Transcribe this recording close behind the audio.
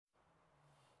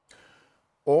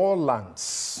All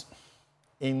lands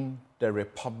in the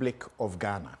Republic of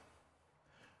Ghana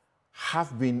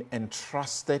have been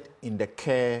entrusted in the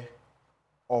care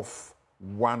of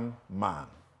one man,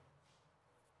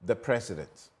 the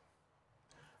president.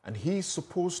 And he's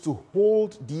supposed to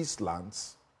hold these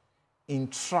lands in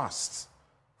trust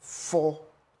for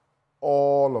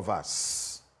all of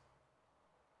us.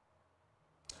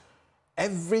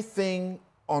 Everything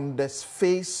on the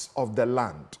face of the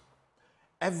land,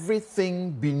 everything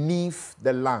beneath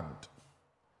the land,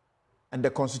 and the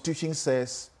Constitution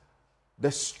says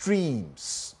the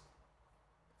streams,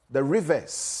 the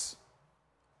rivers,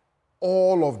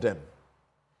 all of them,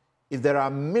 if there are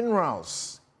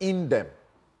minerals in them,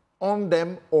 on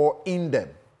them or in them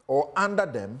or under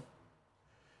them,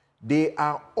 they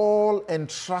are all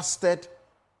entrusted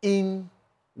in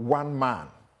one man,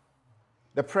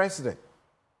 the president,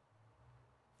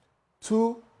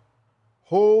 to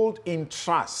hold in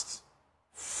trust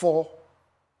for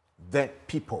the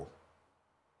people.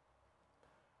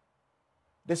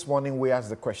 This morning we asked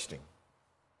the question,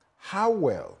 how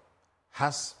well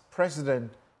has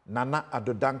President Nana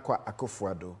Addo Dankwa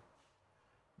Akufo-Addo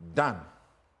done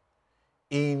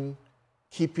in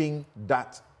keeping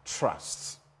that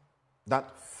trust, that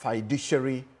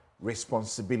fiduciary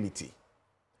responsibility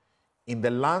in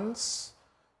the lands,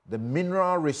 the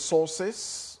mineral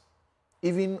resources,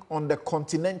 even on the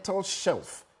continental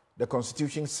shelf, the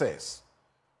Constitution says,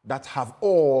 that have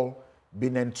all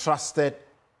been entrusted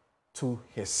to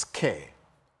his care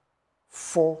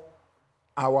for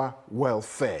our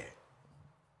welfare.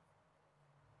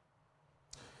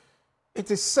 It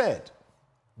is said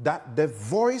that the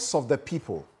voice of the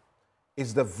people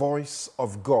is the voice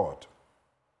of God.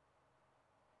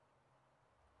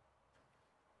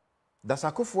 Does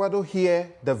Akufo-Addo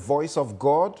hear the voice of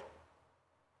God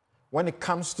when it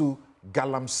comes to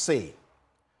Galamsey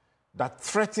that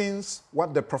threatens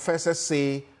what the professors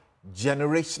say,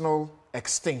 generational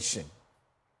extinction?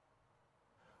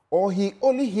 Or he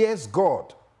only hears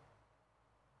God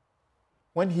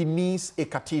when he needs a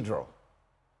cathedral?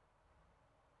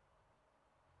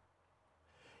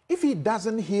 If he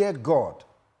doesn't hear God,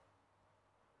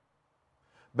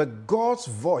 but God's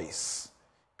voice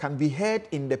can be heard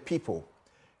in the people,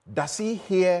 does he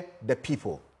hear the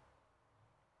people?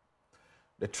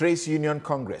 The Trades Union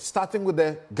Congress, starting with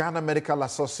the Ghana Medical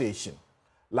Association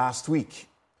last week,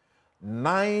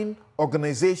 9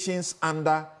 organizations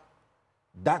under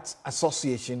that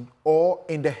association or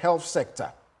in the health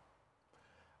sector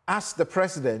asked the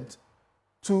president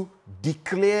to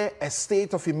declare a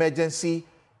state of emergency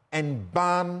and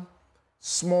ban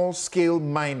small-scale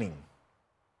mining,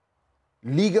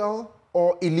 legal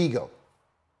or illegal.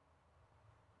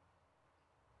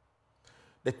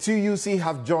 The TUC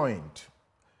have joined.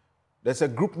 There's a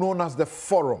group known as the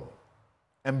Forum,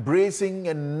 embracing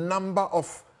a number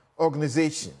of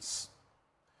organizations.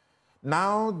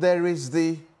 Now there is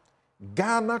the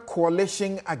Ghana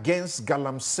Coalition Against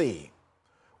Galamsey,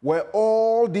 where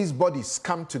all these bodies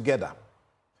come together,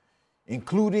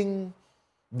 including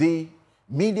the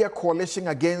Media Coalition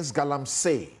Against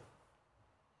Galamsey,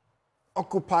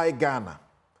 Occupy Ghana,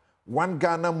 One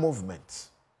Ghana Movement,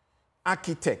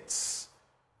 architects,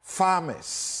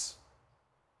 farmers,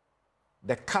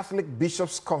 the Catholic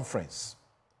Bishops' Conference.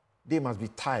 They must be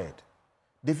tired.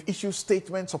 They've issued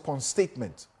statements upon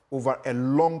statements over a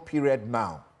long period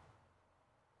now.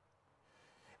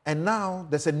 And now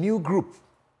there's a new group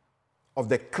of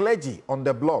the clergy on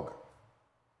the blog,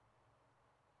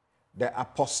 the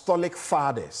Apostolic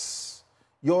Fathers,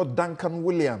 your Duncan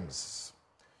Williams,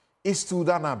 Istu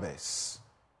Danabes,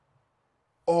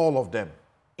 all of them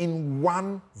in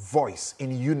one voice,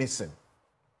 in unison.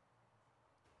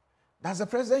 Does the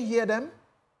president hear them?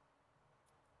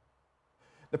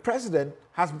 The president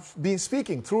has been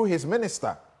speaking through his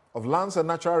Minister of Lands and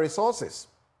Natural Resources.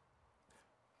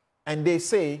 And they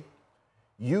say,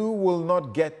 you will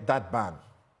not get that ban.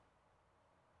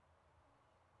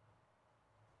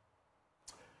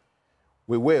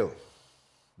 We will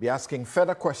be asking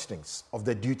further questions of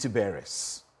the duty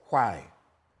bearers. Why?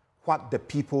 What the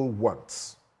people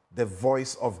want. The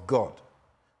voice of God.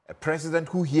 A president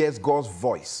who hears God's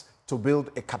voice to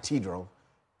build a cathedral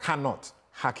cannot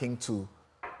hearken to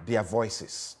their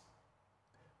voices.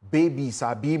 Babies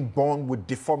are being born with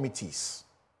deformities.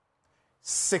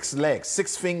 6 legs,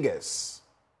 6 fingers,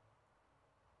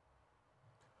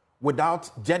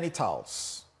 without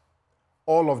genitals.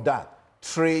 All of that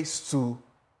traced to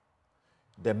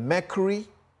the mercury,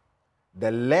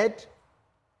 the lead,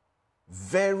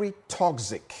 very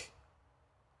toxic.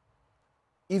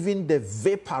 Even the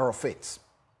vapor of it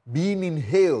being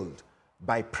inhaled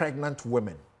by pregnant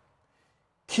women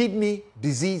Kidney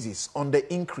diseases on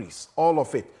the increase, all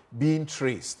of it being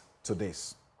traced to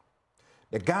this.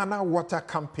 The Ghana Water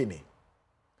Company,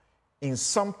 in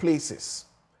some places,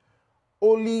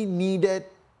 only needed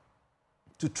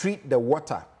to treat the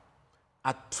water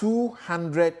at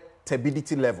 200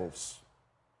 turbidity levels.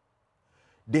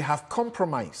 They have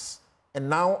compromised and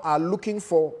now are looking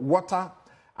for water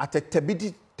at a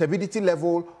turbidity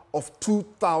level of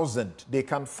 2,000 they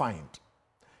can find.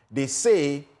 They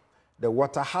say the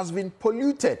water has been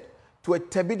polluted to a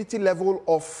turbidity level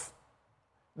of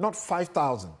not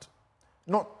 5,000,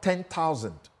 not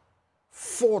 10,000,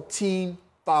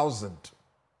 14,000.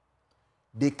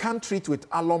 They can't treat with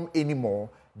alum anymore.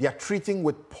 They are treating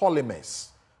with polymers,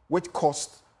 which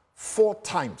cost 4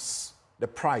 times the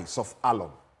price of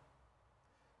alum.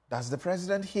 Does the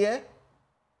president hear?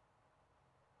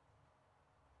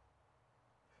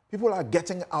 People are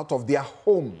getting out of their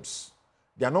homes.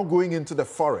 They are not going into the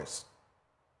forest.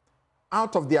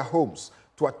 Out of their homes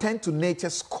to attend to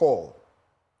nature's call.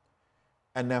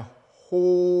 And the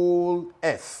whole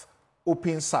earth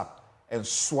opens up and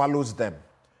swallows them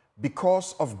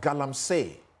because of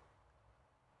Galamsey.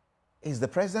 Is the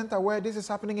president aware this is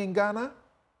happening in Ghana?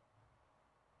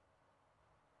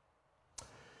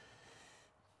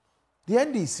 The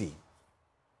NDC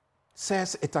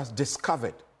says it has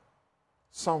discovered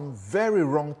some very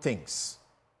wrong things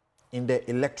in the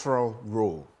electoral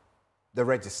roll, the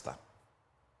register.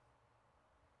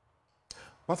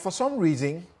 But for some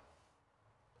reason,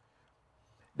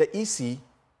 the EC,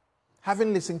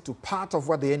 having listened to part of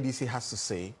what the NDC has to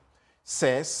say,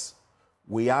 says,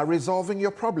 we are resolving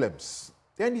your problems.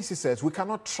 The NDC says, we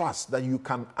cannot trust that you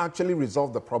can actually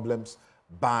resolve the problems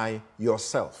by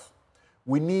yourself.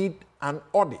 We need an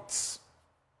audit.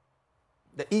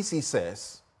 The EC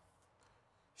says,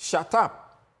 shut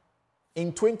up.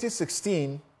 In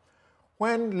 2016,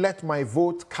 when Let My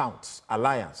Vote Count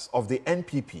Alliance of the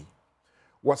NPP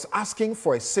was asking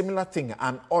for a similar thing,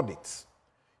 an audit,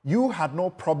 you had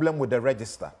no problem with the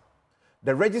register.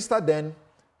 The register then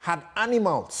had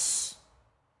animals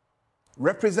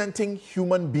representing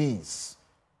human beings.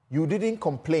 You didn't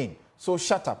complain, so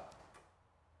shut up.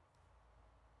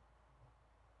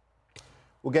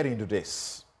 We'll get into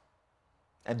this.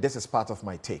 And this is part of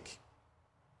my take.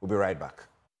 We'll be right back.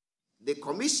 The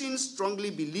Commission strongly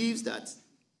believes that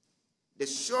the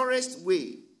surest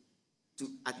way to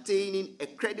attaining a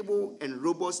credible and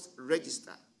robust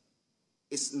register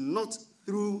is not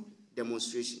through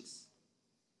demonstrations.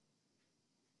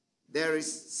 There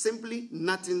is simply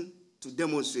nothing to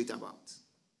demonstrate about.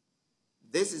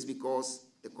 This is because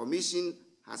the Commission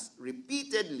has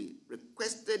repeatedly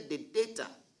requested the data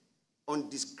on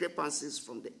discrepancies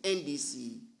from the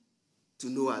NDC to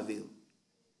no avail.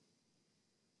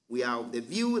 We are of the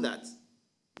view that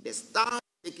the stand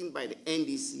taken by the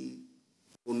NDC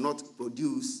will not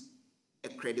produce a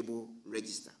credible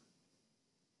register.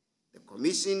 The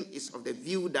Commission is of the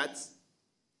view that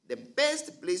the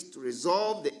best place to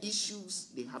resolve the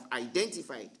issues they have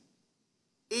identified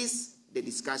is the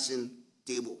discussion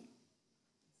table.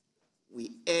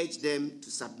 We urge them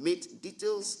to submit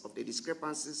details of the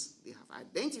discrepancies they have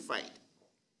identified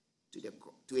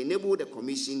to enable the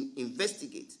Commission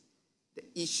investigate the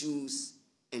issues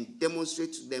and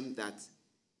demonstrate to them that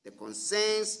the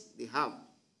concerns they have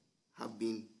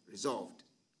been resolved.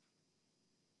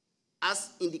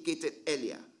 As indicated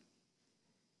earlier,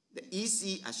 the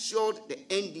EC assured the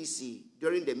NDC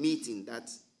during the meeting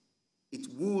that it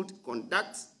would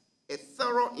conduct a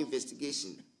thorough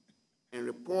investigation and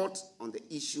report on the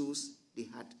issues they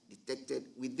had detected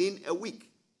within a week.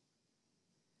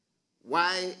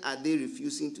 Why are they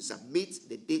refusing to submit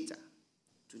the data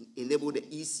to enable the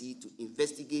EC to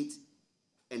investigate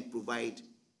and provide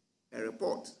a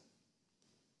report?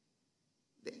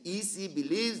 The EC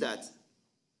believes that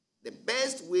the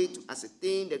best way to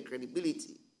ascertain the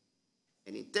credibility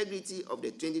and integrity of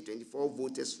the 2024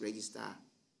 voters register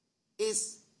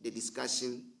is the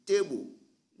discussion table,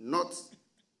 not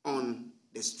on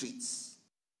the streets.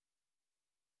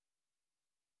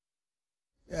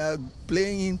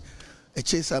 Playing a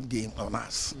chase-up game on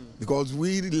us because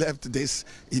we left this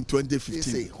in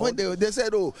 2015. When they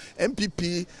said, oh,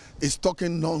 MPP is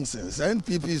talking nonsense,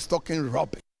 MPP is talking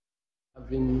rubbish.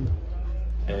 Having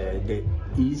the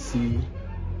EC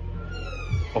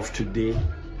of today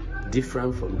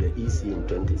different from the EC in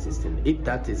 2016, if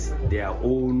that is their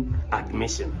own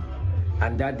admission,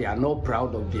 and that they are not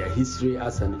proud of their history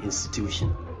as an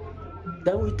institution,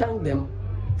 then we thank them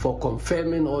for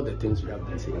confirming all the things we have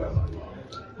been saying about it.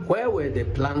 Where were the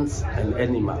plants and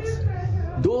animals?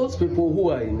 Those people who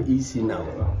are in EC now,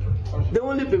 The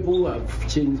only people who have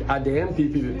changed are the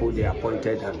MPP people they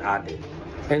appointed and added.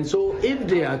 And so if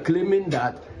they are claiming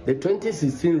that the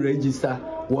 2016 register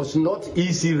was not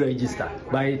EC register,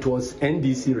 but it was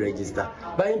NDC register,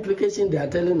 by implication they are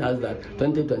telling us that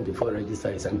 2024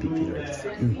 register is MPP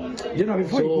register.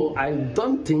 So I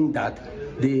don't think that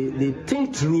they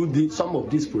think through some of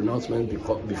these pronouncements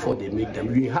before they make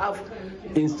them. We have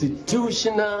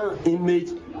institutional image,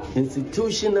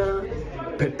 institutional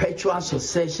perpetual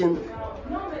succession,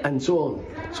 and so on.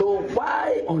 So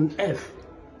why on earth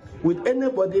would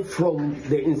anybody from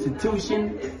the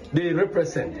institution they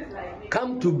represent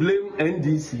come to blame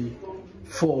NDC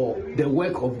for the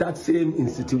work of that same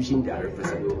institution they are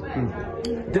representing?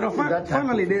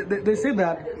 Finally, they say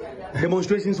that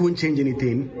demonstrations won't change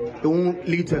anything. It won't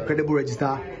lead to a credible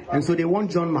register. And so they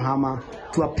want John Mahama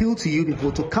to appeal to you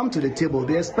people to come to the table.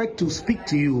 They expect to speak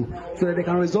to you so that they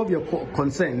can resolve your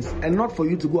concerns and not for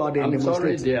you to go out there and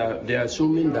demonstrate. I'm sorry, they are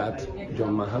assuming that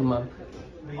John Mahama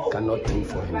cannot think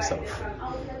for himself.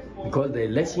 Because the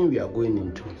election we are going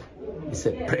into is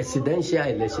a presidential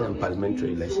election and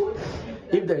parliamentary election.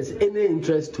 If there is any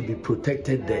interest to be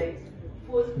protected there,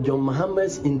 John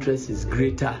Mahama's interest is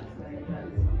greater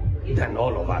than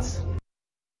all of us.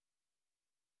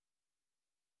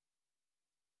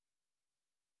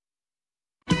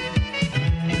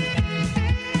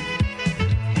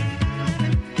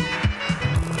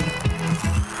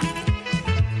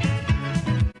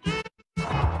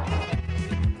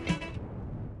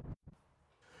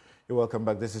 You're welcome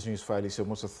back. This is Newsfile. It's your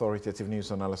most authoritative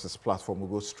news analysis platform. We'll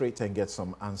go straight and get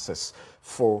some answers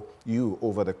for you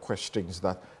over the questions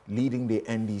that leading the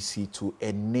NDC to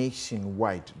a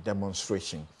nationwide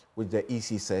demonstration, which the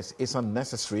EC says is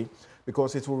unnecessary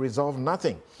because it will resolve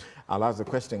nothing. I'll ask the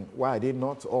question, why are they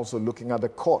not also looking at the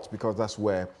court? Because that's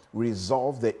where we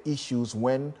resolve the issues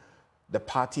when the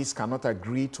parties cannot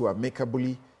agree to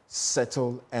amicably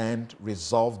settle and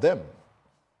resolve them.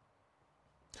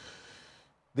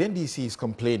 The NDC is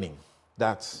complaining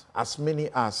that as many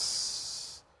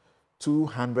as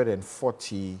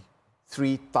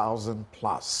 243,000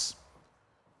 plus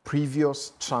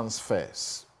previous transfer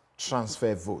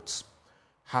votes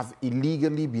have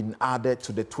illegally been added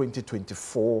to the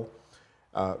 2024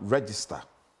 register,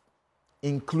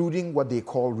 including what they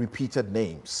call repeated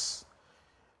names.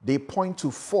 They point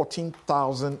to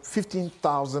 15,000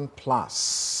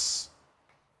 plus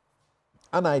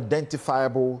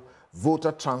unidentifiable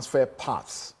voter transfer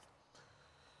paths,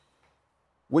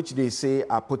 which they say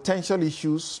are potential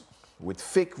issues with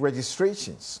fake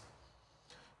registrations.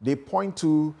 They point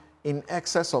to in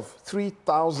excess of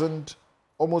 3,000,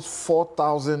 almost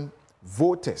 4,000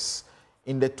 voters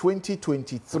in the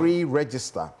 2023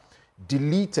 register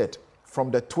deleted from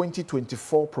the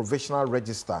 2024 provisional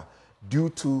register due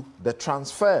to the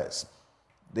transfers.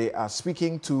 They are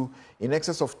speaking to in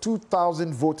excess of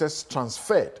 2,000 voters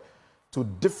transferred to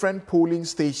different polling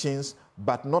stations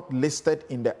but not listed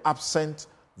in the absent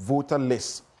voter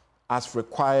list as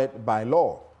required by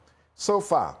law. So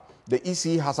far, the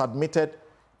EC has admitted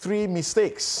 3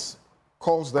 mistakes,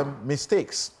 calls them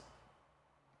mistakes.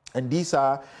 And these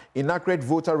are inaccurate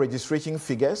voter registration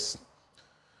figures,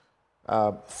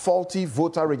 faulty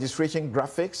voter registration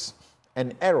graphics,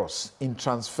 and errors in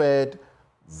transferred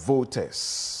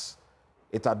voters.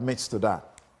 It admits to that.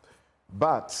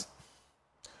 But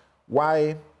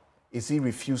why is he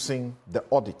refusing the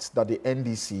audit that the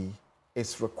NDC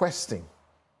is requesting?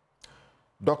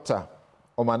 Dr.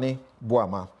 Omane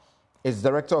Boama is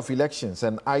Director of Elections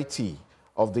and IT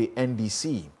of the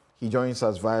NDC. He joins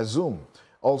us via Zoom.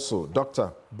 Also,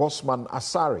 Dr. Bosman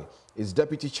Asari is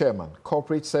Deputy Chairman,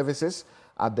 Corporate Services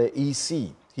at the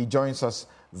EC. He joins us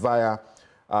via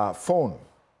phone.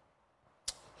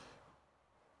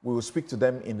 We will speak to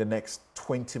them in the next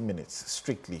 20 minutes,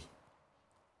 strictly.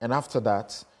 And after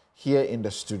that, here in the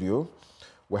studio,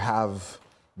 we have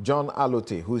John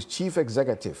Alote, who is Chief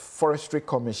Executive, Forestry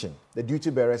Commission. The duty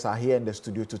bearers are here in the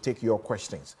studio to take your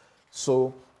questions.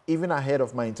 So even ahead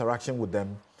of my interaction with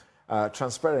them,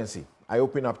 transparency, I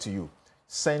open up to you.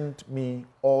 Send me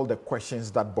all the questions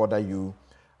that bother you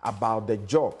about the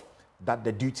job that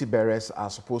the duty bearers are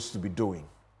supposed to be doing.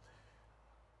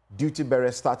 Duty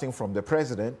bearers starting from the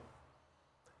President,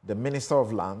 the Minister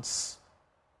of Lands,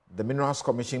 the Minerals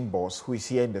Commission boss, who is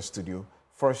here in the studio,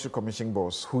 Forestry Commission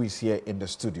boss, who is here in the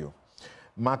studio.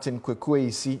 Martin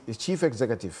Kwekueisi is Chief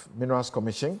Executive, Minerals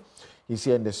Commission. He's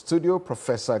here in the studio.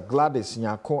 Professor Gladys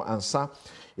Nyako Ansa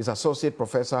is Associate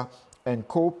Professor and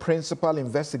Co-Principal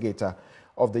Investigator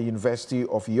of the University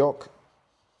of York,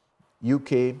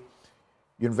 UK,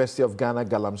 University of Ghana,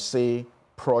 Galamsey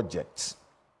project.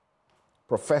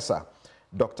 Professor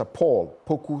Dr. Paul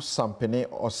Poku Sampene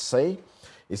Osei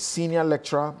is senior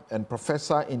lecturer and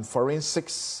professor in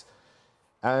forensics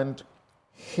and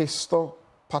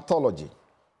histopathology,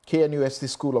 KNUST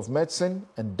School of Medicine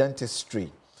and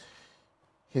Dentistry.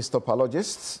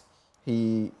 Histopathologist,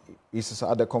 he is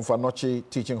at the Konfanochi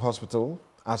Teaching Hospital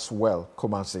as well,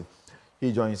 Kumasi.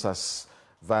 He joins us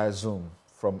via Zoom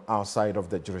from outside of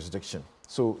the jurisdiction.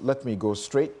 So let me go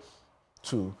straight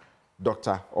to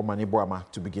Dr. Omani Boama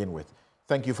to begin with.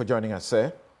 Thank you for joining us,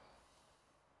 sir.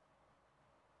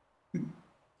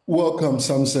 Welcome,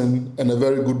 Samson, and a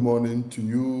very good morning to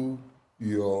you,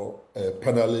 your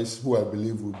panelists, who I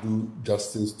believe will do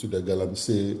justice to the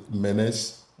Galamsey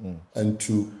menace, and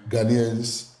to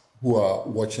Ghanaians who are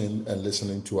watching and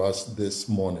listening to us this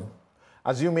morning.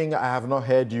 Assuming I have not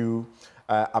heard you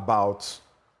about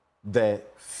the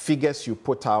figures you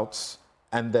put out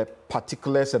and the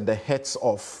particulars and the heads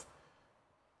of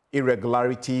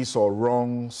irregularities or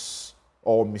wrongs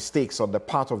or mistakes on the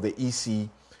part of the EC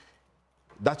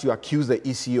that you accuse the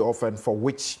EC of and for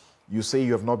which you say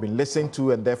you have not been listened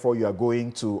to and therefore you are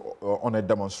going to on a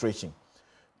demonstration.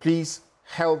 Please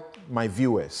help my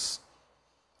viewers,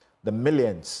 the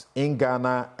millions in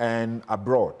Ghana and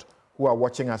abroad who are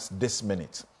watching us this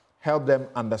minute. Help them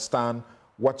understand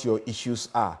what your issues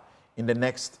are in the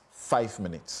next 5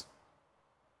 minutes.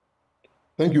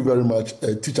 Thank you very much,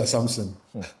 Teacher Samson.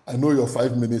 I know your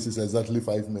 5 minutes is exactly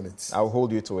 5 minutes. I'll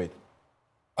hold you to it.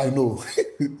 I know.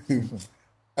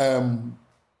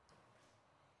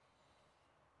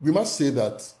 We must say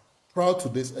that prior to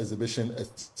this exhibition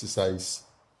exercise,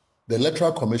 the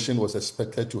Electoral Commission was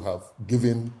expected to have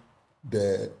given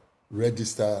the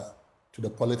register to the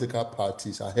political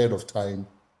parties ahead of time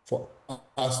for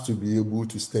us to be able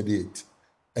to study it.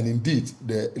 And indeed,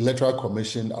 the Electoral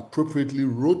Commission appropriately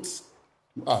wrote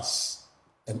to us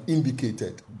and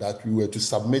indicated that we were to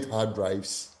submit hard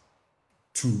drives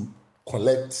to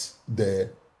collect the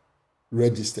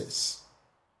registers.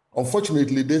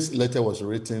 Unfortunately, this letter was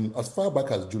written as far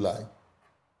back as July.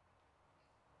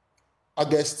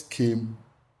 August came,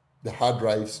 the hard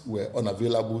drives were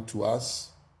unavailable to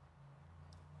us.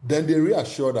 Then they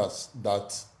reassured us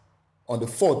that on the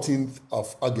 14th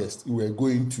of August, we were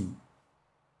going to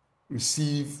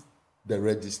receive the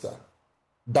register.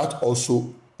 That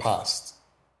also passed.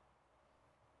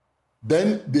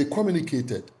 Then they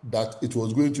communicated that it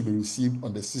was going to be received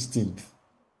on the 16th.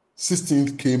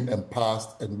 16th came and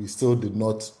passed, and we still did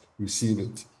not receive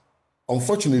it.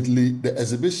 Unfortunately, the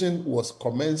exhibition was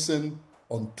commencing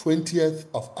on 20th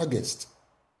of August.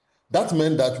 That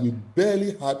meant that we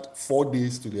barely had 4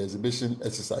 days to the exhibition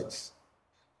exercise.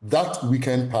 That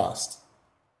weekend passed.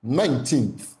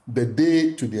 19th, the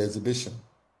day to the exhibition,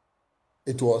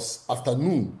 it was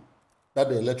afternoon that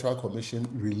the Electoral Commission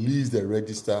released the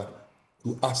register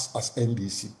to us as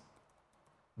NDC.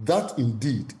 That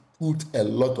indeed put a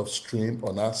lot of strain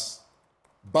on us,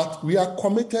 but we are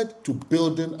committed to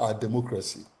building our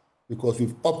democracy because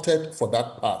we've opted for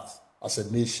that path as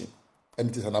a nation, and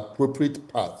it is an appropriate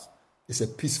path. It's a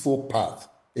peaceful path.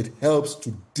 It helps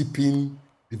to deepen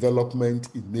development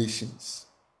in nations.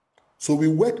 So we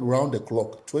worked round the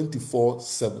clock,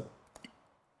 24/7,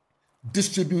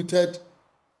 distributed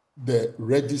the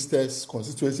registers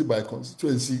constituency by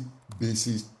constituency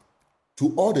basis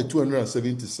to all the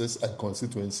 276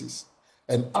 constituencies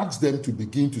and asked them to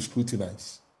begin to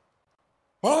scrutinize.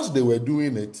 Whilst they were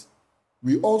doing it,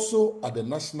 we also, at the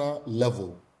national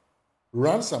level,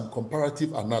 ran some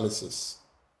comparative analysis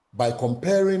by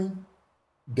comparing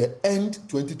the end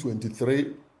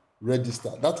 2023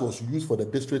 register that was used for the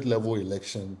district level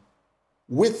election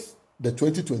with the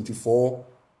 2024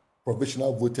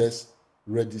 provisional voters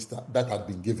register that had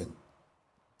been given.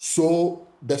 So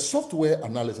the software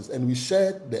analysis, and we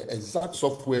shared the exact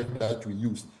software that we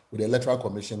used with the Electoral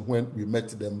Commission when we met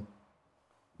them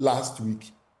last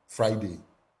week, Friday.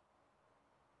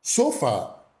 So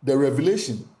far, the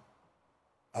revelation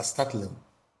are startling.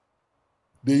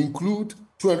 They include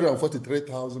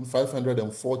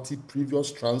 243,540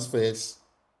 previous transfers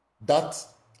that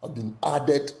have been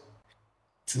added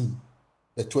to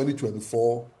the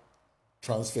 2024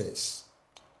 transfers.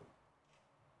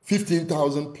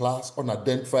 15,000 plus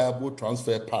unidentifiable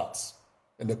transfer parts.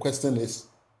 And the question is,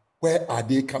 where are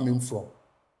they coming from?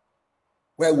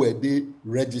 Where were they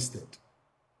registered?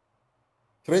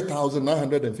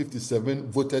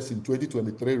 3,957 voters in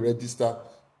 2023 register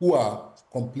who are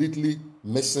completely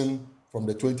missing from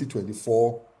the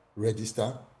 2024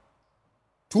 register.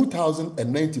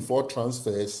 2,094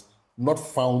 transfers not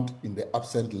found in the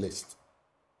absent list.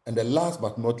 And the last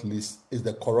but not least is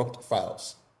the corrupt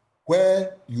files,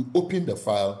 where you open the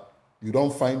file You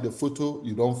don't find the photo,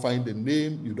 you don't find the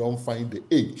name, you don't find the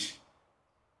age.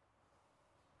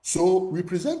 So we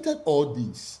presented all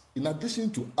these in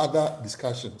addition to other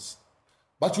discussions.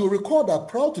 But you'll recall that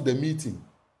prior to the meeting,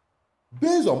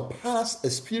 based on past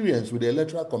experience with the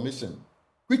Electoral Commission,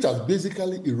 which has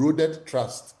basically eroded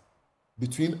trust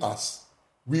between us,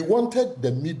 we wanted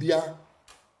the media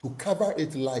to cover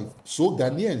it live so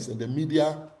Ghanaians and the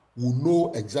media will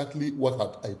know exactly what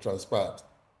had transpired.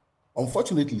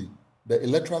 Unfortunately, the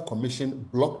Electoral Commission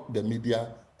blocked the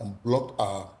media and blocked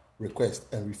our request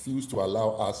and refused to allow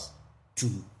us to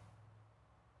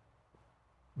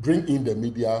bring in the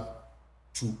media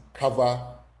to cover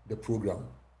the program.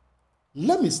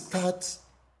 Let me start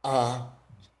our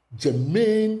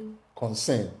germane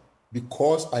concern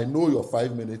because I know your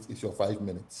 5 minutes is your 5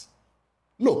 minutes.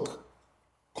 Look,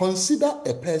 consider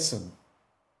a person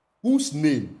whose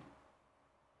name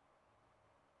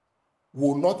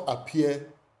will not appear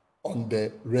on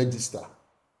the register.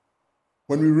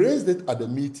 When we raised it at the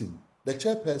meeting, the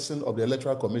chairperson of the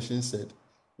Electoral Commission said,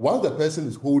 once the person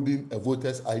is holding a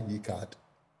voter's ID card,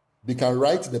 they can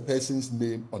write the person's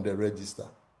name on the register.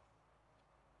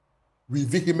 We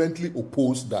vehemently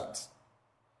opposed that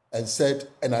and said,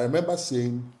 and I remember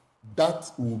saying,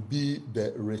 that will be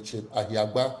the Richard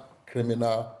Ahiagba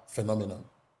criminal phenomenon.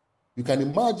 You can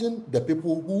imagine the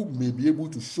people who may be able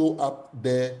to show up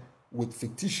there with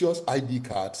fictitious ID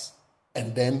cards,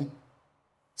 and then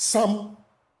some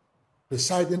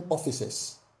presiding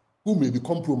officers who may be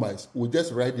compromised will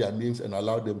just write their names and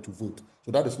allow them to vote.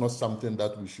 So that is not something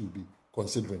that we should be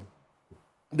considering.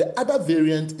 The other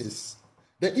variant is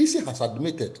the EC has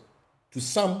admitted to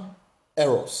some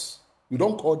errors. We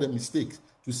don't call them mistakes,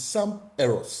 to some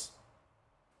errors.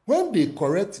 When they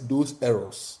correct those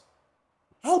errors,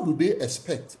 how do they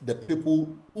expect the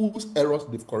people whose errors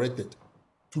they've corrected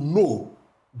to know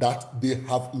that they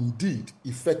have indeed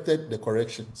effected the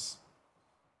corrections?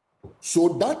 So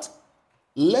that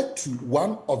led to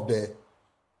one of the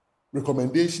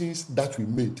recommendations that we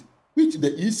made, which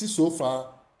the EC so far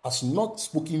has not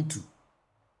spoken to,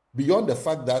 beyond the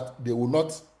fact that they will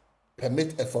not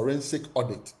permit a forensic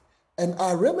audit. And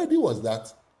our remedy was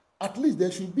that at least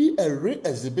there should be a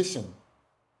re-exhibition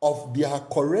of their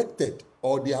corrected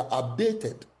or their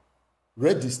updated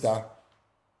register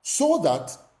so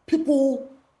that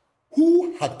people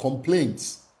who had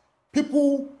complaints,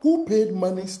 people who paid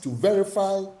monies to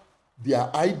verify their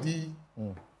ID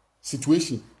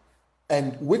situation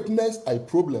and witnessed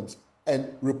problems and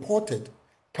reported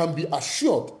can be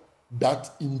assured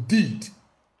that indeed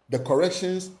the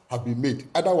corrections have been made.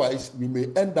 Otherwise, we may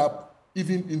end up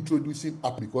even introducing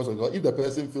up because of that. If the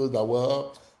person feels that,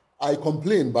 well, I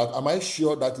complain, but am I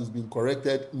sure that it's been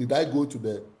corrected? Did I go to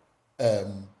the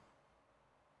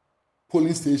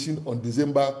polling station on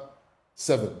December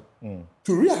 7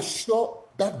 to reassure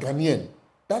that Ghanaian,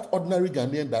 that ordinary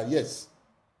Ghanaian, that yes,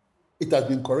 it has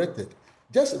been corrected?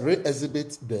 Just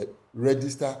re-exhibit the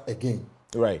register again.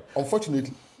 Right.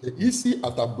 Unfortunately, the EC,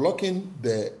 after blocking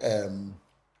the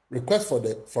request for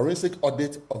the forensic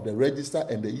audit of the register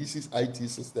and the EC's IT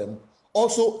system,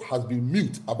 also has been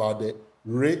mute about the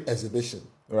re-exhibition.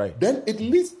 Right. Then it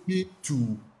leads me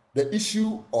to the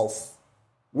issue of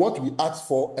what we asked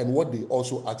for and what they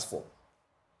also asked for.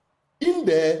 In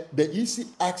there, the EC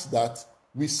asked that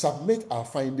we submit our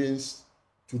findings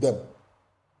to them.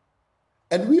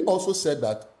 And we also said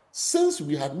that since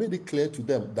we had made it clear to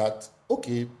them that,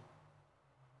 okay,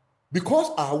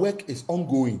 because our work is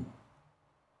ongoing,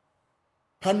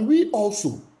 can we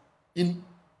also, in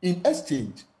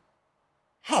exchange,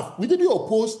 we didn't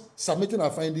oppose submitting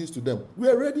our findings to them. We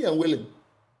are ready and willing.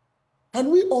 Can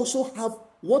we also have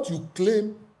what you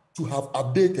claim to have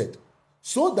updated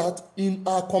so that in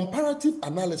our comparative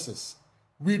analysis,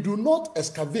 we do not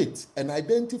excavate and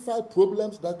identify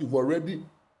problems that you've already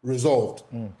resolved?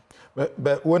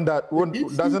 But when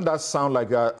doesn't that sound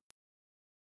like a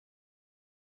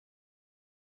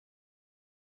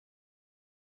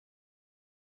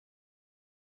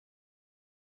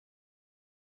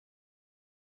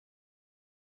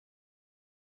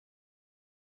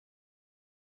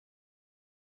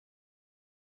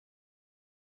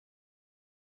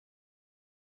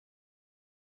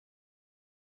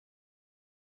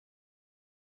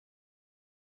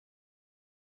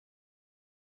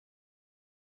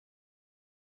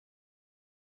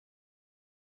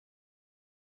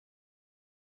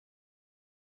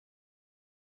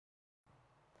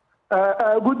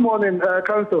good morning,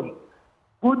 Council.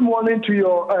 Good morning to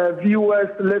your viewers,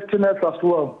 listeners as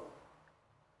well.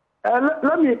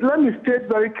 Let me state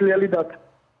very clearly that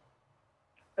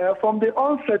from the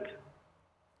onset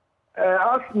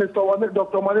as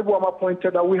Dr. Manibuama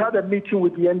pointed out, we had a meeting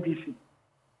with the NDC.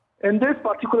 In this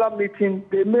particular meeting,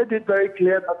 they made it very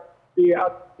clear that they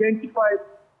identified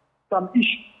some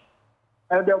issues,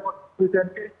 and there was a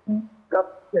presentation that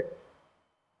said.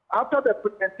 After the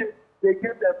presentation, they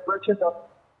gave the impression that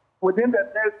within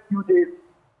the next few days,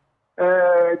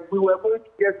 we were going to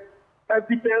get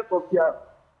evidence of their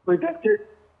presentation.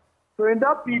 So in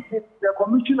that meeting, the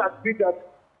commission agreed that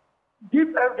give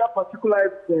us that particular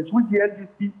evidence which the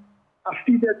NDC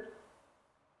acceded,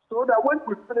 so that when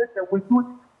we finish and we do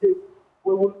it,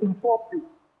 we will inform you.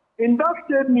 In that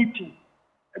same meeting,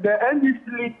 the NDC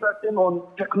lead person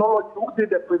on technology who did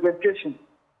the presentation,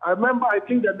 I remember, I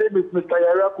think the name is Mr.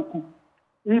 Yara Kuku.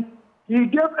 He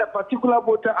gave a particular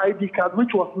voter ID card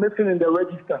which was missing in the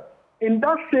register. In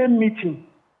that same meeting,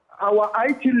 our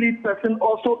IT lead person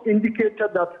also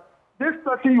indicated that this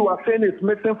person you are saying is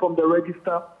missing from the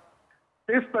register.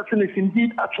 This person is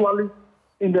indeed actually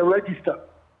in the register.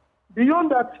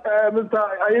 Beyond that, Mr.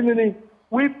 Anyenini,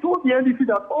 we've told the NDC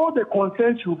that all the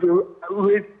concerns will be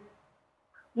raised.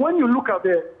 When you look at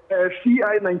the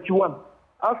CI 91,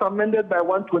 as amended by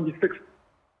 126,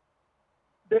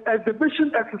 the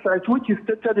exhibition exercise, which is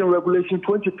stated in Regulation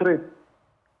 23,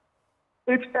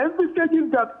 it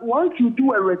envisages that once you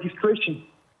do a registration,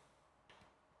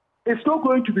 it's not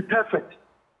going to be perfect.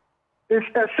 It's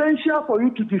essential for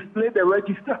you to display the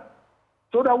register,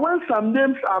 so that when some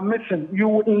names are missing, you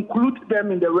will include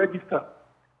them in the register.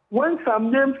 When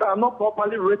some names are not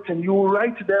properly written, you will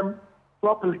write them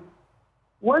properly.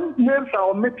 When names are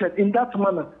omitted in that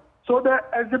manner. So the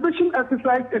exhibition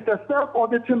exercise is a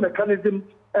self-auditing mechanism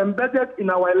embedded in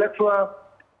our electoral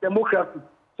democracy.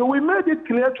 So we made it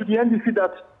clear to the NDC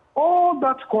that all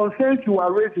that concerns you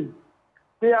are raising,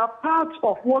 they are part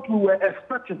of what we were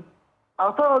expecting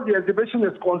as far as the exhibition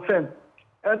is concerned.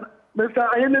 And Mr.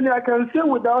 Anyenini, I can say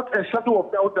without a shadow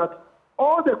of doubt that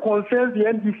all the concerns the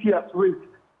NDC has raised,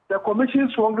 the Commission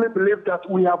strongly believes that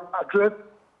we have addressed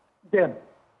them.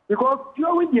 Because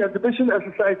during the exhibition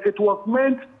exercise, it was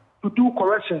meant to do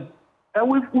correction. And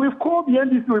we've called the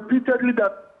NDC repeatedly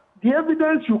that the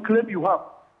evidence you claim you have,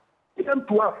 bring them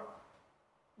to us.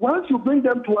 Once you bring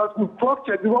them to us, we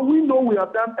cross-check, because we know we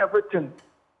have done everything.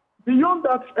 Beyond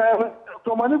that,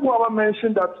 Dr. Manibuama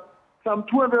mentioned that some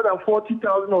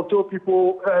 240,000 or so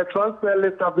people transfer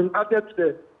lists have been added to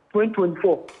the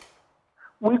 2024.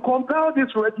 We compiled this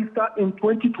register in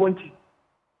 2020.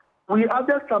 We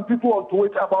added some people onto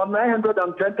it, about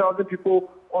 910,000 people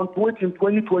onto it in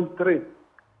 2023.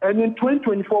 And in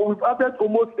 2024, we've added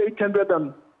almost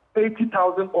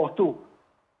 880,000 or so.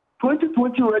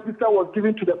 2020 register was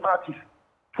given to the parties.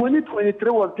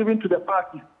 2023 was given to the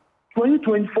parties.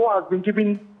 2024 has been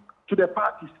given to the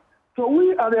parties. So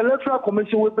we at the Electoral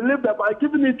Commission, we believe that by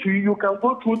giving it to you, you can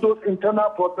go through those internal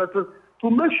processes to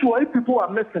make sure if people are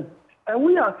missing. And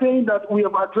we are saying that we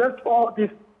have addressed all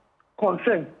these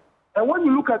concerns. And when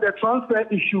you look at the transfer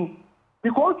issue,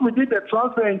 because we did the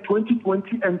transfer in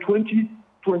 2020 and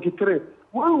 2023,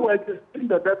 when we were displaying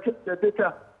the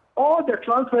data, all the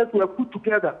transfers were put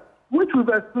together, which we've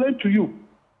explained to you.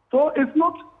 So it's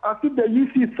not as if the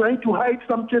EC is trying to hide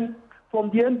something from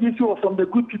the NDC or from the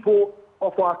good people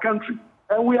of our country.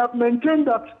 And we have maintained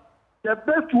that the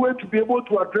best way to be able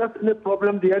to address any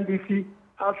problem the NDC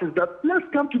has is that let's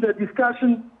come to the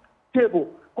discussion table.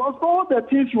 Because all the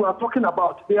things you are talking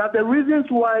about, they are the reasons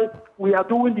why we are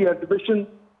doing the exhibition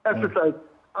exercise.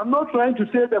 I'm not trying to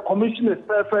say the commission is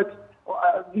perfect,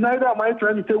 neither am I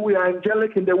trying to say we are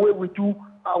angelic in the way we do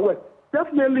our work.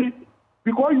 Definitely,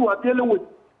 because you are dealing with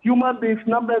human beings,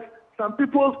 numbers, some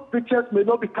people's pictures may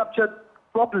not be captured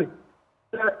properly.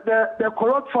 The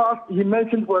corrupt files he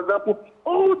mentioned, for example,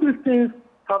 all these things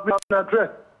have been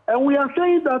addressed. And we are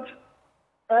saying that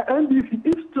NDC,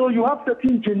 if still you have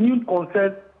certain genuine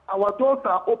concerns, our doors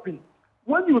are open.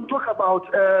 When you talk about,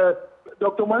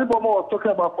 Dr. Manibuama was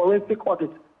talking about forensic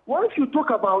audit. Once you talk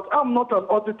about, I'm not an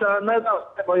auditor, neither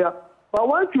a lawyer, but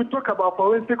once you talk about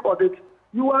forensic audit,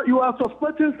 you are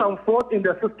suspecting some fraud in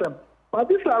the system. But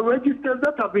these are registers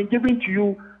that have been given to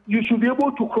you. You should be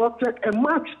able to cross-check and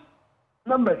match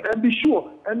numbers and be sure.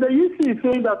 And the EC is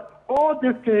saying that all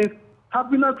these things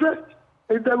have been addressed.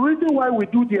 It's the reason why we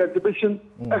do the exhibition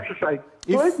exercise.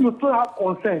 So if you still have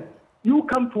concerns, you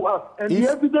come to us. And the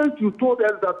evidence you told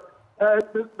us that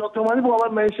Dr.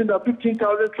 Manibuama mentioned that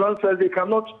 15,000 transfers, they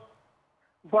cannot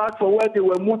vouch for where they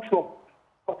were moved from.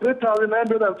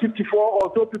 3,954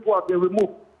 or so people have been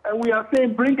removed. And we are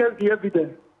saying, bring us the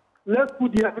evidence. Let's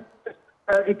put the evidence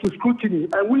into scrutiny.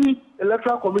 And we,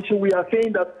 Electoral Commission, we are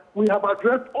saying that we have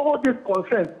addressed all these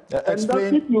concerns.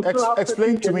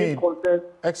 Explain to me.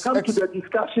 Come to the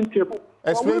discussion table.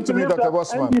 Explain to me, Dr.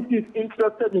 Bossman. NDC is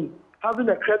interested in having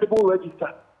a credible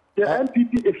register. The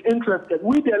NPP is interested.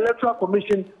 We, the Electoral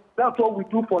Commission, that's what we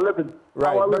do for a living.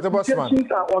 Right, Our Dr.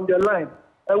 reputations are on the line.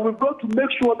 And we've got to make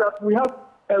sure that we have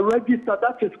a register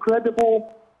that is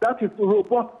credible, that is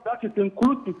robust, that is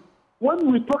inclusive.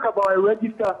 When we talk about a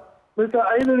register, Mr.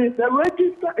 Anyenini, the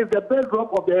register is the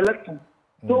bedrock of the election.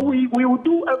 So we will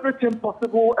do everything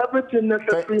possible, everything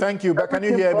necessary. Thank you, but can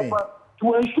you hear me?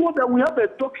 To ensure that we have a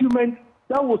document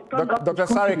that will stand up. Dr.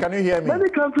 Sari, can you hear me? Many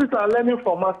countries are learning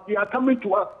from us. They are coming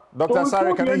to us. Dr.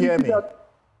 Sari, can you hear me?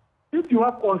 If you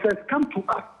have concerns, come to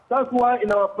us. That's why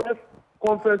in our press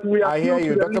conference we are. I hear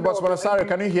you. Dr. Bossman,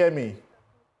 can you hear me?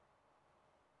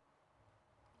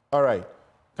 All right.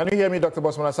 Can you hear me, Dr.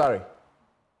 Bossman?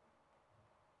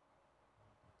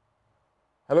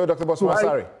 Hello, Dr.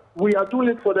 Bossman. We are doing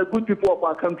it for the good people of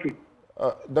our country.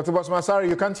 Dr. Bossman,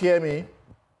 you can't hear me?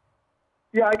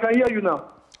 Yeah, I can hear you now.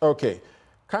 Okay.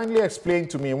 Kindly explain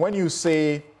to me, when you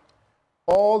say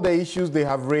all the issues they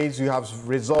have raised, you have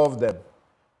resolved them,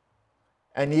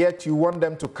 and yet you want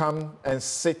them to come and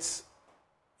sit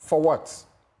for what?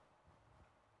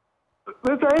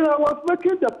 Mr. I was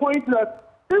making the point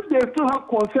that if they still have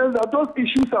concerns that those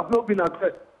issues have not been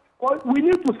addressed, we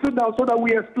need to sit down so that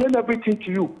we explain everything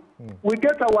to you. We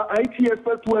get our IT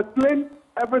experts to explain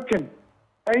everything.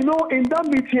 And you know, in that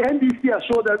meeting, NDC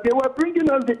assured that they were bringing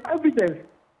us the evidence.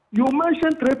 You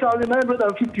mentioned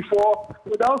 3,954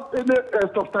 without any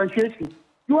substantiation.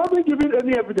 You haven't given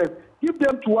any evidence. Give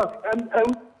them to us. And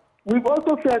we've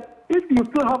also said, if you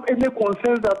still have any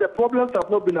concerns that the problems have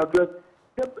not been addressed,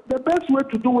 the best way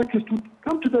to do it is to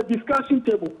come to the discussion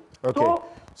table. Okay.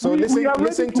 So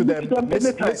listen to them.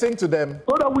 Listen to them.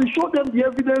 So that we show them the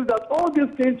evidence that all these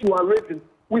things you are raising,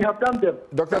 we have done them.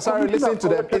 Dr. Sari, listen to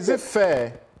them. Is it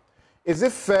fair? Is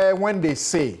it fair when they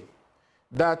say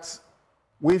that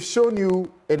we've shown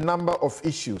you a number of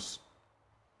issues?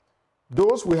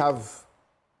 Those we have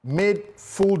made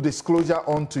full disclosure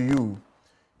on to you.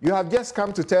 You have just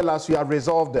come to tell us you have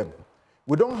resolved them.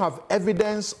 We don't have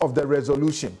evidence of the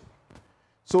resolution.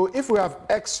 So if we have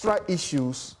extra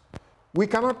issues, we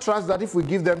cannot trust that if we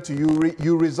give them to you,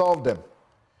 you resolve them.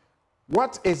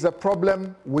 What is the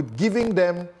problem with giving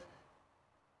them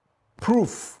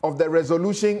proof of the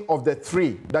resolution of the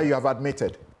three that you have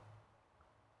admitted?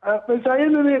 Mr.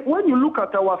 Anyenini, when you look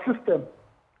at our system,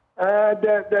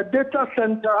 the data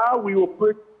center, how we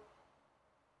operate,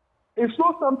 it's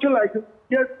not something like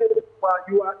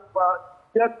you are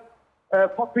just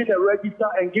copying a register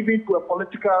and giving to a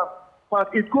political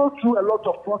party. It goes through a lot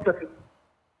of processes.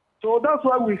 So that's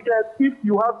why we said if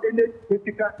you have any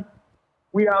political,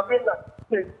 we are able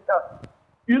to that.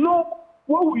 You know,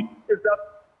 what we do is that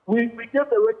we get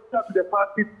the register to the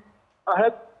parties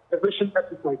ahead of the election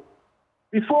exercise.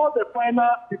 Before the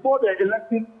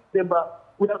election December,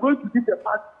 we are going to give the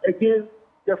party again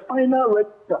the final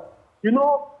register. You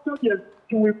know, so yes,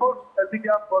 we go a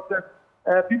legal process.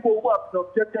 People who have been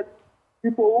objected,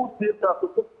 people who are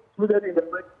included in the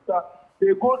register,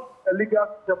 they go to a legal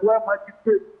system where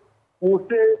magistrate will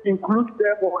say include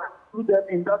them or exclude them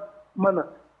in that manner.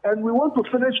 And we want to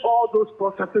finish all those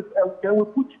processes and then we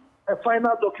put a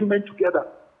final document together,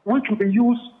 which will be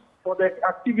used for the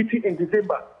activity in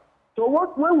December. So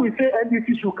when we say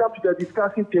NDC should come to the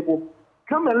discussion table,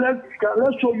 come and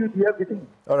let's show you the evidence.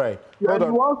 All right. Hold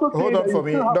on for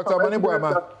me. Dr.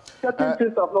 Mani-Boama. Certain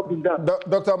things have not been done.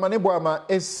 Dr. Mani-Boama,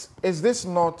 is this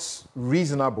not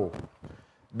reasonable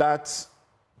that,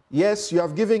 yes, you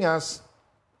have given us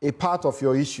a part of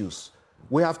your issues.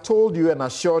 We have told you and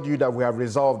assured you that we have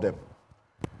resolved them.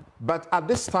 But at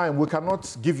this time, we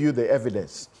cannot give you the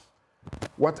evidence.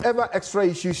 Whatever extra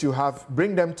issues you have,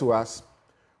 bring them to us.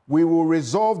 We will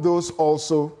resolve those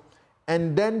also.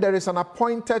 And then there is an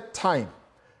appointed time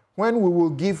when we will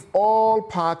give all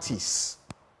parties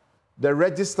the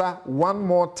register one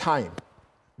more time.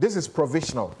 This is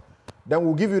provisional. Then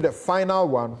we'll give you the final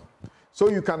one so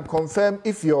you can confirm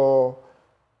if your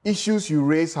issues you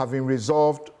raise have been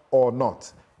resolved or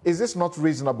not. Is this not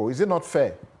reasonable? Is it not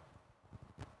fair?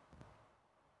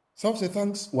 Samson,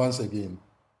 thanks once again.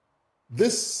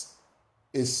 This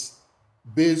is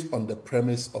based on the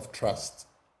premise of trust.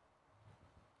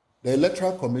 The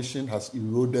Electoral Commission has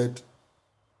eroded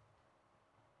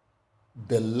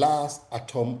the last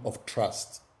atom of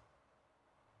trust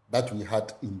that we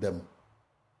had in them.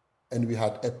 And we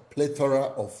had a plethora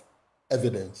of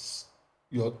evidence.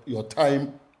 Your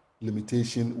time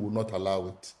limitation will not allow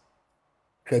it.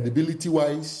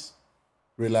 Credibility-wise,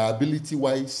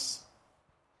 reliability-wise,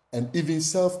 and even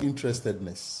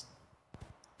self-interestedness.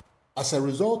 As a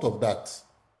result of that,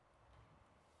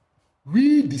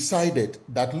 we decided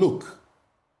that, look,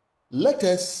 let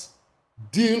us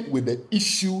deal with the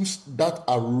issues that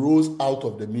arose out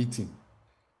of the meeting.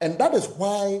 And that is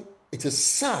why it is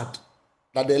sad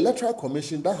that the Electoral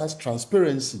Commission, that has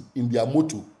transparency in their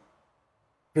motto,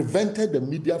 prevented the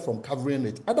media from covering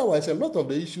it. Otherwise, a lot of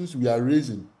the issues we are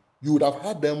raising, you would have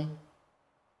had them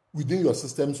within your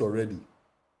systems already.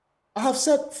 I have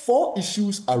said 4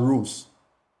 issues arose,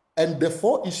 and the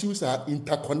 4 issues are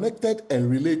interconnected and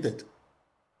related.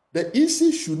 The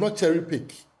EC should not cherry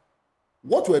pick.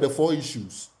 What were the 4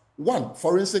 issues? 1,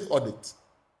 forensic audit.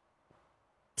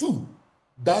 2,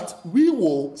 that we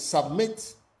will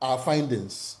submit our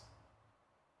findings.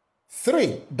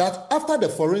 3, that after the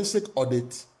forensic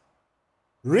audit,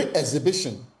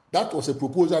 re-exhibition, that was a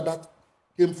proposal that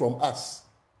came from us.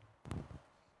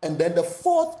 And then the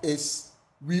 4th is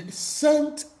we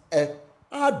sent a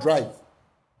hard drive,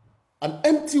 an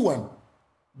empty one,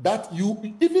 that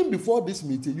you, even before this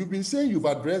meeting, you've been saying you've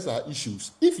addressed our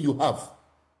issues. If you have,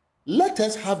 let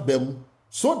us have them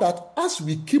so that as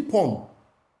we keep on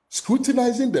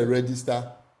scrutinizing the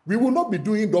register, we will not be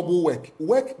doing double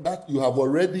work that you have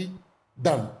already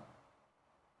done.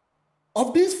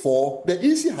 Of these 4, the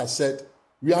EC has said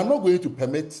we are not going to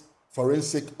permit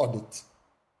forensic audit.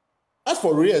 As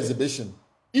for re-exhibition,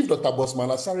 if Dr. Bosman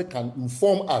Asare can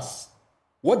inform us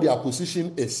what their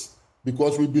position is,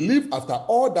 because we believe after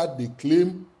all that they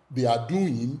claim they are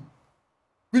doing,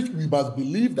 which we must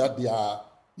believe that they are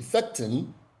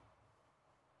effecting,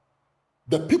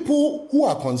 the people who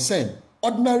are concerned,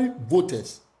 ordinary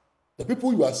voters, the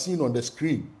people you are seeing on the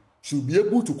screen, should be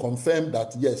able to confirm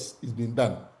that, yes, it's been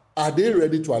done. Are they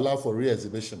ready to allow for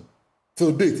re-exhibition?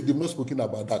 Till date, they've not spoken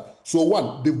about that. So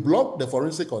 1, they blocked the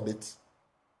forensic audit,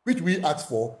 which we asked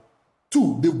for.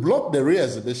 2, they blocked the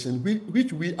re-exhibition,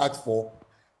 which we asked for.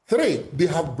 3, they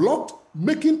have blocked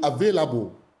making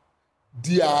available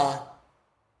their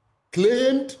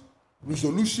claimed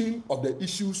resolution of the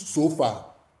issues so far.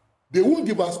 They won't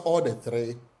give us all the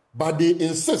 3, but they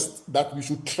insist that we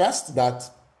should trust that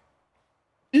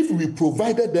if we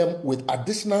provided them with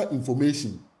additional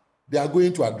information, they are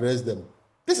going to address them.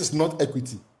 This is not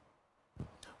equity.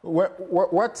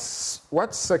 What's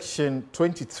section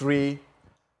 23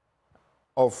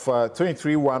 of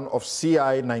 23.1 of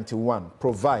CI 91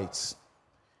 provides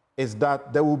is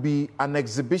that there will be an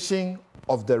exhibition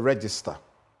of the register.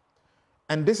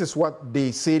 And this is what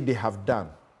they say they have done.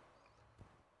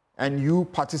 And you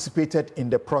participated in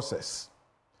the process.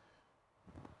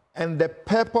 And the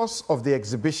purpose of the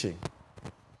exhibition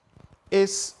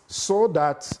is so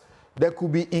that there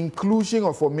could be inclusion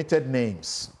of omitted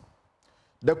names.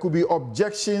 There could be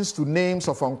objections to names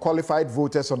of unqualified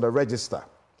voters on the register.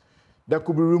 There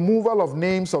could be removal of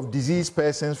names of deceased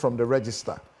persons from the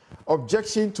register.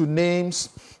 Objection to names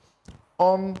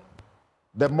on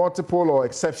the multiple or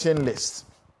exception list.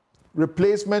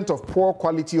 Replacement of poor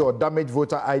quality or damaged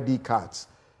voter ID cards.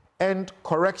 And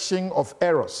correction of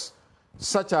errors,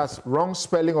 such as wrong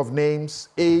spelling of names,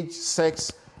 age,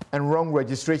 sex, and wrong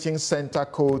registration center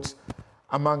codes,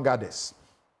 among others.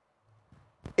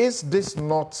 Is this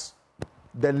not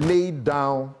the laid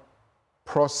down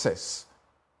process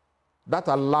that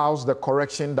allows the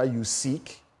correction that you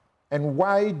seek? And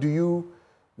why do you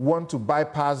want to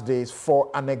bypass this for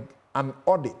an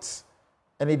audit?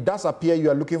 And it does appear you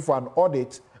are looking for an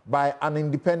audit by an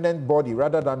independent body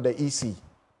rather than the EC.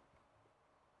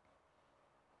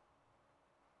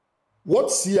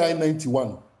 What CI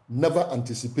 91 never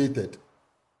anticipated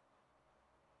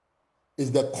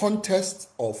is the contest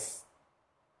of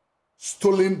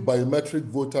stolen biometric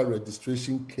voter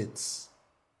registration kits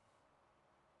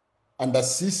under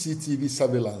CCTV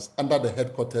surveillance under the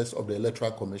headquarters of the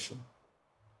Electoral Commission.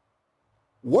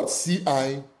 What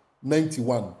CI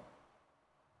 91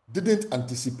 didn't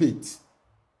anticipate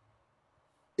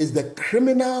is the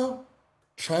criminal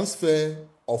transfer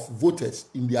of voters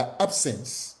in their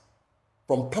absence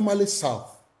from Tamale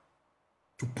South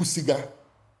to Pusiga.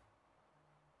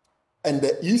 And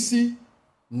the EC,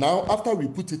 now after we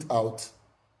put it out,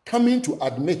 coming to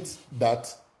admit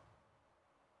that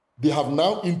they have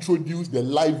now introduced the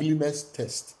liveliness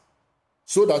test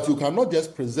so that you cannot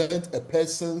just present a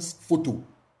person's photo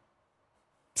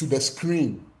to the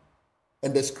screen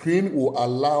and the screen will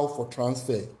allow for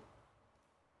transfer.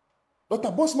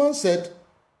 Dr. Bosman said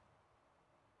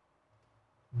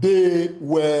they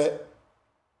were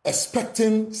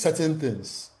expecting certain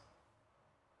things.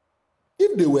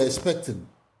 If they were expecting,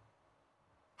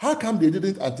 How come they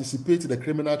didn't anticipate the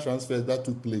criminal transfers that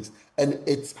took place? And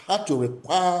it had to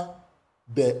require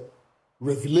the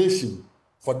revelation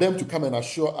for them to come and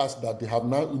assure us that they have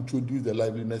now introduced the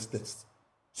liveliness test.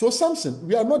 So, Samson,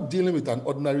 we are not dealing with an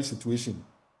ordinary situation.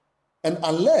 And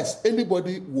unless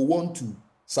anybody will want to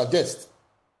suggest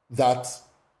that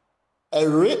a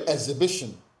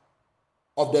re-exhibition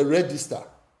of the register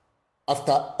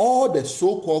after all the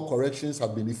so-called corrections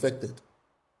have been effected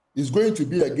is going to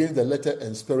be against the letter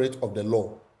and spirit of the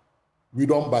law, we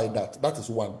don't buy that. That is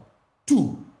one.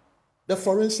 Two, the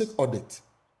forensic audit.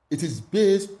 It is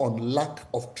based on lack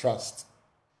of trust.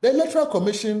 The Electoral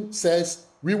Commission says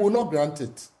we will not grant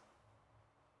it.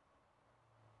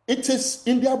 It is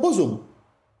in their bosom.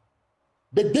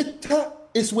 The data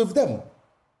is with them.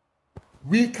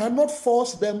 We cannot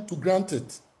force them to grant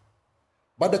it.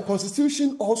 But the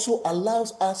Constitution also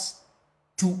allows us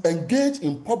to engage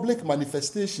in public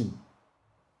manifestation,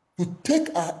 to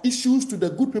take our issues to the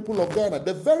good people of Ghana,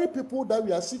 the very people that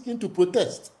we are seeking to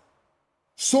protest,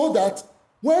 so that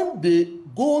when they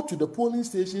go to the polling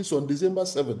stations on December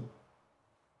 7,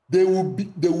 they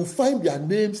will find their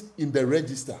names in the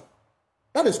register.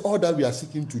 That is all that we are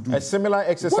seeking to do. A similar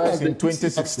exercise in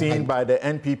 2016 by the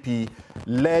NPP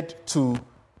led to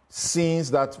scenes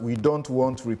that we don't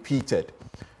want repeated.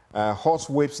 Horse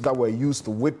whips that were used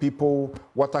to whip people,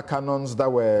 water cannons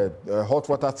that were hot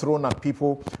water thrown at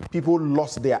people. People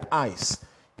lost their eyes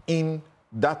in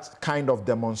that kind of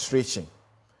demonstration.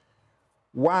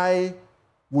 Why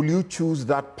will you choose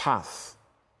that path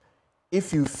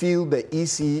if you feel the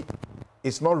EC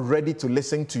is not ready to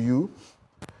listen to you?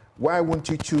 Why won't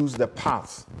you choose the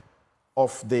path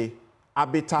of the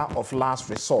arbiter of last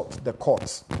resort, the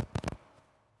courts?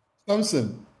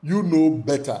 Samson, you know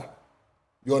better.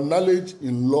 Your knowledge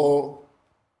in law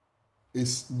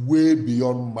is way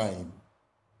beyond mine.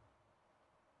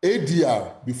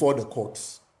 ADR before the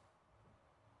courts.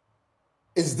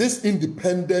 Is this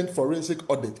independent forensic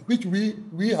audit, which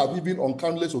we have even on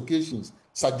countless occasions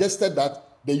suggested that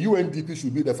the UNDP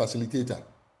should be the facilitator?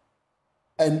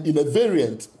 And in a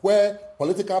variant where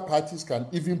political parties can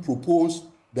even propose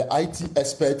the IT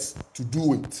experts to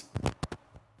do it.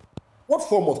 What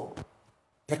form of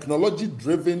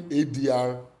technology-driven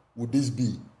ADR would this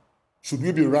be? Should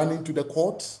we be running to the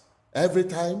courts every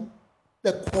time?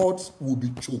 The courts will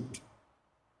be choked.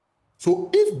 So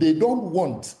if they don't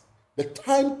want the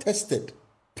time-tested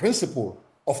principle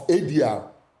of ADR,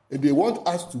 and they want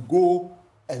us to go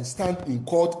and stand in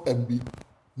court and be,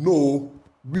 no,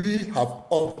 we have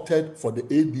opted for the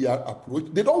ADR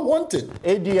approach. They don't want it.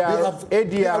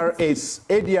 ADR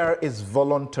is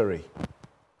voluntary.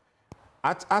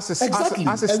 As it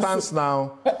stands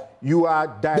now, you are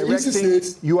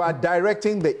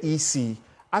directing the EC.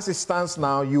 As it stands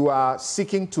now, you are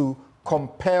seeking to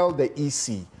compel the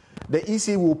EC. The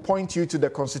EC will point you to the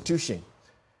Constitution.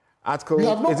 Article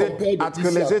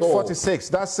 46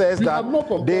 that says that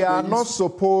they are not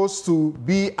supposed to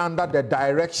be under the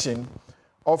direction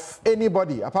of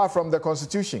anybody apart from the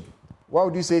Constitution. What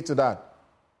would you say to that?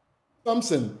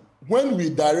 Samson, when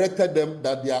we directed them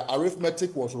that their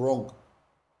arithmetic was wrong,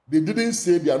 they didn't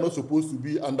say they are not supposed to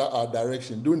be under our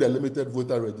direction during the limited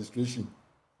voter registration.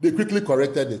 They quickly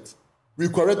corrected it. We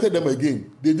corrected them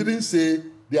again. They didn't say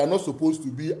they are not supposed to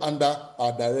be under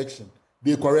our direction.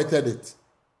 They corrected it.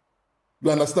 You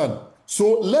understand?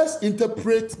 So let's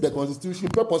interpret the Constitution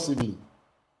purposively.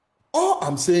 All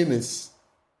I'm saying is,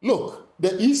 look,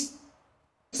 the EC,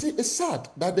 it's sad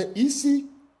that the EC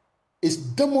is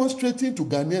demonstrating to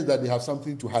Ghanaians that they have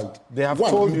something to hide. They have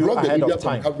told you ahead of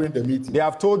time. They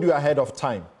have told you ahead of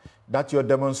time that your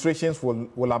demonstrations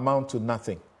will amount to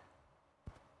nothing.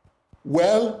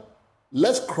 Well,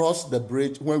 let's cross the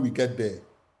bridge when we get there.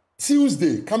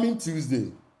 Coming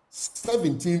Tuesday,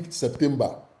 17th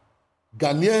September,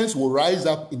 Ghanaians will rise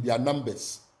up in their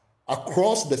numbers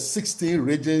across the 16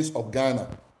 regions of Ghana,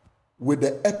 with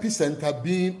the epicenter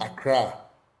being Accra,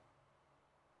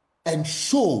 and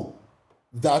show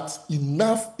that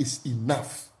enough is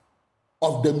enough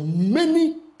of the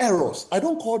many errors. I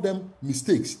don't call them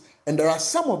mistakes. And there are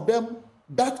some of them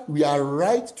that we are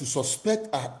right to suspect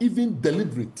are even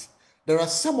deliberate. There are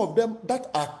some of them that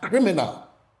are criminal,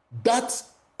 that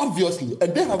obviously,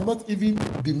 and they have not even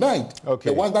denied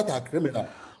the ones that are criminal.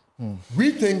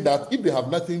 We think that if they have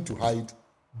nothing to hide,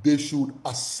 they should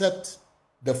accept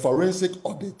the forensic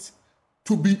audit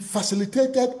to be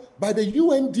facilitated by the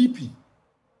UNDP.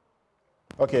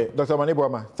 Okay, Dr.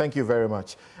 Mani-Boama, thank you very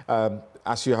much.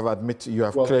 As you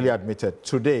have clearly admitted,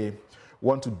 today we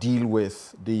want to deal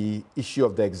with the issue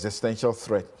of the existential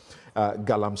threat,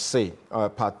 Galamsey,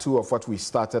 part 2 of what we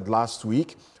started last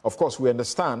week. Of course, we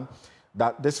understand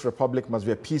that this republic must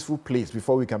be a peaceful place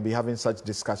before we can be having such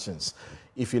discussions.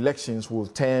 If elections will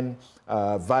turn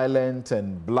violent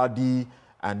and bloody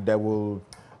and there will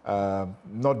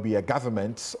not be a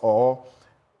government, or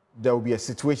there will be a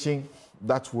situation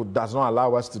that does not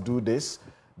allow us to do this,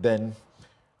 then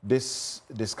this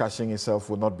discussion itself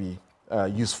will not be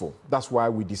useful. That's why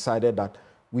we decided that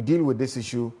we deal with this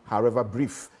issue, however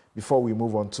brief, before we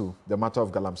move on to the matter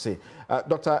of Galamsey.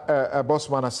 Dr.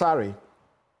 Bosman Asare,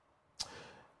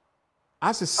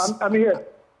 I'm here.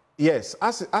 Yes,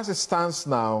 as it stands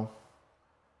now,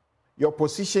 your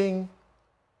position,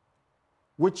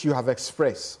 which you have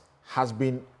expressed, has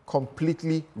been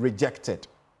completely rejected.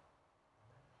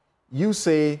 You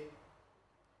say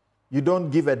you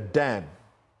don't give a damn.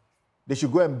 They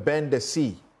should go and bend the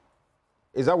sea.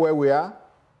 Is that where we are?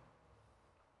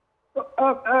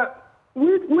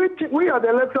 We at the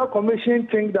Electoral Commission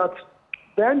think that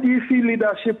the NDC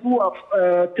leadership who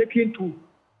have taken to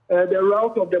the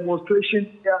route of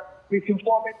demonstration is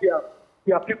informing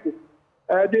their people.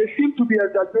 They seem to be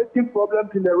exaggerating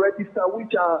problems in the register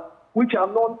which are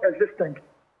non-existent.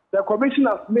 The Commission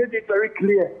has made it very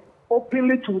clear,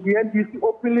 openly to the NDC,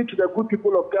 openly to the good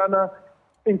people of Ghana,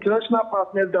 international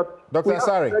partners, that Dr.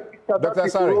 Asare, Dr.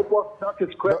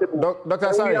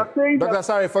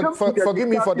 Asare, forgive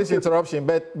me for this interruption,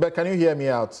 but can you hear me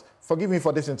out? Forgive me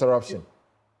for this interruption.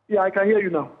 Yeah, I can hear you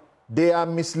now. They are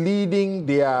misleading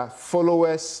their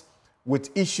followers with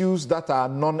issues that are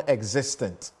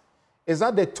non-existent. Is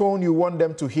that the tone you want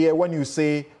them to hear when you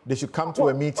say they should come to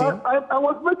a meeting? I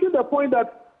was making the point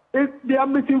that they are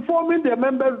misinforming their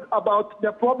members about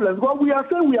the problems. Well, we are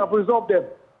saying we have resolved them.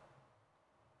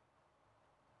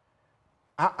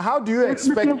 How do you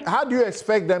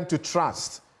expect them to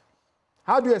trust?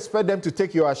 How do you expect them to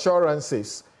take your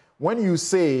assurances when you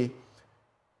say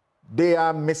they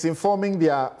are misinforming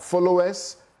their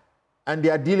followers and they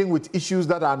are dealing with issues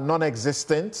that are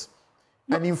non-existent?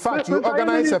 And in fact, you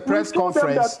organize a press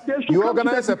conference. You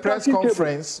organize a press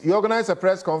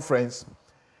conference,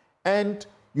 and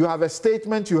you have a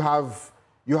statement. You have,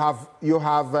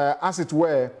 as it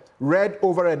were, read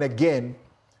over and again,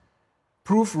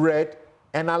 proofread,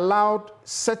 and allowed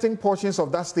certain portions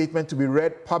of that statement to be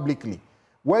read publicly,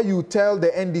 where you tell the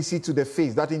NDC to the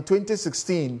face that in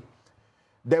 2016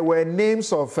 there were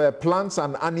names of plants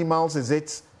and animals,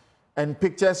 and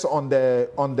pictures on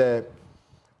the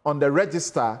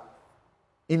register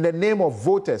in the name of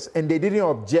voters, and they didn't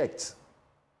object.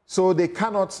 So they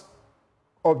cannot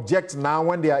object now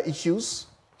when there are issues?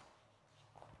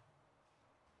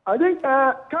 I think,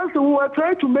 Council, we were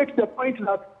trying to make the point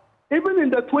that even in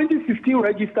the 2015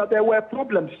 register, there were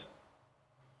problems.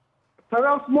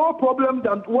 Perhaps more problems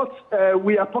than what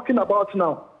we are talking about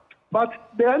now. But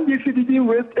the NDC didn't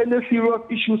raise any serious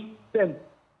issues then.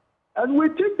 And we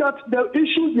think that the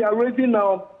issues they are raising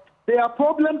now, they are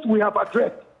problems we have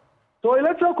addressed. So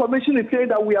Electoral Commission is saying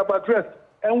that we have addressed,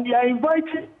 and we are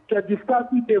inviting the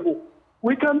discussion table.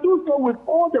 We can do so with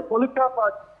all the political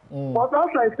parties. But as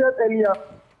I said earlier,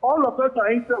 all of us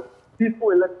are interested in peaceful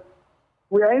elections.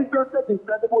 We are interested in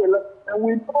credible elections, and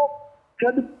we know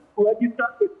credible register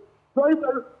is very,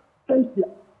 very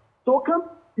essential. So come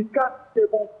discuss the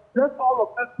table. Let all of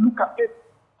us look at it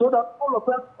so that all of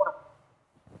us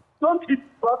don't just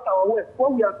trust our way.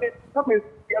 What we are saying, come and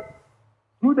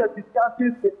do the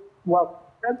discussions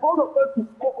and all of us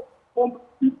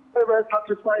be very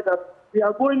satisfied that we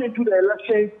are going into the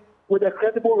elections with a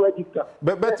credible register.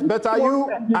 But are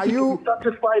you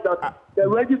satisfied that the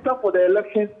register for the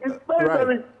elections is very,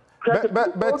 very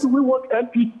credible? But we want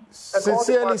MP.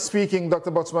 Sincerely speaking,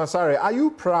 Dr. Bosman Asare, are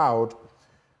you proud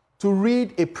to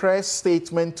read a press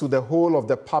statement to the whole of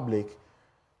the public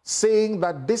saying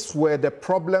that these were the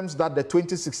problems that the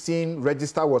 2016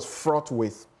 register was fraught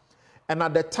with? And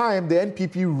at the time, the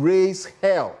NPP raised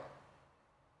hell,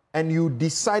 and you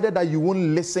decided that you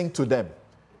wouldn't listen to them.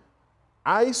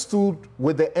 I stood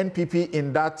with the NPP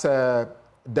in that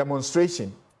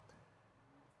demonstration,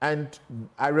 and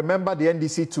I remember the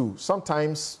NDC too.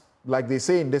 Sometimes, like they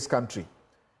say in this country,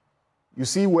 you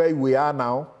see where we are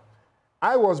now.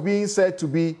 I was being said to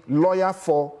be lawyer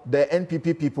for the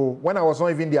NPP people when I was not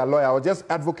even their lawyer. I was just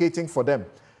advocating for them.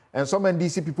 And some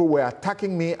NDC people were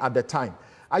attacking me at the time.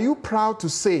 Are you proud to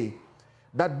say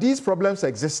that these problems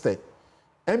existed?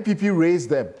 NPP raised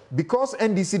them. Because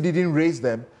NDC didn't raise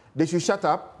them, they should shut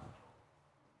up?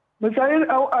 Mr. Ayen,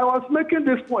 I was making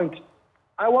this point.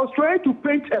 I was trying to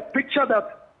paint a picture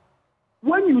that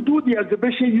when you do the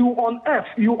exhibition, you unearth,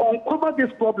 you uncover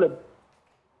this problem.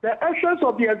 The essence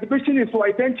of the exhibition is to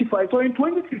identify. So in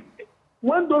 2016,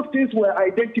 when those things were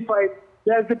identified,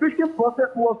 the exhibition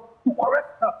process was to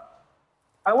correct that.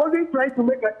 I wasn't trying to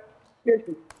make a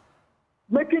case.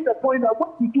 Making the point that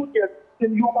what you do is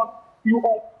you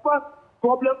uncover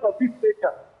problems of this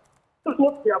nature. That's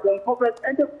what they have uncovered,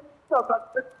 and the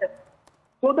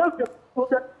so that's the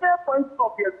fair point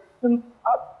of the existence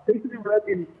basically read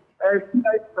in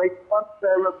like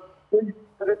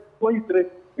 23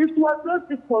 is to address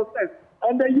this process.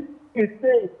 And then you is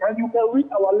saying, and you can read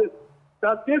our list,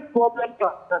 that this problem can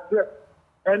address.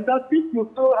 And that if you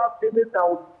still have any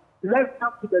doubt, let's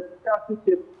come to the discussion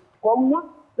table. But we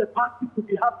want the party to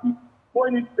be happy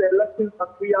going into the elections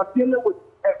that we are dealing with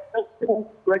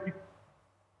acceptable register.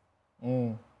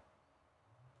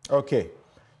 Okay.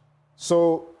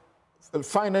 So,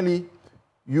 finally,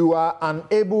 you are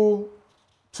unable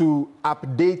to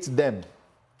update them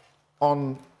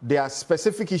on their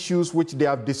specific issues which they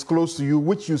have disclosed to you,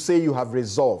 which you say you have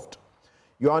resolved.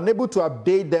 You are unable to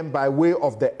update them by way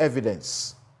of the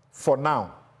evidence for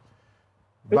now.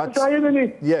 But,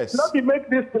 yes. Let me make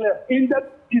this clear. In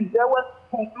that, there was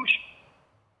conclusion.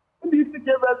 These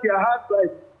gave us their hard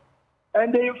drive,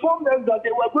 and they informed us that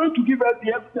they were going to give us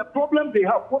the problem they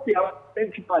have, what they have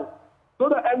identified. So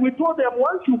that, and we told them,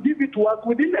 once you give it to us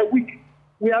within a week,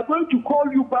 we are going to call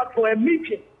you back for a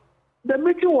meeting. The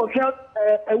meeting was held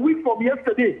a week from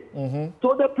yesterday.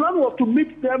 So the plan was to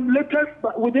meet them latest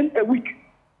within a week.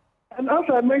 And as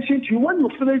I mentioned to you, when you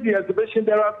finish the exhibition,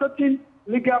 there are certain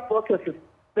legal processes.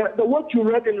 The what you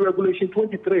read in Regulation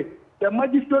 23, the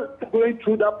magistrate is going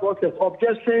through that process,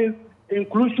 objections,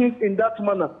 inclusions in that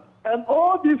manner. And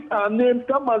all these are names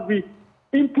that must be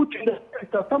input in the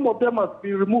register. Some of them must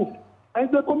be removed. And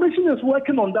the commission is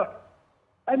working on that.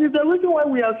 And it's the reason why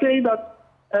we are saying that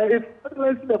if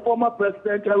the former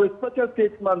president, a respected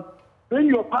statesman, bring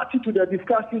your party to the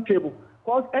discussion table.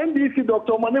 Because NDC,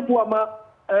 Dr. Manebuama,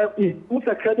 is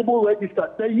a credible register.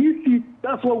 The EC,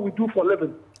 that's what we do for a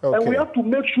living. Okay. And we have to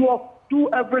make sure, do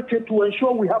everything to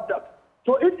ensure we have that.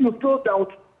 So if you still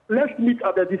doubt, let's meet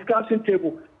at the discussion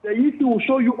table. The EC will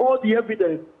show you all the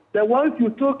evidence. The ones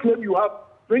you still claim you have,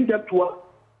 bring them to us.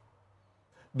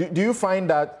 Do you find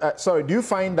that, do you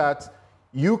find that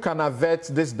you can avert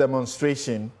this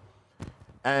demonstration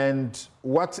and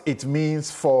what it means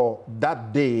for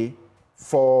that day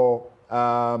for,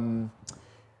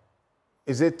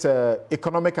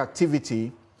 economic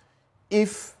activity,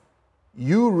 if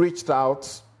you reached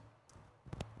out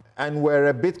and were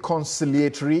a bit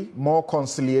conciliatory, more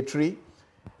conciliatory,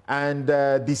 and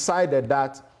decided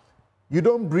that you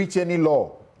don't breach any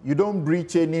law, you don't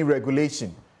breach any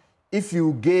regulation, if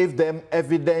you gave them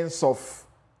evidence of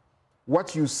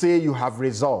what you say you have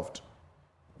resolved,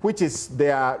 which is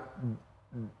their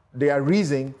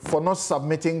reason for not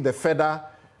submitting the further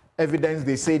evidence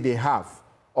they say they have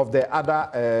of the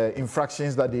other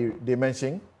infractions that they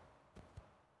mentioned?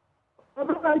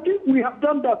 I think we have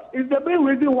done that. It's the main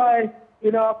reason why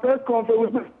in our press conference we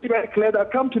made it very clear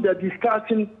that come to the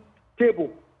discussion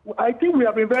table. I think we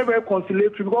have been very, very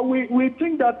conciliatory because we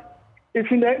think that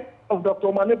it's in the of Dr.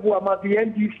 Manebuama, the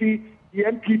NDC, the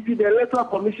MPP, the Electoral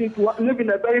Commission to live in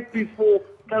a very peaceful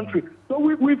country. So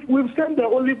we've sent the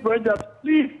only branch that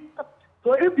please.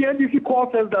 So if the NDC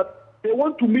calls us that they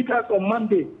want to meet us on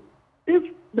Monday, if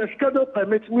the schedule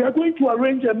permits, we are going to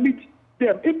arrange and meet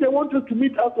them. If they want us to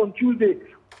meet us on Tuesday,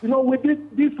 with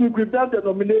this week we've done the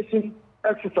nomination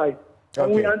exercise. Okay.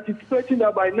 And we are anticipating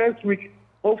that by next week,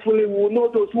 hopefully we will know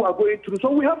those who are going through.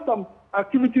 So we have some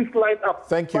activities lined up.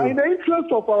 Thank you. But in the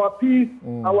interest of our peace,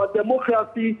 our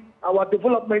democracy, our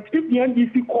development, if the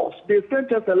NDC calls, they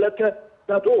sent us a letter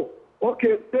that,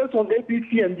 based on A, B,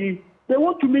 C, and D, they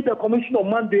want to meet the commission on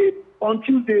Monday, on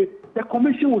Tuesday, the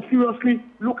commission will seriously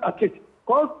look at it.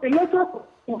 Because a letter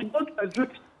will not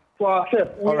exist for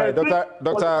ourselves. All right,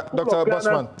 Dr.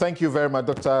 Bosman, thank you very much.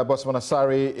 Dr. Bosman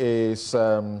Asari is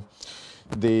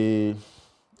the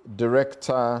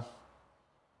director.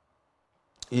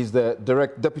 He's the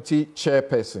deputy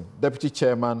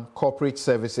chairman, corporate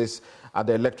services at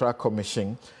the Electoral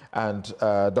Commission, and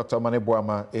Dr.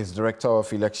 Manebuama is director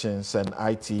of elections and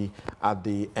IT at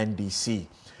the NDC.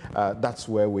 That's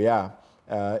where we are.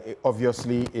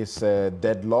 Obviously, it's a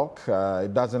deadlock.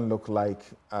 It doesn't look like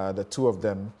the two of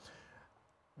them,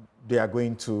 they are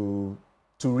going to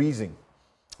reason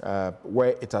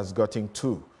where it has gotten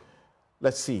to.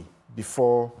 Let's see,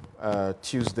 before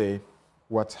Tuesday,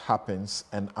 what happens,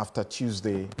 and after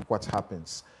Tuesday, what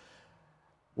happens.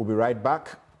 We'll be right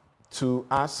back to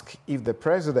ask if the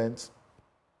president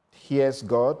hears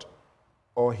God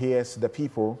or hears the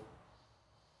people,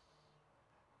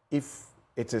 if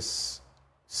it is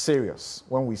serious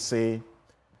when we say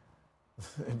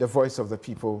the voice of the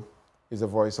people is the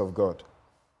voice of God.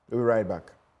 We'll be right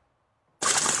back.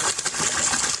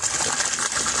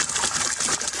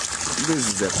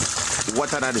 is the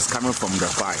water that is coming from the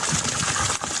pipe.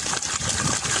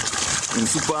 In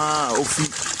super ofi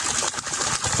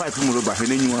pipe muroba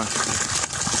henenwa.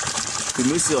 The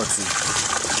mesioti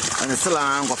and the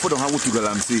salang go for the how to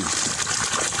Galamsey.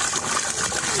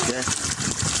 Yeah.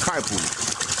 Pipe.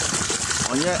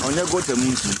 On your go to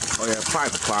Munchi or your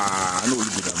pipe no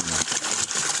good.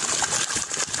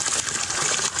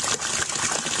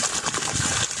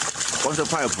 What's the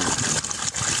pipe?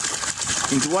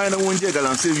 Into why no one day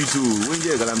Galamsey you too, one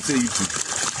day Galamsey you too.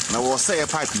 Now was say a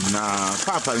pipe na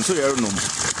papa and so you know.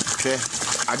 Okay,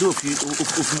 I do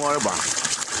if more about.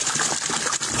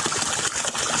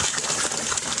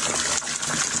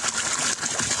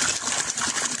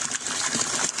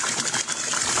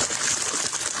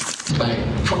 By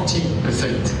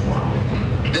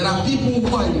 40%. There are people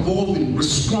who are involved in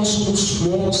responsible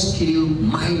small-scale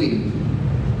mining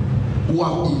who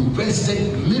have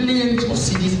invested millions of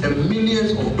cedis and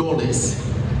millions of dollars,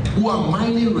 who are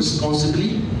mining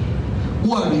responsibly,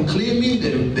 who are reclaiming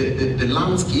the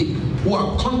landscape, who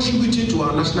are contributing to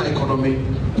our national economy,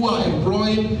 who are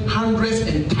employing hundreds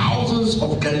and thousands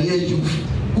of Ghanaian youth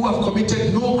who have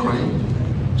committed no crime.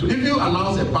 So if you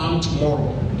announce a ban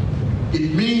tomorrow,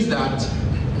 it means that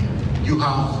you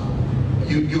have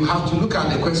to look at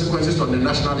the consequences on the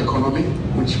national economy,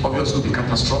 which obviously will be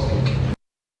catastrophic.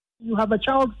 You have a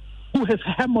child who is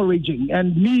hemorrhaging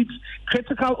and needs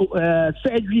critical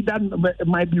surgery that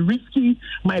might be risky,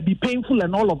 might be painful,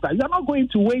 and all of that. You're not going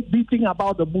to wait beating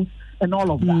about the bush and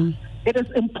all of that. It is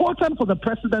important for the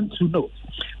president to know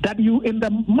that you, in the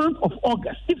month of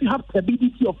August, if you have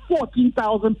stability of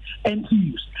 14,000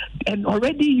 NTUs, and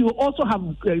already you also have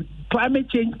climate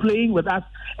change playing with us,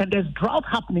 and there's drought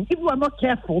happening, if you are not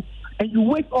careful, and you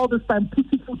waste all this time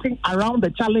pussyfooting around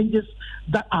the challenges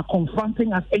that are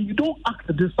confronting us, and you don't act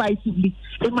decisively,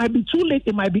 it might be too late,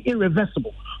 it might be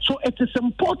irreversible. So it is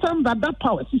important that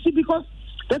power, you see, because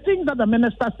the things that the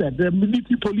minister said, the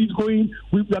military police going,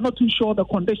 we are not too sure the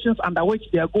conditions under which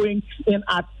they are going in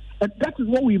at. And that is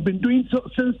what we've been doing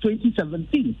since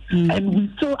 2017. And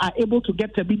we still are able to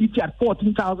get stability at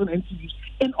 14,000 NTUs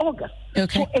in August.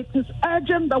 Okay. So it is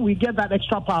urgent that we get that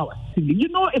extra power. You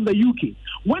know, in the UK,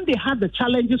 when they had the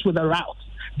challenges with the route,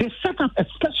 they set up a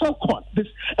special court,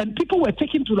 and people were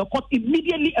taken to the court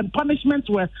immediately, and punishments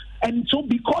were. And so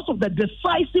because of the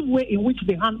decisive way in which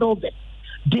they handled it,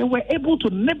 they were able to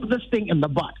nip this thing in the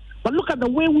bud. But look at the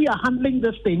way we are handling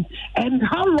this thing, and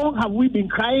how long have we been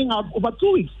crying out? Over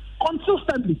 2 weeks,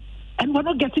 consistently, and we're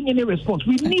not getting any response.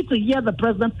 We need to hear the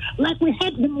president, like we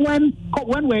heard him when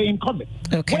we're in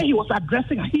COVID, where he was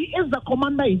addressing. He is the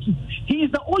commander-in-chief. He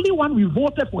is the only one we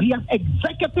voted for. He has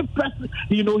executive president.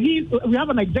 You know, we have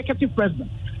an executive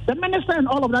president. The minister and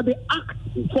all of that, they act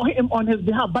for him on his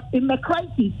behalf. But in the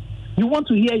crisis, you want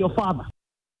to hear your father.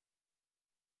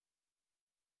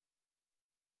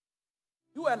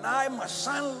 You and I must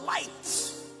shine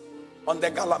light on the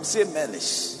Galamsey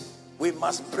menace. We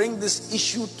must bring this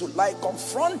issue to light,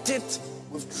 confront it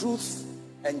with truth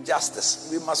and justice.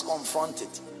 We must confront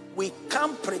it. We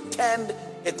can't pretend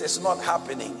it is not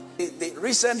happening.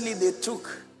 Recently, they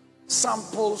took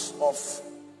samples of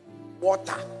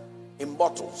water in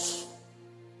bottles.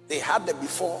 They had the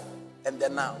before and the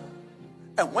now.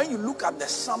 And when you look at the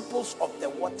samples of the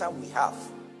water we have,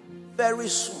 very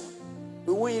soon,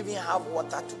 we won't even have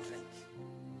water to drink.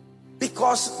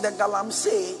 Because the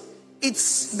Galamsey,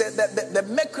 it's the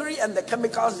mercury and the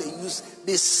chemicals they use,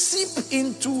 they seep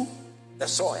into the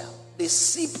soil. They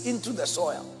seep into the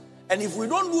soil. And if we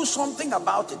don't do something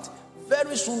about it,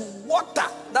 very soon water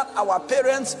that our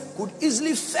parents could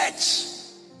easily fetch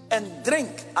and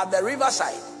drink at the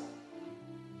riverside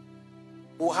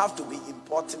will have to be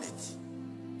importing it.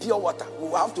 Pure water. We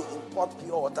will have to import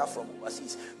pure water from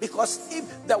overseas. Because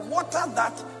if the water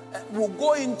that will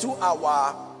go into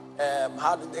our,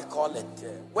 how do they call it,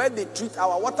 where they treat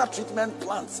our water treatment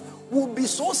plants, will be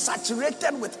so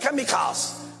saturated with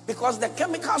chemicals. Because the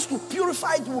chemicals to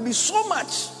purify it will be so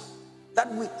much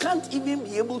that we can't even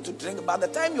be able to drink. By the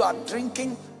time you are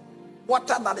drinking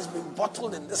water that has been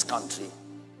bottled in this country,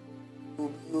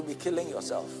 you'll be killing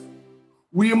yourself.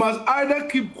 We must either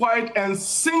keep quiet and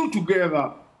sing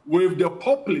together with the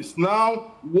populace.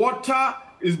 Now, water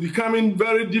is becoming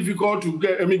very difficult to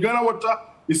get. I mean, Ghana Water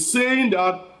is saying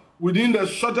that within the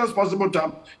shortest possible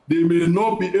time, they may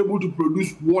not be able to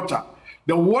produce water.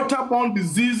 The waterborne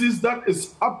diseases that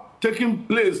is taking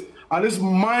place at this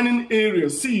mining area,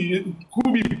 see, it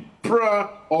could be Pra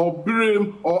or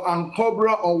Birim or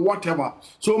Ankobra or whatever.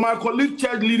 So my colleague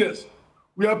church leaders,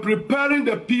 we are preparing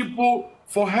the people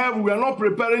for heaven. We are not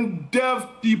preparing deaf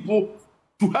people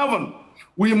to heaven.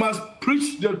 We must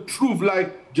preach the truth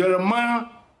like Jeremiah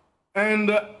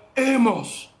and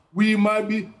Amos. We might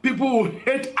be, people will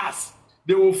hate us.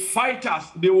 They will fight us.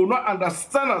 They will not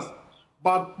understand us.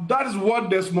 But that is what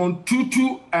Desmond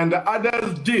Tutu and the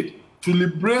others did to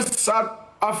liberate South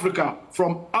Africa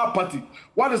from apathy.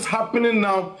 What is happening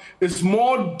now is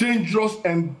more dangerous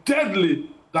and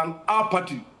deadly than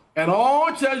apathy. And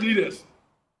all church leaders,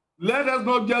 let us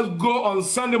not just go on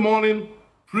Sunday morning,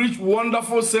 preach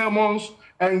wonderful sermons,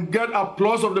 and get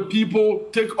applause of the people,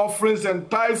 take offerings and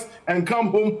tithes, and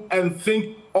come home and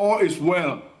think all is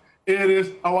well. It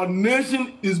is, our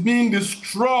nation is being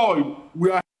destroyed.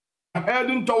 We are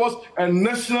heading towards a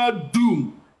national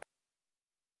doom.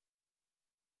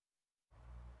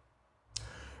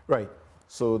 Right.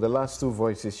 So the last two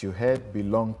voices you heard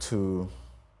belong to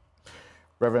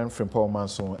Reverend Frimpong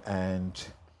Manson and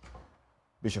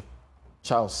Bishop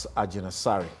Charles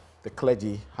Ajinasari. The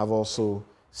clergy have also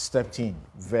stepped in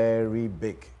very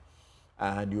big.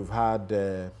 And you've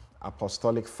had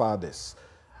apostolic fathers,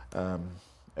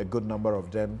 a good number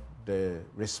of them, the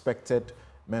respected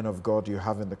men of God you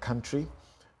have in the country,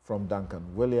 from Duncan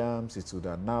Williams,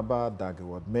 Ituda Naba,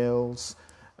 Dagwood Mills,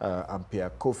 Ampia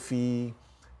Kofi,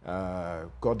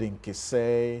 Godin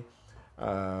Kise,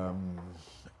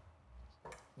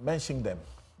 mention them.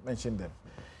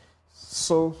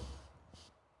 So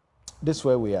this is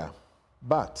where we are.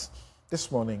 But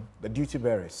this morning, the duty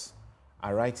bearers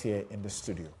are right here in the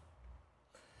studio.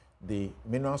 The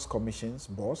Minerals Commission's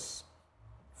boss,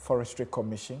 Forestry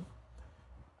Commission,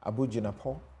 Abu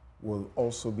Jinapo, will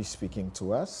also be speaking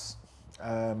to us,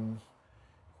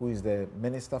 who is the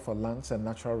Minister for Lands and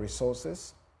Natural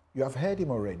Resources. You have heard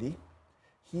him already.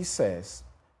 He says,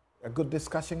 a good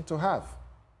discussion to have.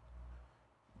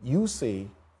 You say,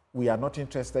 we are not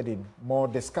interested in more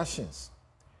discussions.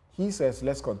 He says,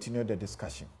 let's continue the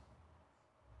discussion.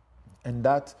 And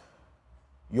that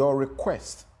your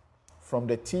request from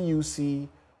the TUC,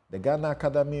 the Ghana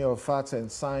Academy of Arts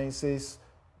and Sciences,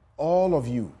 all of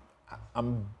you,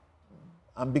 I'm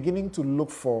beginning to look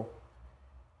for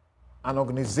an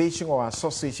organization or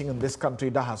association in this country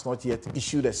that has not yet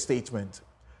issued a statement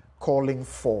calling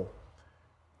for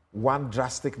one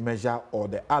drastic measure or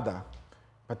the other,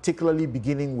 particularly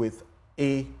beginning with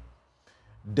a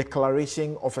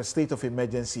declaration of a state of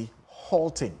emergency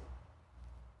halting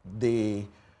the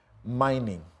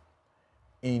mining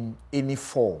in any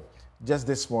form. Just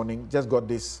this morning, just got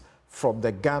this from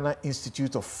the Ghana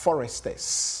Institute of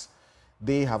Foresters.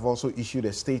 They have also issued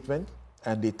a statement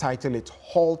and they title it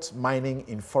Halt Mining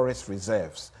in Forest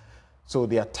Reserves. So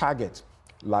their target,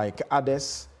 like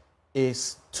others,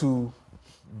 is to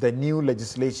the new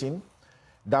legislation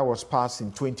that was passed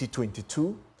in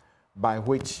 2022, by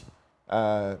which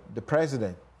the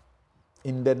president,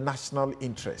 in the national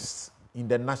interest,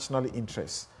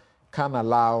 can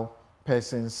allow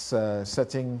persons,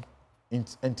 certain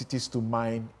entities to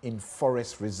mine in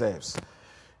forest reserves.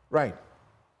 Right.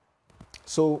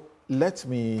 So let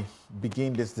me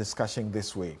begin this discussion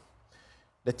this way.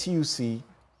 The TUC,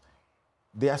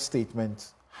 their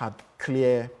statement had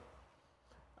clear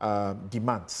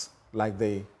demands, like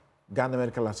the Ghana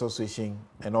Medical Association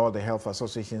and all the health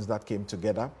associations that came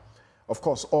together. Of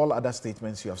course, all other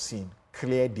statements you have seen,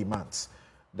 clear demands.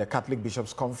 The Catholic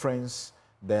Bishops' Conference,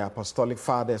 the Apostolic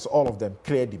Fathers, all of them,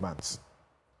 clear demands.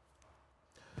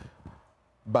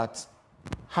 But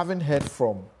having heard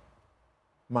from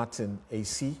Martin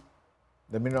AC,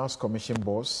 the Minerals Commission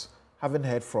boss, having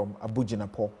heard from Abu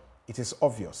Jinapo, it is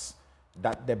obvious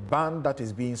that the ban that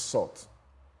is being sought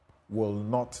will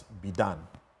not be done.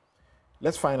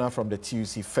 Let's find out from the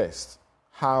TUC first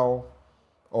how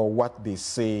or what they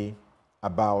say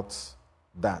about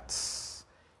that.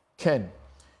 Ken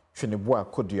Chinibua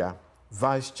Kodua,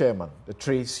 Vice Chairman, the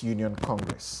Trades Union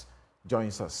Congress,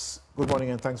 joins us. Good morning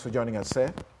and thanks for joining us,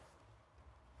 sir.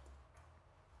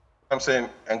 I'm saying,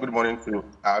 and good morning to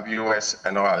our viewers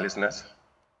and all our listeners.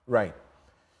 Right.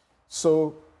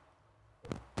 So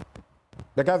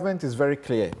the government is very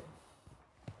clear.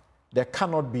 There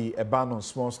cannot be a ban on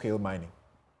small-scale mining.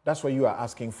 That's what you are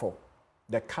asking for.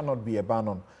 There cannot be a ban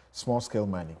on small-scale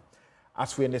mining.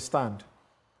 As we understand,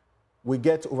 we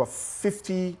get over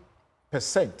 50%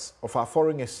 of our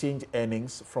foreign exchange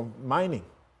earnings from mining.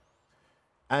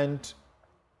 And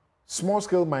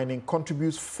small-scale mining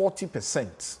contributes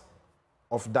 40%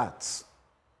 of that.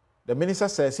 The minister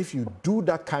says if you do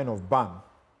that kind of ban,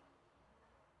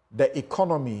 the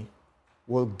economy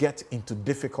will get into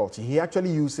difficulty. He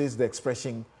actually uses the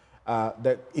expression,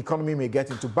 the economy may get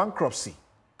into bankruptcy.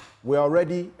 We're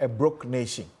already a broke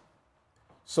nation.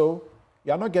 So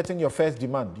you're not getting your first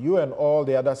demand, you and all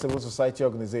the other civil society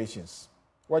organizations.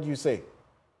 What do you say?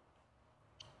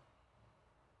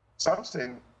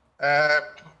 Samson,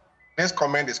 this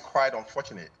comment is quite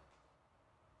unfortunate.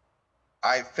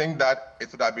 I think that it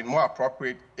would have been more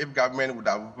appropriate if government would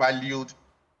have valued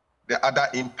the other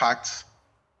impacts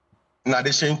in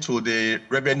addition to the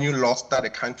revenue loss that the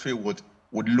country would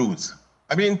lose.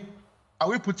 I mean, are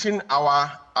we putting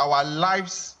our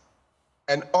lives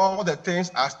and all the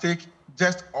things at stake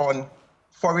just on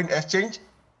foreign exchange?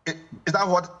 Is that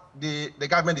what the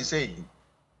government is saying?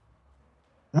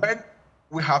 When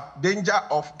we have danger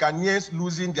of Ghanaians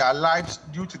losing their lives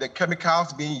due to the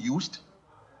chemicals being used,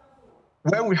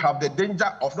 when we have the danger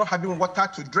of not having water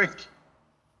to drink,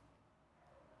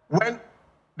 when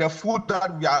the food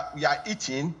that we are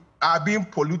eating are being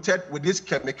polluted with these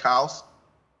chemicals,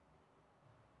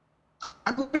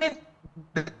 I mean,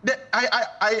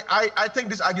 I think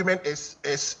this argument is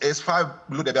far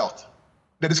below the belt.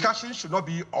 The discussion should not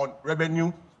be on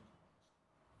revenue,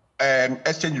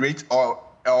 exchange rate,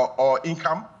 or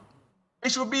income.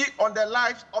 It should be on the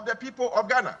lives of the people of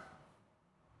Ghana.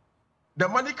 The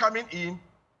money coming in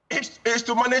is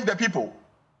to manage the people.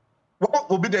 What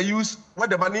will be the use when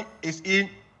the money is in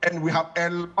and we have a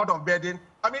lot of burden?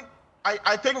 I mean,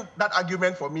 I think that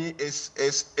argument for me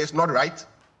is not right.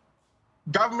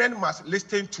 Government must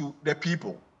listen to the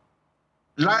people.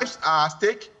 Lives are at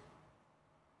stake.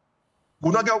 We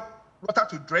will not get water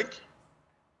to drink.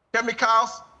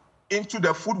 Chemicals into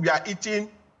the food we are eating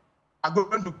are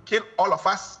going to kill all of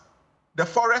us. The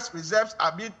forest reserves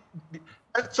are being...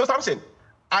 So Samson,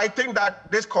 I think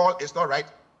that this call is not right.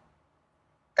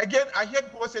 Again, I hear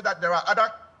people say that there are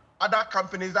other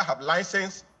companies that have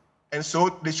license and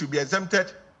so they should be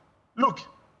exempted. Look,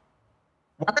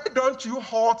 why don't you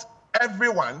halt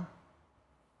everyone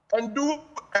and do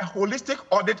a holistic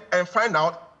audit and find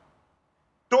out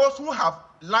those who have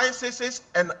licenses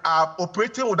and are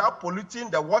operating without polluting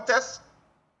the waters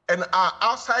and are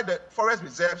outside the forest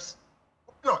reserves?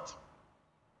 Why not?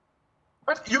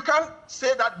 But you can't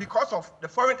say that because of the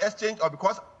foreign exchange or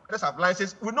because others have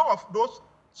licenses. We know of those,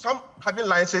 some having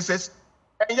licenses,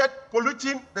 and yet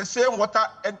polluting the same water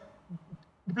and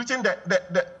depleting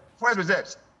the forest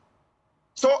reserves.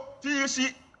 So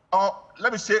TUC, or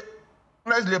let me say,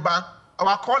 labor,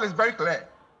 our call is very clear.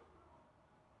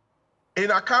 In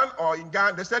Akan or in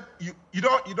Ghana, they said you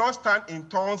don't stand in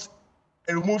tons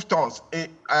and remove tons.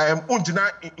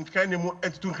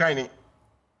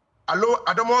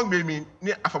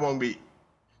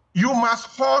 You must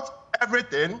halt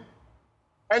everything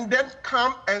and then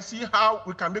come and see how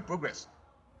we can make progress.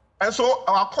 And so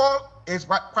our call is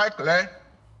quite clear,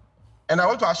 and I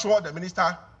want to assure the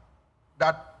minister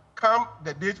that come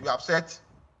the date we have set,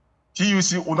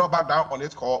 TUC will not back down on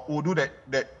its call. We'll do the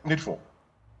needful.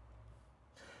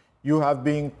 You have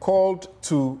been called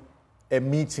to a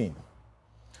meeting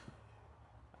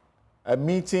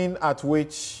at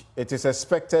which it is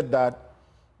expected that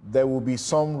there will be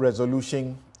some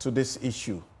resolution to this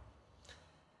issue.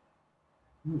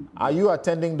 Are you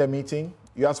attending the meeting?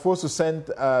 You are supposed to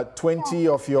send 20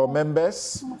 of your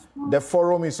members. The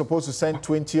forum is supposed to send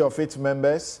 20 of its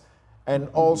members, and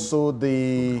also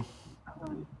this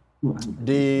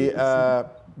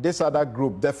other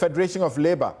group, the Federation of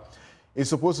Labor, is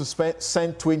supposed to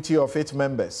send 20 of its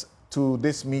members to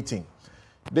this meeting.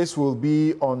 This will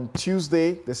be on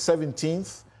Tuesday, the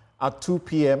 17th at 2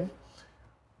 p.m.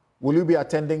 Will you be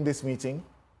attending this meeting?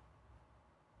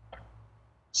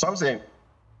 Something.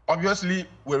 Obviously,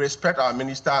 we respect our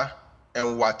minister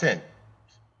and we attend.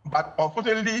 But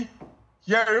unfortunately,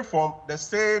 hearing from the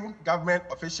same government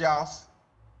officials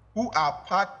who are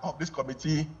part of this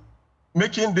committee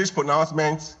making these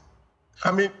pronouncements,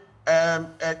 I mean,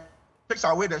 takes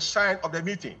away the shine of the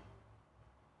meeting.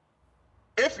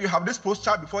 If you have this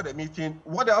posture before the meeting,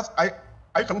 what else are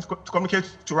you going to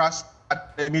communicate to us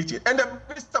at the meeting? And the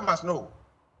minister must know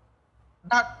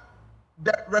that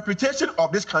the reputation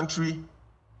of this country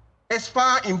is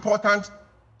far important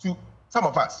to some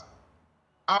of us.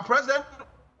 Our president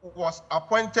was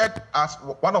appointed as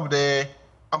one of the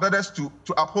ambassadors to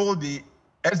uphold the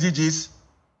SDGs,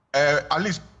 at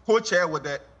least co-chair with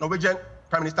the Norwegian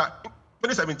Prime Minister in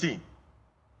 2017.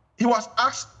 He was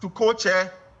asked to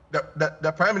co-chair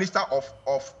the Prime Minister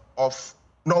of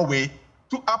Norway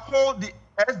to uphold the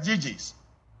SDGs.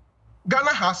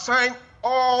 Ghana has signed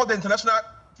all the international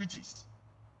treaties.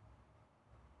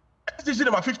 SDG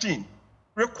number 15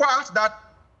 requires that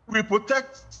we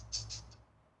protect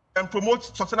and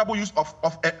promote sustainable use of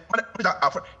in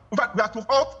fact, we have to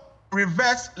halt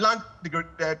reverse land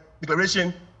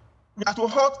declaration. We have to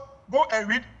halt, go and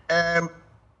read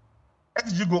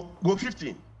SDG Go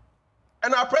 15.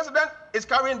 And our president is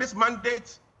carrying this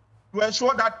mandate to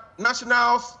ensure that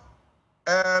nationals,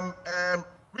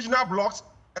 regional blocks,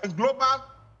 and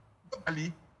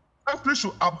globally, countries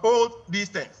should uphold these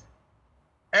things.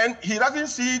 And he doesn't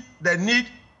see the need,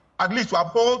 at least, to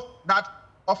uphold that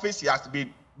office he has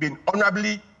been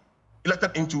honorably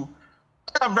elected into.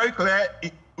 I am very clear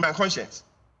in my conscience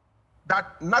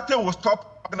that nothing will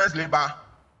stop organized labor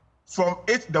from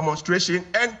its demonstration,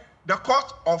 and the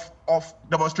cost of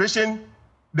demonstration,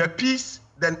 the peace,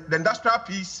 the industrial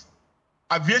peace,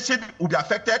 aviation will be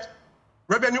affected,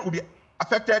 revenue will be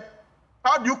affected.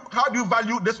 How do you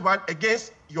value this one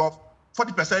against your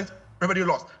 40% revenue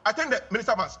loss? I think the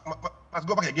minister must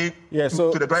go back again to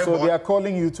the drawing board. So they are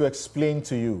calling you to explain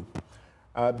to you,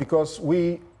 because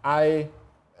I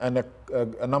and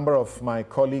a number of my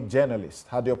colleague journalists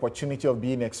had the opportunity of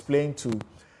being explained to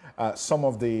some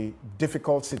of the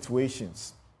difficult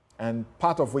situations, and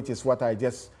part of which is what I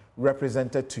just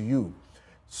represented to you.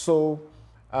 So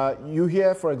you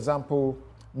hear, for example,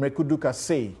 Mrekuduka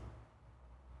say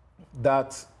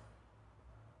that,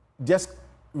 just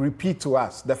repeat to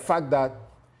us the fact that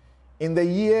in the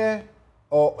year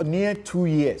or near 2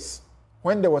 years,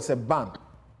 when there was a ban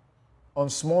on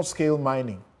small-scale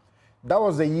mining, that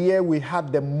was the year we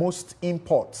had the most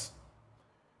imports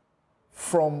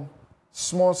from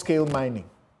small-scale mining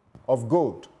of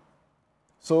gold.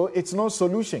 So it's no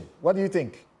solution. What do you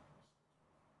think?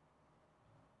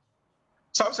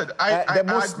 Samson,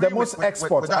 the most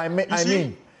export.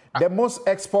 The most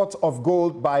export of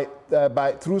gold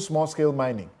through small-scale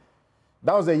mining.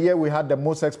 That was the year we had the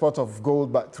most export of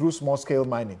gold through small-scale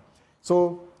mining.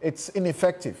 So it's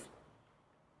ineffective.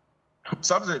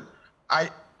 Samson, I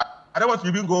don't want to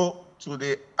even go to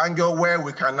the angle where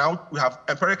we have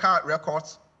empirical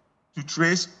records to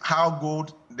trace how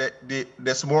gold,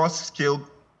 the small-scale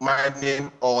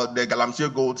mining or the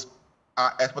Galamsey golds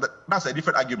are exported. That's a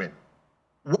different argument.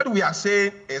 What we are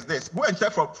saying is this: go and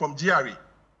check from GRE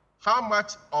how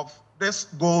much of this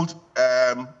gold,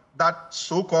 that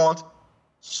so-called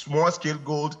small-scale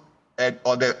gold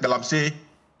or the Galamsey,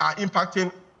 are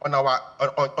impacting on our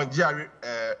on GRE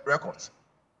records.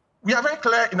 We are very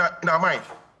clear in our mind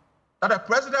that the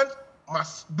president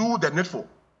must do the needful.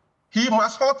 He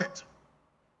must halt it.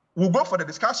 We'll go for the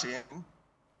discussion,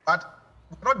 but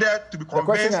we're not there to be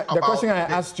convinced about the question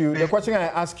I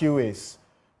ask you is,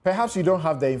 perhaps you don't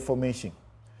have the information.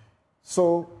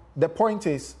 So the point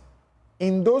is,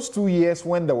 in those 2 years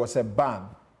when there was a ban,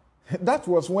 that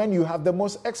was when you have the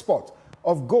most export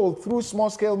of gold through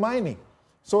small-scale mining.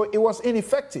 So it was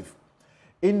ineffective.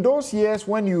 In those years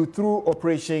when you threw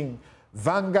Operation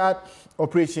Vanguard,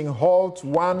 Operation Halt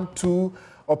 1, 2,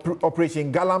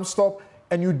 Operation Galamsey,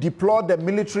 and you deployed the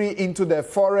military into the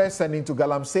forests and into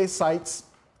Galamsey sites,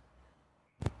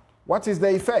 what is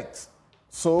the effect?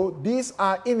 So these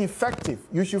are ineffective.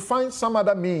 You should find some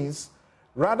other means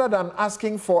rather than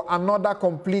asking for another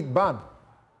complete ban.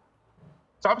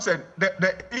 Samson,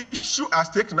 the issue at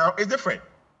stake now is different.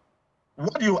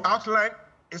 What you outline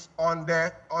is on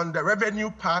the revenue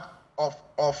part of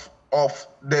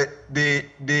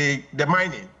the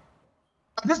mining.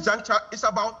 At this juncture, it's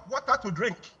about water to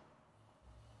drink.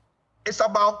 It's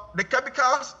about the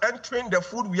chemicals entering the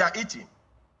food we are eating.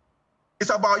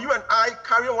 It's about you and I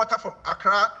carrying water from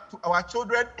Accra to our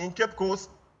children in Cape Coast,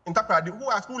 in Takoradi, who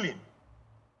are schooling.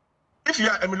 If you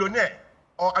are a millionaire,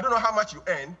 or I don't know how much you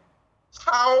earn,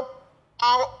 how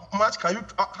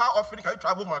often can you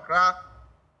travel from Accra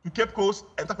to Cape Coast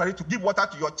and Takoradi to give water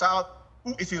to your child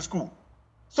who is in school?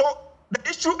 So the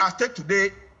issue at stake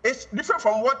today is different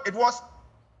from what it was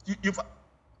you've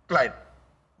outlined.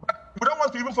 But we don't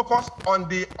want to even focus on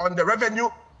the revenue,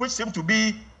 which seems to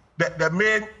be the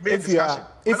main discussion.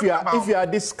 If you are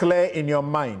this clear in your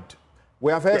mind,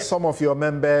 we have heard some of your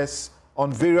members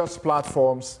on various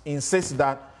platforms insist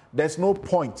that there's no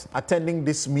point attending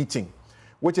this meeting,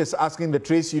 which is asking the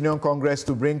Trades Union Congress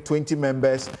to bring 20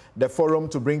 members, the Forum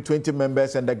to bring 20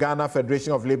 members, and the Ghana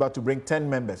Federation of Labour to bring 10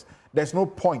 members. There's no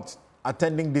point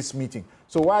attending this meeting.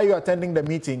 So why are you attending the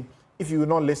meeting if you are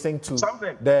not listening to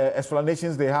the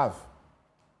explanations they have?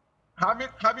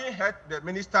 Having heard the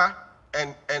minister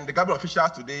and the government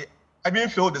officials today, I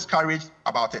didn't feel discouraged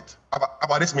about it,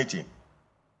 about this meeting.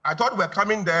 I thought we were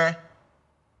coming there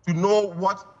to know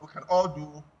what we can all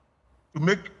do to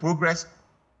make progress.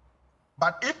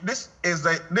 But if this is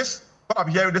what I'm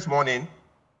hearing this morning,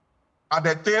 are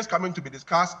the things coming to be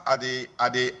discussed at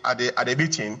the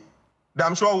meeting, then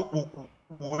I'm sure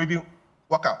we'll even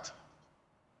work out.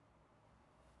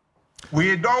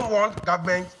 We don't want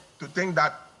government to think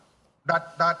that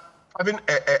having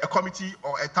a committee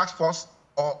or a task force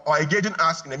or engaging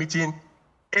us in a meeting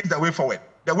is the way forward.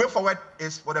 The way forward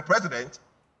is for the president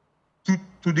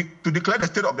to declare the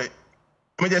state of the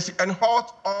emergency and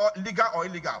halt all legal or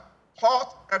illegal.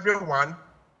 Halt everyone.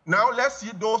 Now let's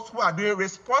see those who are doing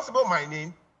responsible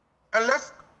mining, and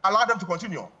let's allow them to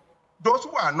continue. Those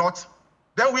who are not,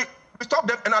 then we stop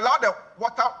them and allow the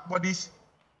water bodies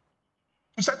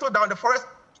to settle down the forest.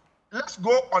 Let's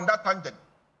go on that tangent.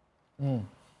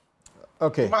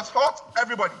 Okay. We must halt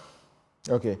everybody.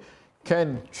 Okay.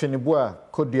 Ken Chinibua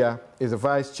Kodia is the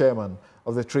Vice Chairman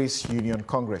of the Trades Union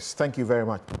Congress. Thank you very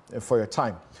much for your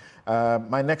time.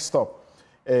 My next stop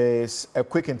is a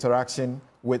quick interaction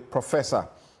with Professor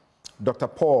Dr.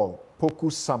 Paul Poku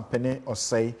Sampene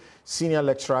Osei, Senior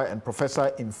Lecturer and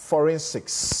Professor in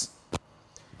Forensics,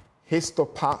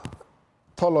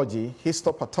 Histopathology,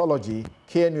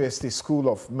 KNUST School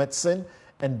of Medicine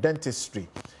and Dentistry,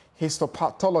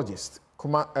 histopathologist,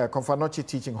 Komfanochi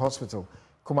Teaching Hospital,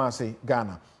 Kumasi,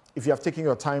 Ghana. If you have taken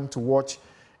your time to watch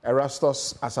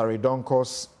Erastus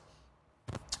Asaridonko's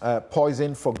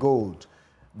Poison for Gold,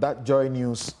 that Joy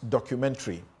News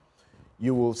documentary,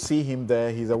 you will see him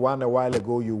there. He's the one a while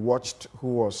ago you watched who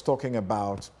was talking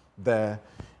about the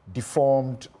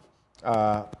deformed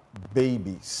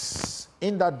babies.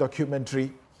 In that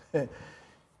documentary,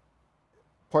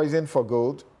 Poison for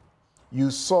Gold, you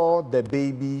saw the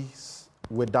babies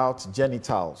without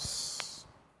genitals,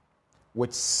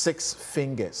 with 6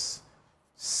 fingers,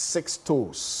 6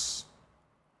 toes,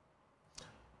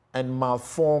 and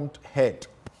malformed head.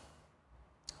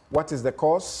 What is the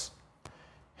cause?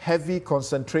 Heavy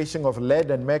concentration of lead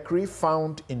and mercury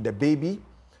found in the baby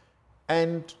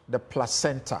and the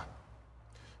placenta.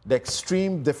 The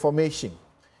extreme deformation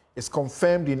is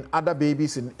confirmed in other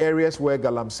babies in areas where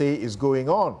Galamsey is going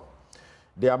on.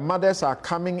 Their mothers are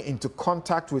coming into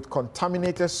contact with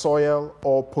contaminated soil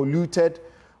or polluted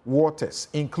waters,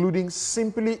 including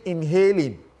simply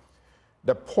inhaling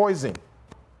the poison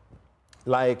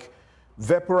like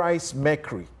vaporized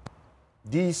mercury.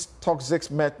 These toxic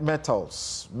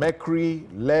metals, mercury,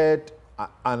 lead,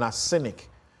 and arsenic,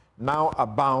 now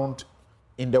abound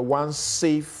in the once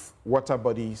safe water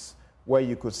bodies where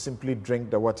you could simply drink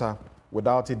the water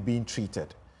without it being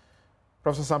treated.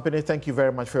 Professor Sampene, thank you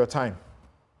very much for your time.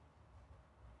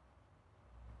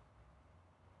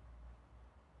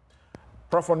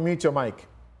 Prof, unmute your mic.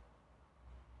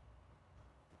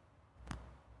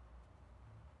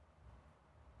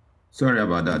 Sorry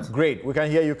about that. Great. We can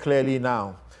hear you clearly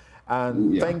now.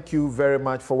 And thank you very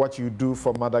much for what you do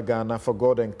for Mother Ghana, for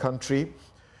God and country,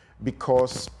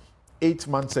 because 8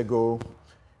 months ago,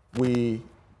 we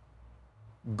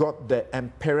got the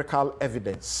empirical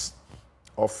evidence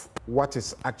of what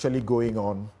is actually going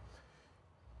on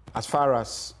as far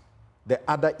as the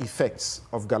other effects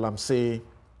of Galamsey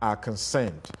are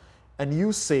concerned. And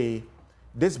you say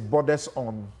this borders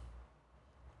on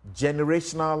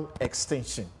generational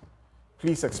extinction.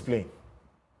 Please explain.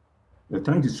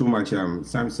 Thank you so much,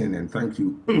 Samson, and thank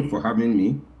you for having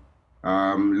me.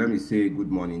 Let me say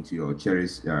good morning to your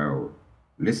cherished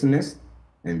listeners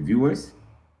and viewers.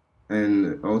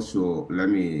 And also, let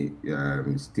me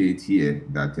state here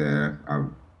that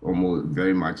I'm almost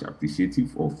very much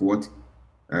appreciative of what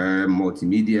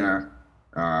multimedia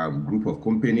group of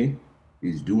company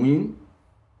is doing.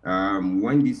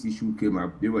 When this issue came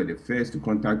up, they were the first to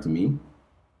contact me,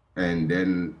 and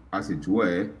then, as it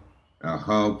were,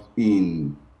 help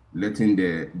in letting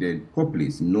the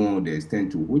populace know the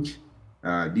extent to which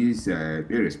this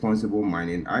irresponsible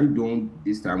mining, I don't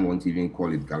this time want to even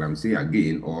call it Galamsey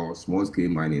again or small-scale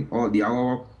mining, or they are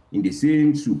all in the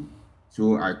same soup.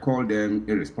 So I call them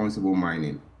irresponsible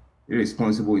mining.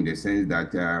 Irresponsible in the sense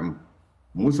that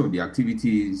most of the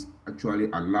activities actually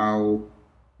allow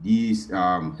these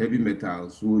heavy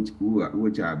metals,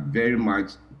 which are very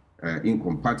much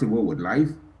incompatible with life,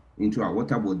 into our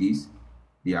water bodies.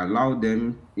 They allow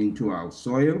them into our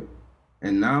soil,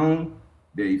 and now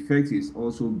the effect is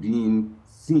also being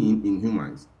seen in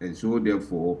humans. And so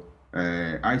therefore,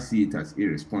 I see it as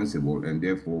irresponsible, and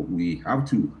therefore we have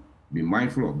to be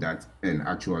mindful of that and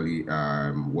actually,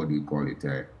 what do we call it,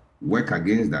 work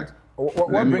against that.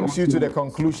 What brings you to the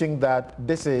conclusion that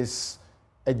this is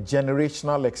a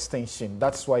generational extinction?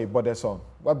 That's why it borders on.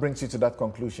 What brings you to that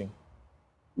conclusion?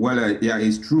 Well, yeah,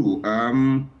 it's true.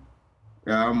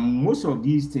 Most of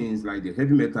these things, like the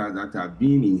heavy metals that are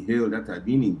being inhaled, that are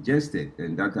being ingested,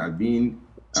 and that are being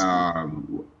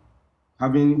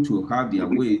having to have their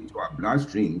way to our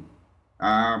bloodstream,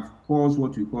 cause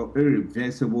what we call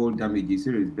irreversible damages,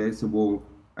 irreversible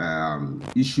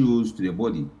issues to the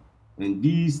body. And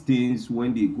these things,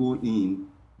 when they go in,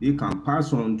 they can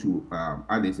pass on to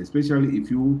others, especially if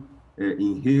you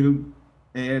inhale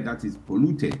air that is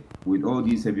polluted with all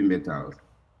these heavy metals.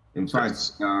 In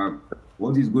fact,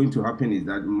 what is going to happen is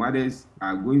that mothers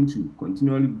are going to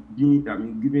continually be,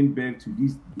 giving birth to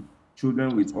these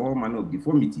children with all manner of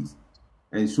deformities.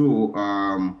 And so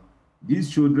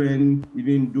these children,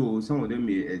 even though some of them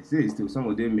may exist, or some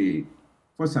of them may,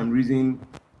 for some reason,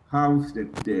 have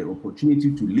the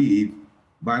opportunity to live,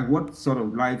 but what sort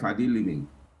of life are they living?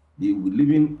 They will be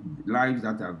living lives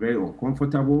that are very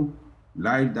uncomfortable,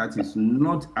 life that is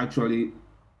not actually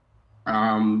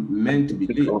meant to be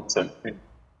lived.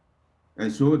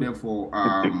 And so therefore,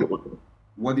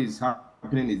 what is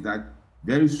happening is that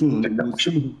very soon we'll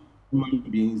see human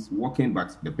beings walking,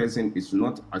 but the person is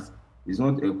not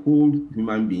a whole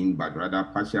human being, but rather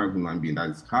partial human being.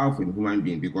 That's half a human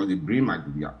being, because the brain might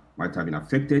have been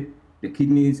affected, the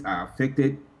kidneys are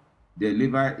affected, the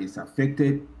liver is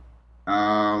affected,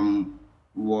 the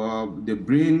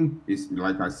brain is,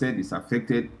 like I said, is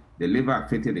affected, the liver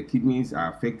affected, the kidneys are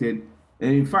affected,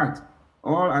 and in fact,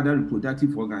 all other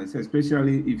reproductive organs,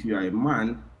 especially if you are a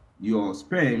man, your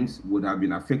sperms would have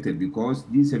been affected, because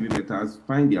these heavy metals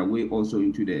find their way also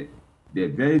into the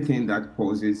very thing that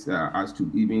causes us to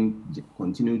even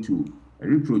continue to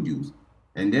reproduce.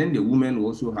 And then the women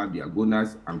also have their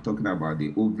gonads, I'm talking about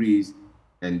the ovaries,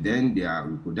 and then their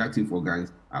reproductive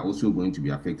organs are also going to be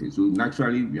affected. So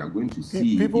naturally, we are going to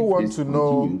see people want to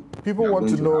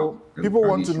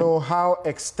know how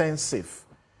extensive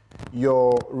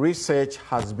your research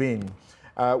has been.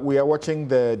 We are watching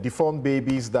the deformed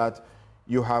babies that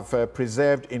you have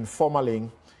preserved in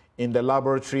formalin in the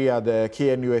laboratory at the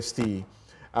KNUST,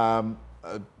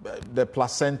 the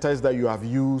placentas that you have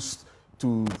used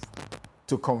to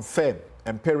confirm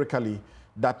empirically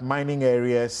that mining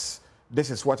areas, this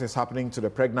is what is happening to the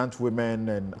pregnant women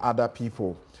and other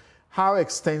people. How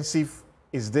extensive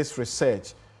is this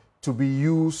research to be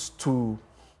used to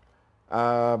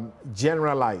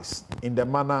generalize in the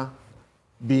manner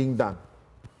being done?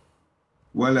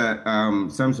 Well,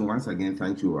 Samson, once again,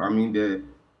 thank you. I mean,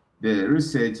 the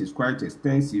research is quite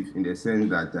extensive in the sense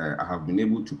that I have been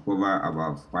able to cover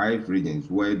about 5 regions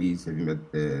where this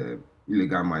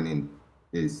illegal mining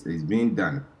is being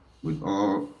done with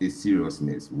all its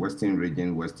seriousness: Western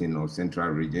region, Western or Central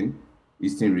region,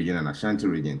 Eastern region, and Ashanti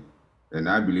region. And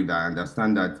I believe that I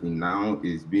understand that now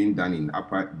is being done in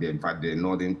the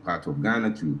northern part of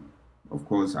Ghana too. Of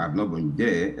course, I have not been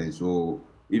there, and so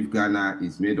if Ghana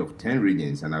is made of 10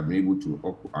 regions and I've been able to,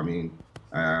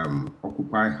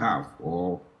 occupy half,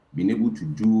 or been able to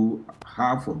do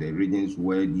half of the regions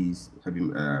where these heavy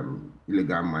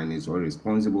illegal mining or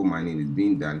responsible mining is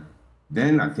being done,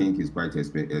 then I think it's quite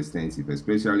extensive,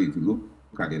 especially if you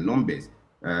look at the numbers,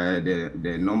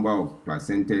 the number of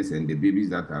placentas and the babies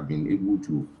that have been able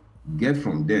to get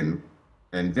from them.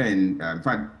 And then, in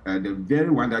fact, the very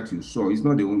one that you saw is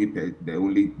not the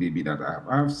only baby that I have.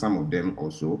 I have some of them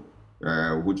also,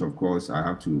 which of course I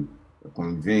have to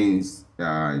convince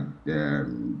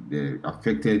the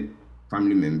affected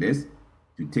family members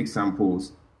to take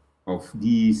samples of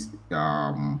these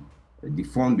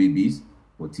deformed babies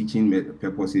for teaching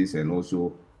purposes and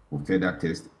also for further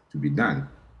tests to be done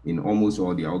in almost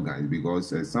all the organs,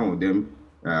 because some of them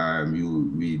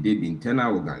we did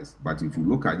internal organs, but if you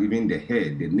look at even the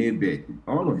head, the nail bed,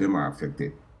 all of them are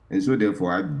affected. And so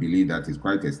therefore I believe that is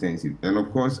quite extensive. And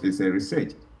of course it's a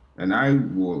research, and I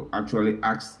will actually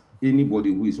ask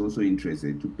anybody who is also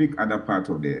interested to pick other parts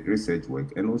of the research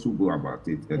work and also go about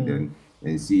it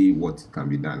and see what can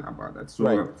be done about that.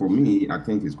 So for me, I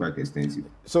think it's quite extensive.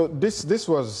 So this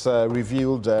was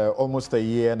revealed almost a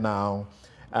year now.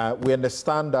 We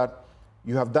understand that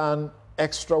you have done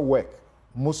extra work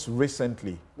most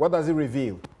recently. What does it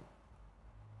reveal?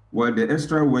 Well, the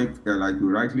extra work, like you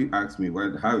rightly asked me,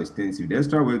 how extensive, the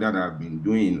extra work that I've been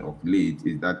doing of late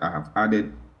is that I have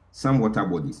added some water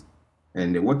bodies.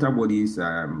 And the water bodies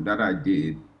that I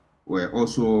did were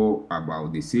also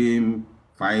about the same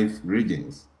 5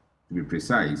 regions, to be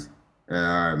precise.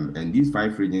 And these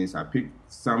 5 regions, I picked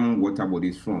some water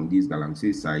bodies from these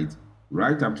Galamsey sites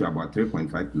right up to about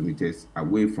 3.5 kilometers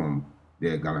away from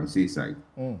the Galamsey site.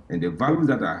 And the values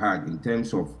that I had in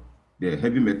terms of the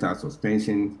heavy metal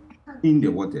suspension in the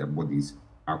water bodies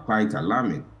are quite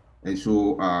alarming. And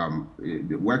so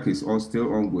the work is all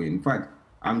still ongoing. In fact,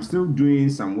 I'm still doing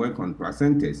some work on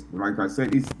placentas. Like I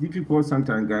said, it's difficult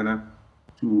sometimes in Ghana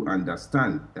to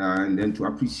understand and then to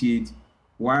appreciate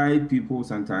why people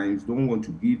sometimes don't want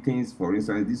to give things. For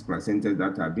instance, these placentas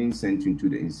that are being sent into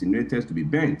the incinerators to be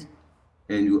burnt,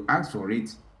 and you ask for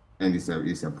it, and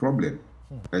it's a problem.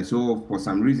 And so for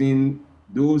some reason,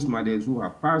 those mothers who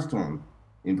have passed on,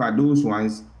 in fact, those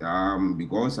ones,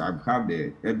 because I have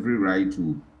every right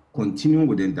to continue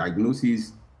with the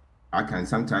diagnosis I can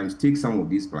sometimes take some of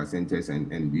these placentas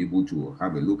and be able to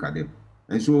have a look at them.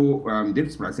 And so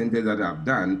these placentas that I've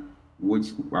done,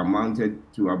 which amounted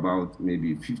to about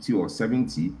maybe 50 or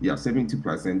 70, 70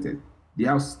 placentas, they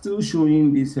are still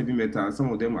showing these heavy metals.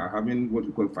 Some of them are having what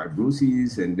we call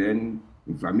fibrosis and then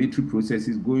inflammatory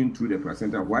processes going through the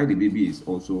placenta while the baby is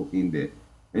also in there.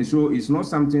 And so it's not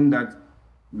something that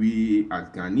we as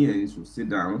Ghanaians should sit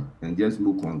down and just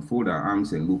look on, fold our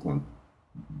arms and look on.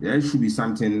 There should be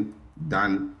something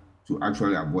done to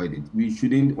actually avoid it. We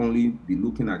shouldn't only be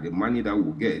looking at the money that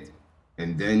we'll get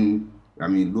and then,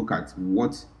 look at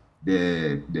what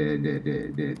the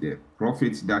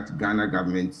profits that Ghana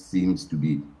government seems to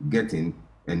be getting,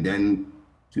 and then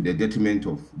to the detriment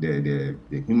of the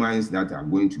humans that are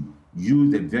going to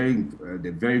use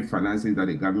the very finances that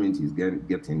the government is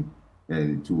getting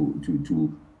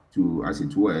to, as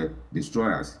it were,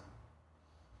 destroy us.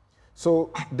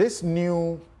 So this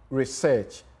new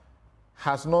research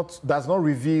does not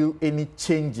reveal any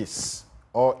changes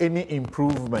or any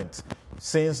improvement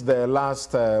since the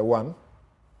last one?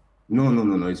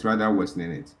 No. It's rather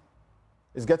worsening it.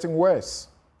 It's getting worse.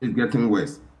 It's getting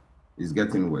worse. It's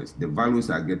getting worse. The values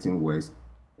are getting worse.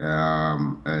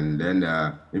 And then,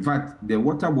 in fact, the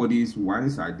water bodies,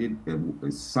 once I did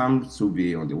some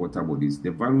survey on the water bodies,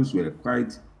 the values were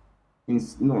quite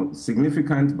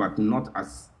significant, but not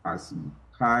as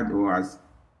hard or as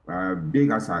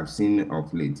big as I've seen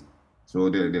of late. So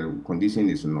the condition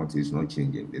is not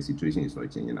changing. The situation is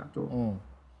not changing at all.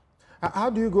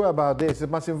 How do you go about this? It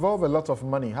must involve a lot of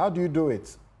money. How do you do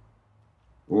it?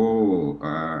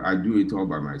 I do it all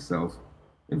by myself.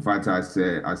 In fact, as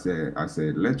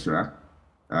a lecturer,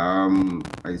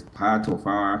 it's part of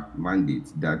our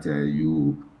mandate that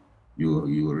you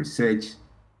research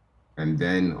and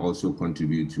then also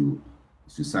contribute to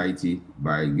society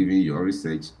by giving your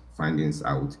research findings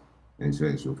out and so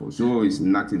on and so forth. So it's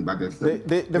nothing but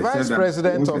the vice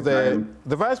president of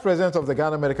the vice president of the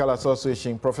Ghana Medical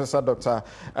Association, Professor Dr.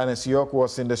 Ernest York,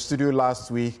 was in the studio last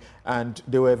week, and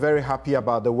they were very happy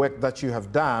about the work that you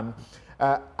have done.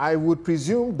 I would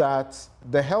presume that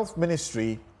the health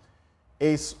ministry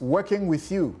is working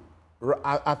with you,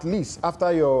 at least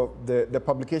after the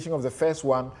publication of the first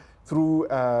one through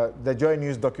the Joy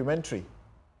News documentary.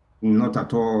 Not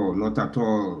at all, not at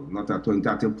all, not at all.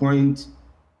 At a point,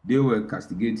 they were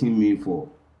castigating me for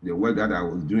the work that I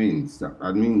was doing.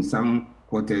 In some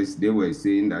quarters, they were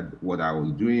saying that what I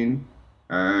was doing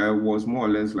was more or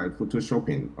less like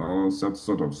photoshopping or some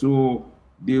sort of. So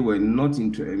they were not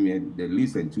into the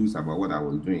least enthused about what I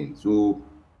was doing. So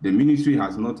the ministry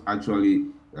has not actually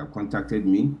contacted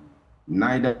me.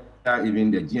 Neither even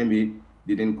the GMA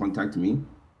didn't contact me.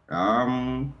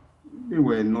 They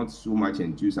were not so much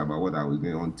enthused about what I was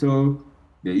doing until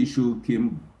the issue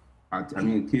came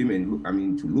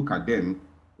to look at them,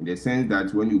 in the sense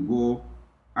that when you go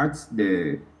at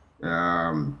the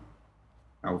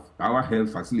our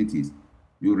health facilities,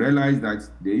 you realize that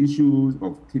the issues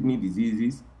of kidney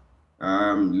diseases,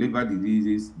 liver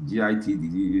diseases, GIT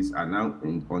diseases are now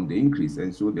on the increase,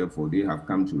 and so therefore they have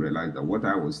come to realize that what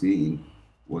I was saying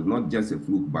was not just a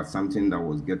fluke, but something that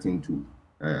was getting to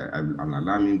an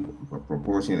alarming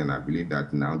proportion, and I believe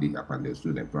that now they have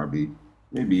understood, and probably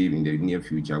maybe in the near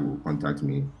future will contact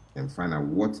me and find out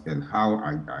what and how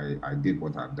I did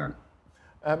what I've done.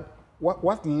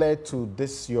 What led to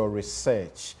this, your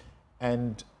research,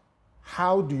 and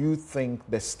how do you think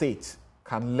the state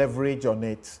can leverage on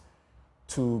it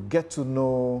to get to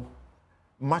know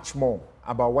much more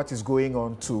about what is going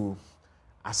on to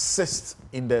assist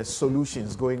in the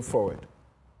solutions going forward?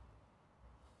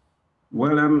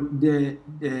 Well, the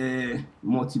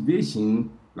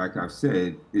motivation, like I've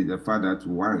said, is the fact that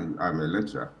one, I'm a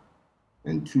lecturer,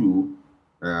 and two,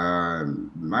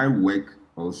 my work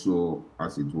also,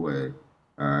 as it were,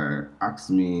 asks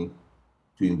me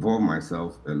to involve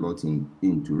myself a lot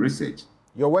into research.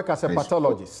 Your work as a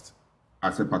pathologist?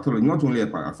 As a pathologist, not only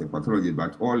as a pathologist,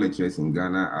 but all lecturers in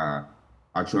Ghana are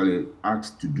actually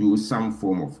asked to do some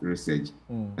form of research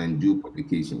and do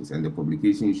publications. And the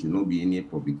publication should not be any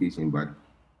publication, but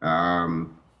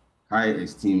high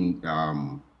esteemed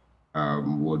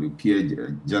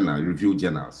peer journal, review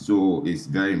journals. So it's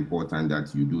very important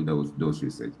that you do those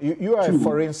research. You are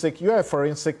a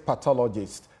forensic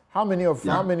pathologist. How many of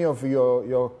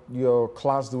your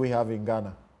class do we have in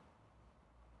Ghana?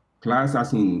 Class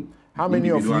as in how many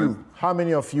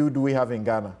of you do we have in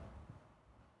Ghana?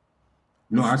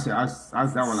 No, as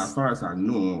that one, as far as I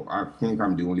know, I think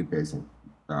I'm the only person.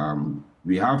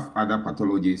 We have other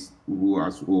pathologists who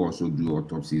also do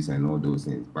autopsies and all those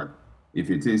things. But if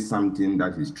it is something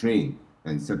that is trained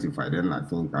and certified, then I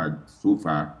think so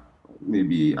far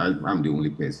maybe I'm the only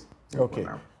person. Okay.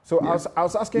 So yeah. I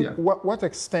was asking, yeah. what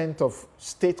extent of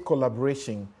state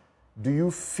collaboration do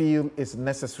you feel is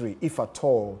necessary, if at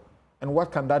all, and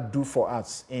what can that do for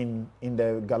us in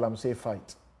the Galamsey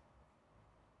fight?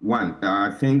 One,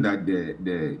 I think that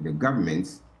the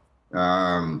governments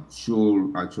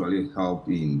should actually help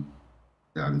in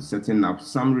setting up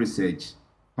some research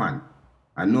fund.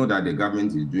 I know that the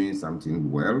government is doing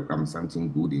something well,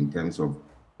 something good in terms of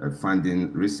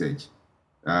funding research.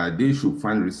 They should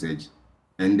fund research,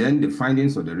 and then the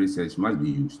findings of the research must be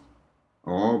used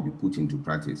or be put into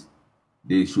practice.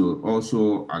 They should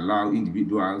also allow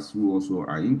individuals who also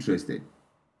are interested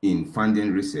in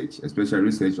funding research, especially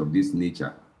research of this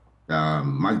nature,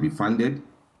 must be funded.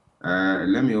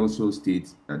 Let me also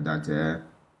state that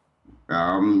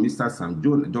Mr.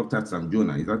 Samjona, Dr.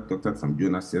 Samjona, is that Dr.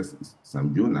 Samjona says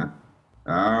Samjona,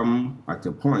 at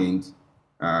a point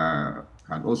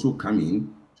had also come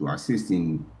in to assist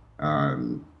in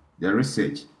the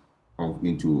research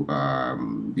into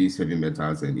these heavy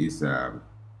metals and its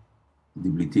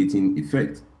debilitating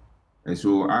effect. And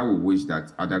so I would wish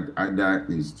that other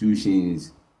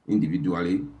institutions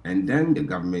individually, and then the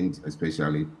government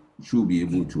especially, should be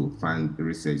able to fund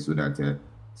research so that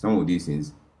some of these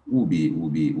things will be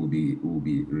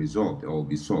resolved or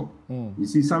be solved. You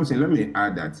see, Samson, let me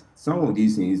add that some of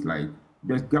these things, like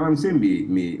the Galamsey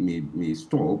may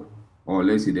stop, or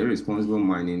let's say the responsible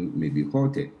mining may be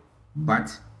halted,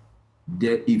 but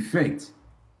the effect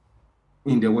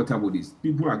in the water bodies,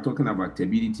 people are talking about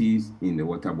turbidities in the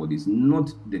water bodies, not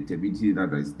the turbidity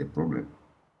that is the problem.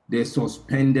 The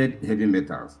suspended heavy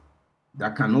metals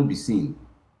that cannot be seen.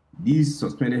 These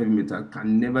suspended heavy metals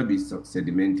can never be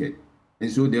sedimented.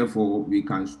 And so therefore, we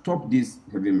can stop this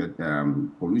heavy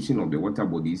pollution of the water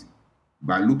bodies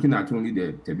by looking at only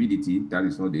the turbidity. That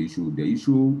is not the issue. The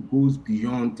issue goes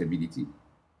beyond turbidity.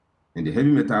 And the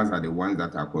heavy metals are the ones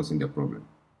that are causing the problem.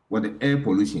 What the air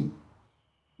pollution.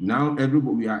 Now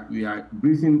everybody, we are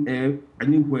breathing air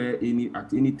anywhere,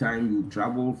 at any time you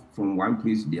travel from one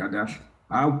place to the other.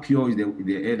 How pure is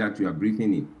the air that you are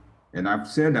breathing in? And I've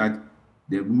said that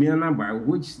the manner by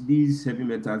which these heavy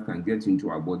metals can get into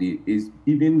our body is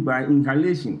even by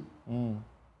inhalation,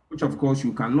 which of course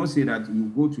you cannot say that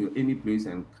you go to any place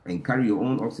and carry your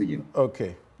own oxygen.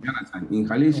 Okay. And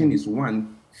inhalation is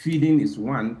one, feeding is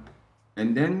one,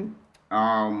 and then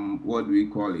what do we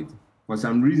call it? For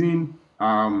some reason,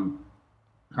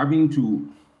 having to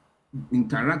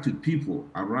interact with people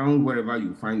around wherever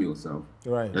you find yourself,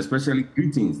 right? Especially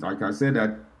greetings. Like I said,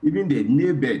 that even the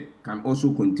nail bed can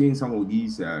also contain some of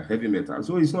these heavy metals.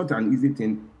 So it's not an easy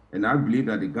thing, and I believe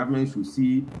that the government should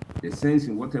see the sense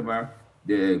in whatever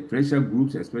the pressure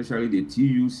groups, especially the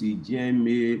TUC,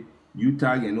 GMA,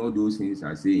 UTAG, and all those things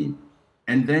are saying,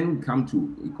 and then come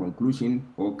to a conclusion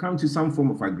or come to some form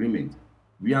of agreement.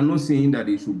 We are not saying that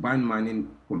they should ban mining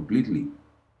completely.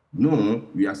 No,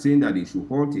 we are saying that they should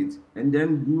halt it and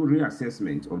then do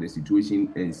reassessment of the situation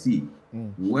and see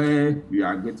where we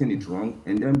are getting it wrong,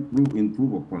 and then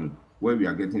improve upon where we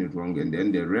are getting it wrong, and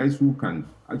then the rest who can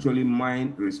actually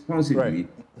mine responsibly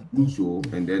do so,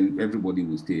 and then everybody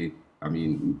will stay,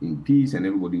 in peace, and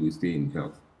everybody will stay in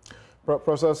health.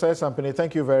 Professor Sampini,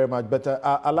 thank you very much. But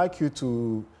I'd like you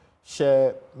to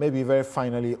share, maybe very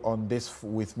finally, on this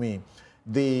with me.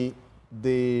 The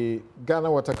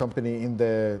Ghana Water Company in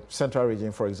the Central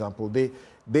Region, for example,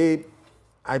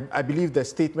 I believe the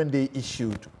statement they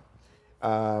issued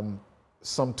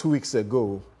some 2 weeks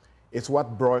ago is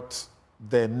what brought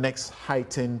the next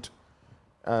heightened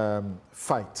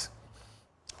fight,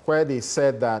 where they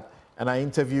said that, and I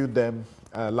interviewed them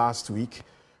last week,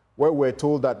 where we're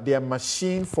told that their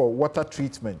machine for water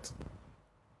treatment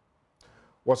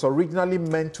was originally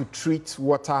meant to treat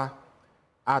water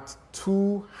at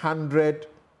 200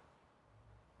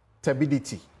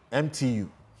 turbidity, MTU.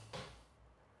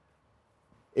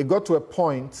 It got to a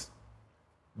point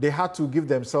they had to give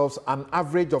themselves an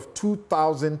average of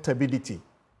 2,000 turbidity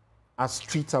as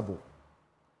treatable.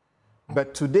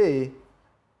 But today,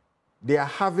 they are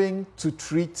having to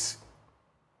treat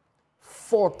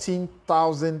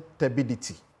 14,000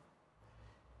 turbidity.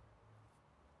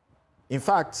 In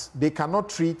fact, they cannot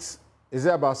treat, is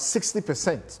there about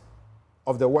 60%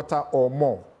 of the water or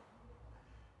more.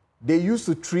 They used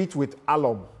to treat with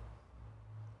alum.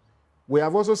 We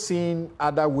have also seen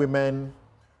other women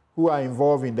who are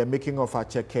involved in the making of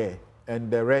acheke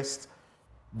and the rest.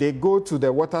 They go to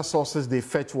the water sources, they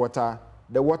fetch water.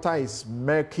 The water is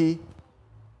murky.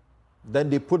 Then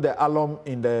they put the alum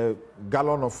in the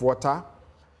gallon of water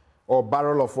or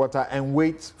barrel of water and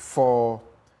wait for,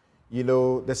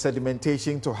 the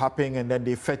sedimentation to happen, and then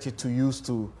they fetch it to use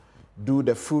to do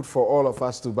the food for all of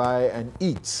us to buy and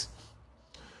eat.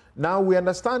 Now we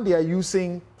understand they are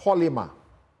using polymer,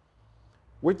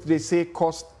 which they say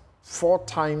cost 4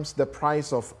 times the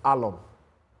price of alum.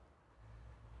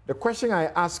 The question I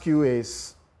ask you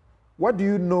is, what do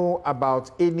you know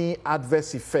about any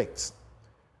adverse effects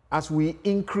as we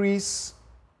increase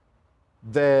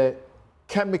the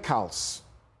chemicals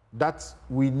that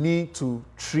we need to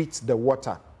treat the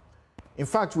water? In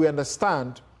fact, we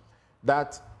understand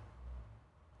that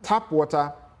tap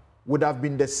water would have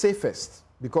been the safest,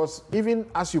 because even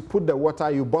as you put the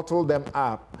water, you bottle them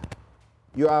up,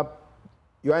 you are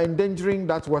endangering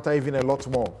that water even a lot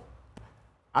more.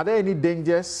 Are there any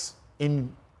dangers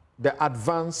in the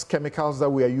advanced chemicals that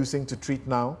we are using to treat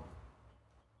now?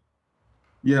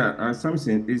 Yeah,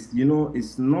 Samson,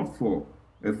 it's not for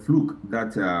a fluke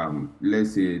that,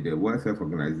 let's say, the World Health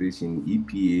Organization,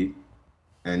 EPA,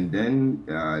 and then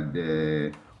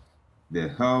the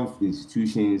health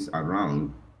institutions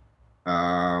around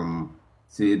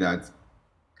say that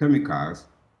chemicals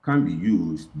can be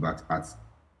used, but at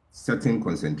certain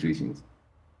concentrations.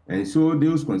 And so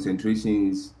those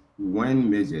concentrations, when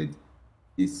measured,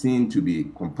 is seen to be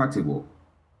compatible,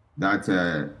 that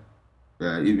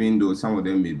even though some of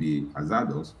them may be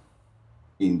hazardous,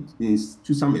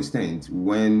 to some extent,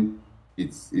 when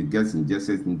it gets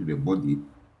ingested into the body,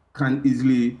 can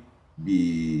easily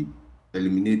be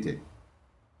eliminated.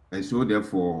 And so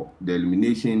therefore, the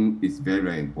elimination is very,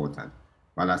 very important.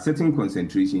 But at certain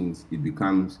concentrations, it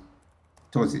becomes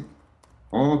toxic.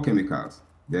 All chemicals,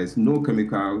 there's no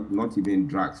chemical, not even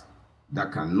drugs,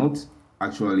 that cannot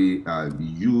actually be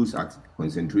used at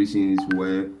concentrations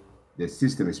where the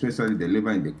system, especially the liver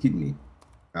and the kidney,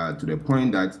 to the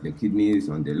point that the kidneys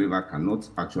and the liver cannot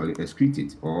actually excrete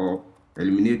it or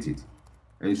eliminate it.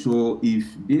 And so if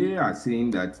they are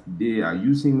saying that they are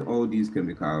using all these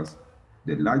chemicals,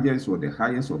 the largest or the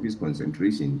highest of its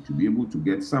concentration, to be able to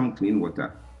get some clean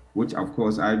water, which of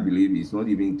course I believe is not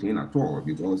even clean at all,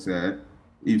 because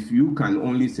if you can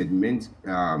only sediment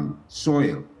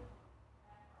soil,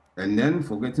 and then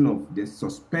forgetting of the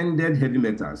suspended heavy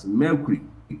metals, mercury,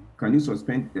 can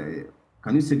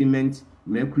you sediment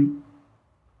mercury?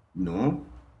 No.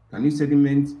 Can you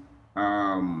sediment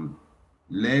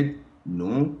lead?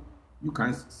 No. You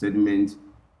can't sediment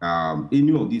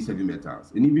any of these heavy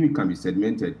metals. And even if it can be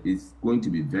sedimented, it's going to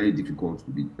be very difficult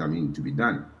to be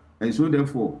done. And so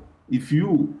therefore, if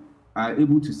you are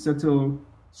able to settle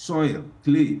soil,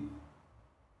 clay,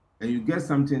 and you get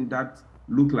something that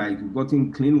look like you've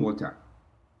gotten clean water,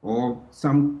 or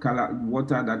some color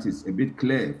water that is a bit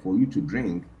clear for you to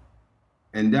drink,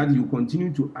 and that you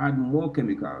continue to add more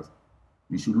chemicals,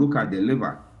 you should look at the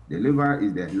liver. The liver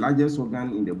is the largest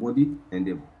organ in the body,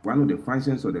 and one of the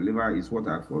functions of the liver is what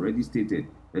I've already stated: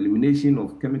 elimination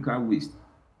of chemical waste,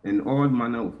 and all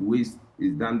manner of waste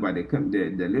is done by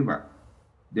the liver.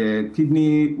 The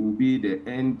kidney will be the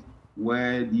end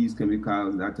where these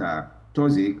chemicals that are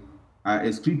toxic are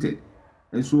excreted.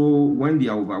 And so when they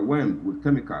are overwhelmed with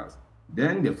chemicals,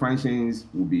 then the functions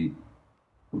will be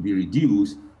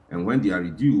reduced. And when they are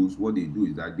reduced, what they do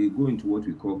is that they go into what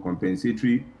we call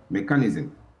compensatory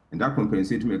mechanism. And that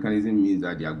compensatory mechanism means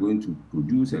that they are going to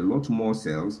produce a lot more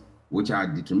cells, which are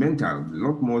detrimental. A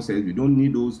lot more cells, we don't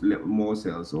need those more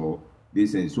cells or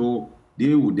this. And so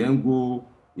they will then go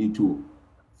into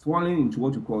falling into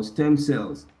what we call stem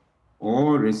cells,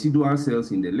 or residual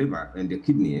cells in the liver and the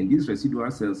kidney. And these residual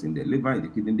cells in the liver and the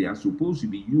kidney, they are supposed to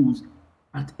be used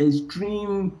at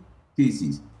extreme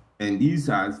cases. And these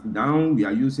are, now we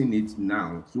are using it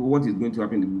now. So what is going to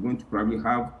happen is we're going to probably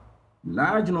have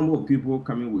large number of people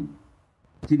coming with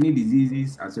kidney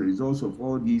diseases as a result of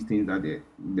all these things that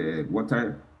the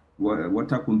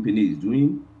water company is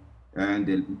doing. And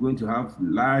they're going to have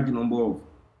large number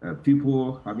of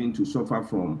people having to suffer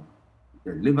from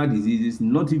liver diseases,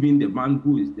 not even the man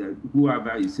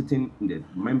whoever is sitting in the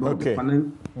member of the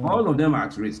panel. All of them are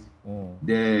at risk.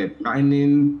 The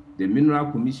mining, the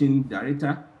mineral commission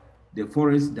director, the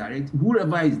forest director,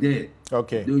 whoever is there.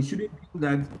 They shouldn't think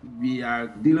that we are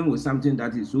dealing with something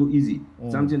that is so easy,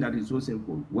 something that is so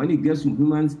simple. When it gets to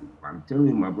humans, I'm telling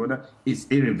you, my brother, it's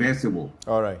irreversible.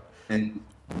 All right. And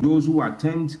those who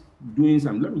attempt doing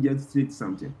something, let me just say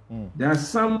something. There are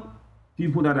some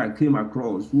people that I came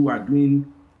across who are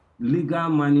doing legal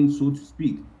mining, so to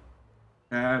speak,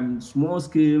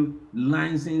 small-scale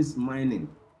licensed mining,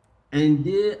 and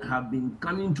they have been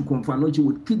coming to Akufo-Addo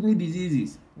with kidney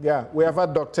diseases. Yeah, we have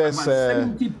had doctors.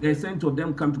 70% of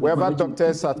them come to. We have had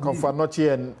doctors at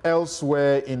Akufo-Addo and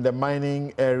elsewhere in the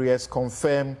mining areas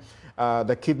confirm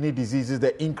the kidney diseases,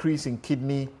 the increase in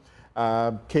kidney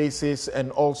cases,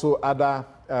 and also other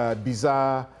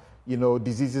bizarre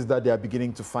diseases that they are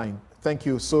beginning to find. Thank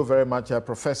you so very much,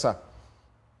 Professor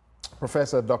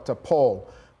Dr. Paul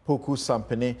Poku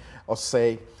Sampene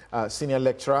Osei, Senior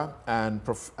Lecturer and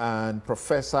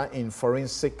Professor in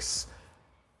Forensics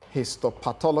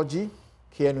Histopathology,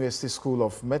 KNUST School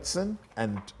of Medicine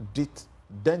and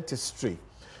Dentistry.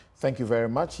 Thank you very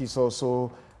much. He's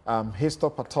also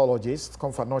histopathologist,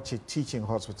 Komfanoche Teaching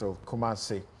Hospital,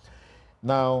 Kumasi.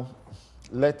 Now,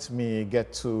 let me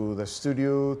get to the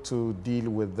studio to deal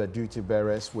with the duty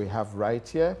bearers we have right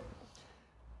here.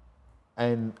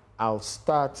 And I'll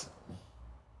start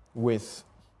with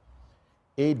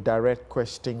a direct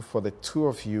question for the two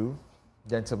of you,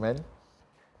 gentlemen,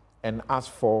 and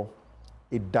ask for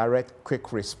a direct,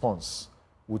 quick response.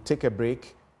 We'll take a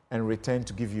break and return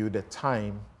to give you the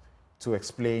time to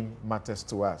explain matters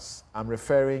to us. I'm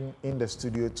referring in the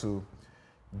studio to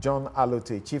John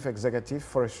Alote, Chief Executive,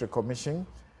 Forestry Commission,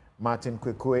 Martin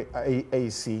Kwekwe,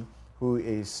 AC, who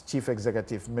is Chief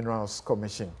Executive, Minerals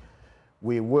Commission.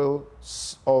 We will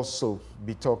also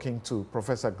be talking to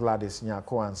Professor Gladys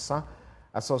Nyako-Ansah,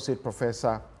 Associate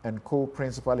Professor and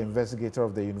Co-Principal Investigator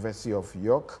of the University of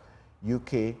York,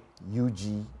 UK,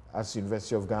 UG, as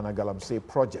University of Ghana, Galamsey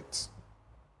project.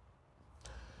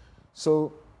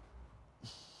 So,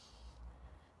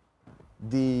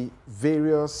 the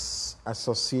various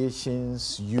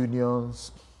associations,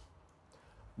 unions,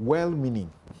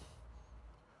 well-meaning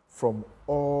from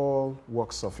all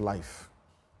walks of life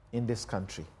in this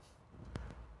country,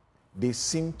 they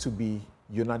seem to be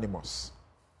unanimous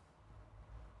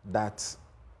that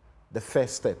the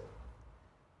first step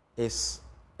is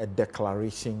a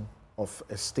declaration of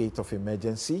a state of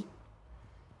emergency.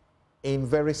 In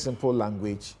very simple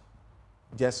language,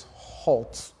 just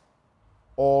halt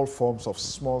all forms of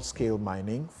small-scale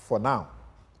mining for now.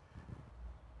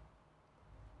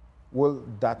 Will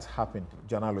that happen,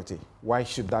 John Alote? Why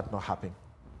should that not happen?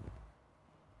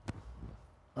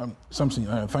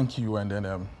 Samson, thank you, and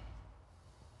then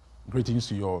greetings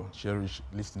to your cherished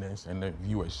listeners and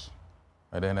viewers.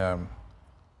 And then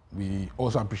we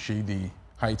also appreciate the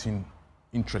heightened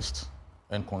interest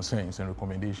and concerns and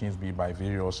recommendations made by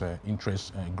various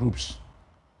interest groups.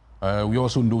 We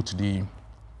also note the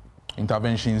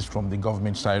interventions from the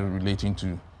government side relating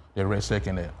to the RESEC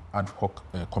and the ad hoc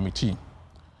committee.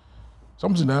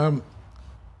 Something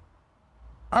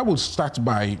I will start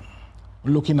by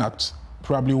looking at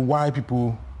probably why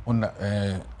people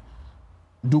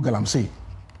do Galamsey,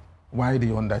 why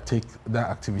they undertake that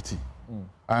activity.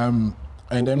 And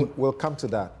then we'll come to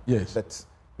that. Yes. But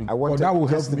I want that will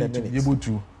help me to be able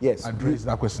to address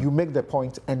that question. You make the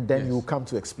point and then you come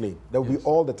to explain. There will be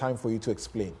all the time for you to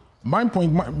explain. My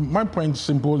point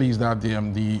simple is that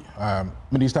the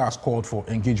minister has called for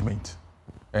engagement.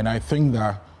 And I think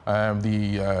that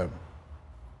the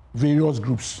various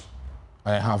groups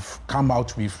have come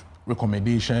out with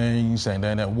recommendations and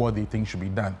then what they think should be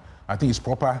done. I think it's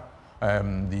proper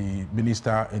the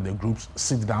minister and the groups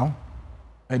sit down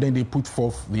and then they put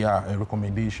forth their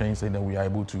recommendations and then we are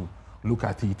able to look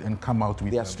at it and come out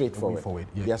with... They are straightforward.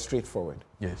 Yes. They are straightforward.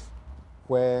 Yes.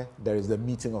 Where there is the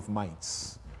meeting of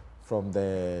minds from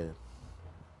the...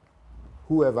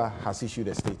 whoever has issued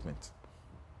a statement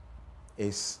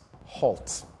is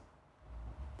halt.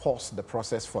 Pause the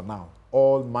process for now.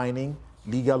 All mining,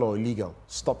 legal or illegal,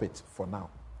 stop it for now.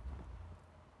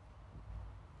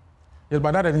 Yes,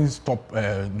 but that doesn't stop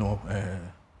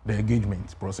the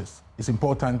engagement process. It's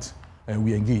important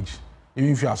we engage.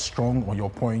 Even if you are strong on your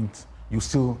point, you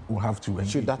still will have to engage.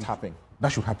 Should that happen?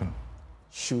 That should happen.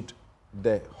 Should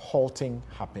the halting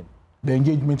happen? The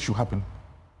engagement should happen.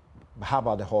 How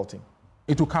about the halting?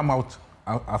 It will come out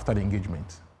after the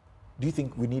engagement. Do you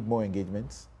think we need more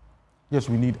engagements? Yes,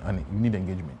 we need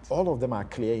engagement. All of them are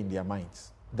clear in their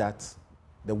minds that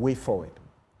the way forward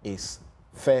is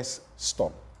first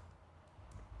stop.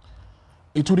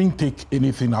 It wouldn't take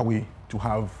anything away to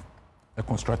have a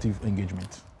constructive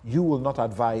engagement. You will not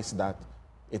advise that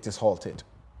it is halted?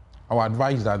 I will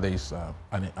advise that there is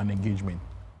an engagement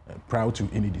prior to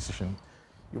any decision.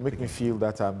 You make me feel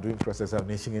that I'm doing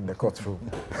cross-examination in the courtroom.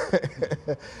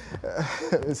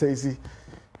 So you see,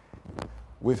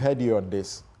 we've heard you on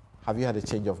this. Have you had a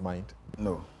change of mind?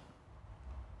 No.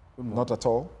 Not at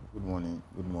all? Good morning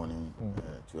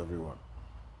to everyone.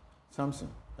 Samson,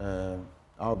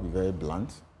 I'll be very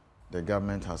blunt. The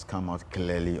government has come out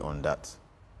clearly on that.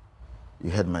 You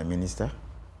heard my minister.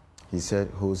 He said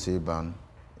wholesale ban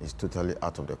is totally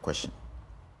out of the question.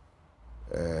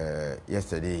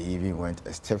 Yesterday, he even went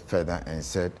a step further and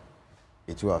said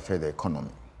it will affect the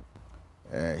economy.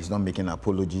 He's not making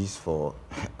apologies for,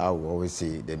 I will always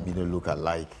say, the middle look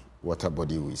alike water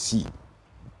body we see.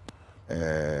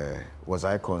 Was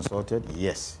I consulted?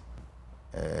 Yes.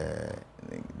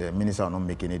 The minister will not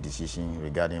make any decision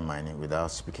regarding mining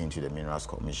without speaking to the Minerals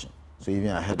Commission. So even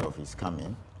ahead of his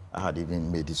coming, I had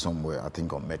even made it somewhere, I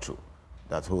think on Metro,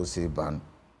 that wholesale ban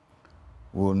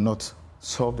will not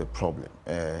solve the problem.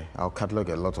 I'll catalog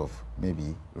a lot of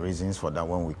maybe reasons for that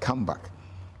when we come back.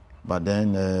 But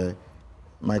then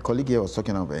my colleague here was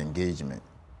talking about engagement.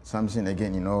 Something,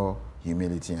 again, in all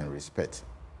humility and respect.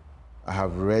 I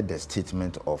have read the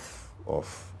statement of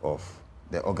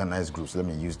the organized groups. Let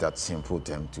me use that simple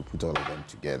term to put all of them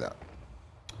together.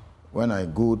 When I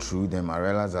go through them, I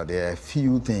realize that there are a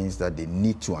few things that they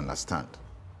need to understand.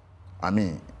 I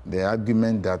mean, the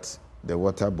argument that the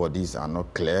water bodies are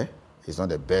not clear is not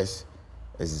the best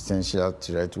existential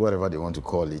threat, whatever they want to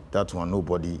call it. That one,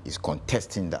 nobody is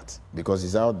contesting that because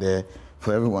it's out there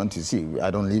for everyone to see. I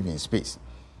don't live in space.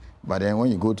 But then when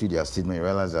you go to their statement, you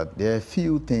realize that there are a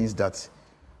few things that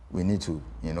we need to,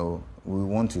 we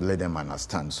want to let them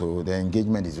understand. So the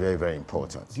engagement is very, very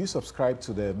important. Do you subscribe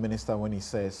to the minister when he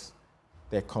says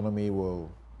the economy will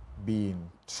be in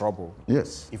trouble?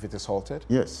 Yes. If it is halted?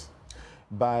 Yes.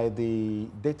 By the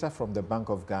data from the Bank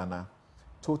of Ghana,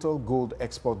 total gold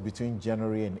export between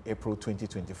January and April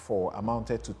 2024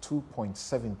 amounted to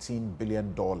 $2.17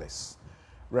 billion,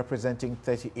 representing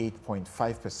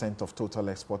 38.5% of total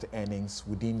export earnings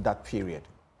within that period.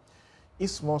 If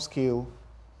small-scale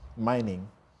mining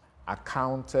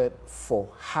accounted for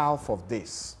half of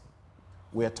this,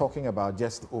 we're talking about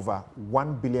just over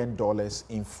 $1 billion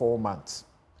in 4 months.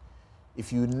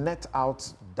 If you net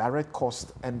out direct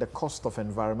cost and the cost of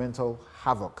environmental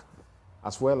havoc,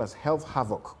 as well as health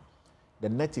havoc, the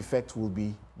net effect will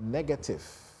be negative.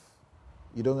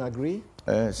 You don't agree?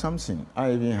 Samson,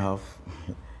 I even have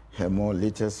a more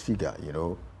latest figure,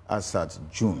 as at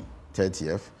June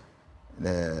 30th,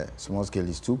 the small scale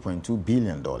is $2.2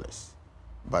 billion.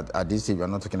 But at this stage, we're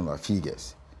not talking about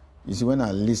figures. You see, when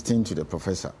I listened to the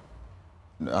professor,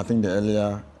 I think the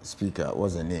earlier speaker,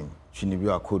 what's the name?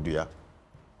 Akufo-Addo.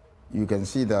 You can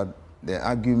see that the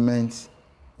argument,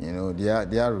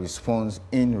 their response,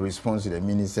 in response to the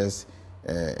minister's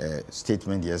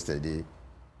statement yesterday,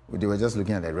 they were just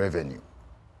looking at the revenue.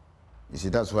 You see,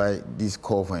 that's why this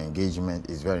call for engagement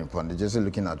is very important. They're just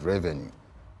looking at revenue.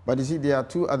 But you see, there are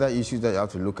two other issues that you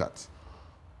have to look at.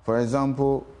 For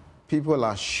example, people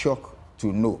are shocked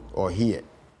to know or hear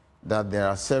that there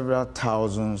are several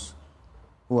thousands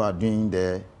who are doing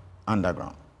the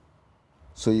underground.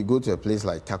 So you go to a place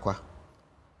like Takwa,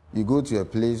 you go to a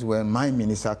place where my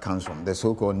minister comes from, the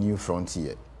so-called New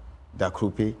Frontier,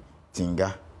 Dakrupe,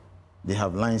 Tinga, they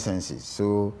have licenses.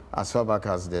 So as far back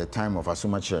as the time of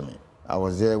Asuma Chairman, I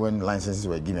was there when licenses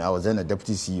were given. I was then a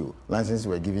deputy CEO. Licenses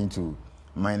were given to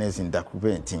miners in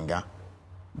Dakrupe and Tinga.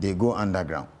 They go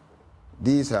underground.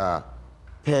 These are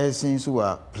persons who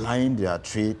are plying their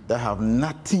trade that have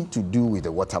nothing to do with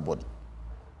the water body.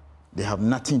 They have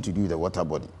nothing to do with the water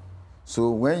body.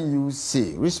 So when you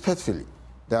say respectfully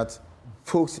that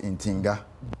folks in Tinga,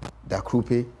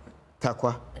 Dakrupe,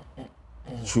 Takwa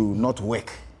should not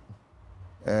work,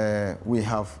 we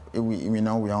are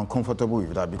uncomfortable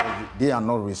with that because they are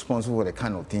not responsible for the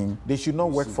kind of thing. They should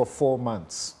not work for 4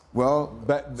 months. Well,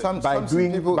 by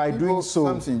doing so,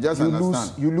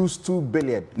 you lose $2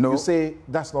 billion. No, you say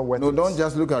that's not worth it. No, don't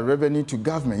just look at revenue to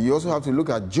government. You also have to look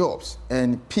at jobs.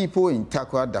 And people in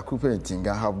Takwa, Dakrupe, and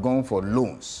Tinga have gone for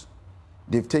loans.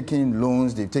 They've taken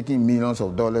loans. They've taken millions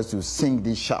of dollars to sink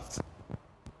these shafts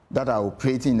that are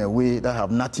operating in a way that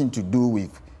have nothing to do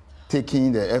with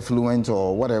taking the effluent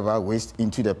or whatever waste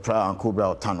into the Pra and Cobra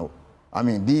or tunnel. I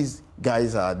mean, these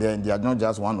guys are there. They are not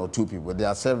just one or two people. There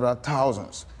are several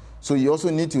thousands. So you also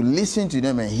need to listen to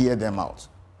them and hear them out.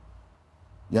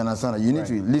 You understand? You need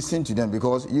to listen to them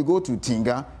because you go to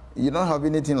Tinga, you don't have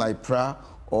anything like Pra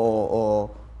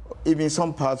or even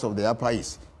some parts of the Upper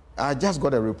East. I just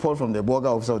got a report from the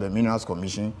Borga officer of the Minerals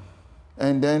Commission,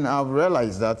 and then I've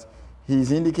realized that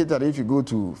he's indicated that if you go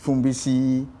to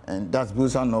Fumbisi, and that's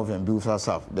Busa North and Busa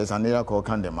South, there's an area called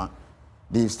Kandema,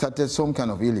 they've started some kind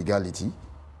of illegality,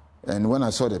 and when I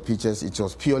saw the pictures, it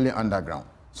was purely underground.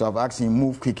 So I've asked him,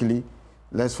 move quickly,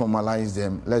 let's formalize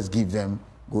them, let's give them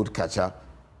good catcher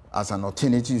as an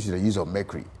alternative to the use of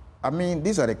mercury. I mean,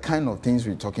 these are the kind of things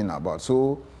we're talking about.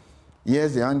 So,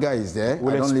 yes, the anger is there.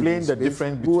 We'll explain the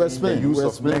difference between the use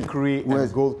of mercury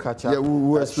and gold catcher. Yeah,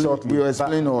 we'll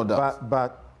explain all that.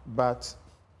 But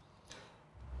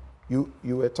you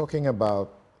were talking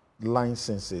about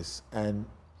licenses, and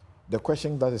the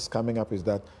question that is coming up is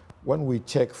that when we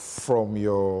check from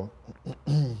your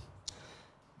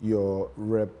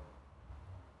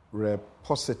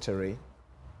repository,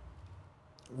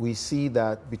 we see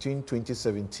that between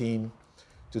 2017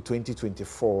 to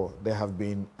 2024, there have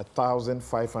been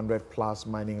 1,500 plus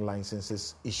mining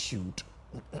licenses issued,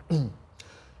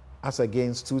 as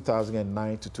against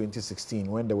 2009 to 2016,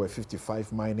 when there were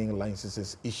 55 mining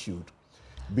licenses issued.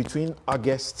 Between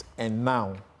August and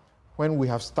now, when we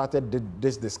have started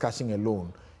this discussion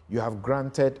alone, you have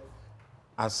granted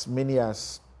as many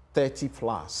as 30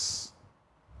 plus.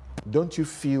 Don't you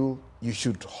feel you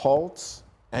should halt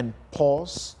and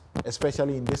pause,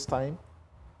 especially in this time?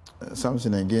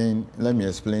 Samson, again, let me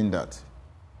explain that.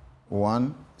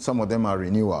 One, some of them are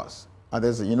renewals.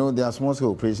 Others, there are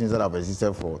small-scale operations that have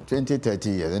existed for 20, 30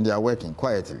 years, and they are working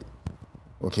quietly.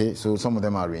 Okay, so some of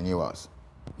them are renewals.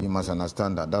 You must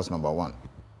understand that. That's number one.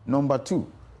 Number two,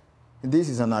 this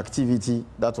is an activity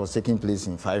that was taking place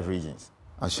in 5 regions: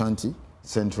 Ashanti,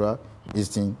 Central,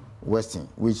 Eastern, Western,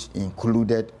 which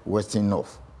included Western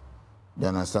North. You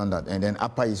understand that? And then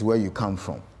Upper is where you come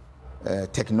from.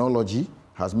 Technology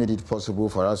has made it possible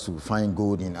for us to find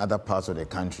gold in other parts of the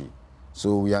country.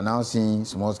 So we are now seeing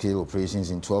small-scale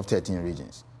operations in 12, 13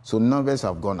 regions. So numbers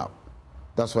have gone up.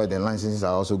 That's why the licenses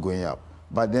are also going up.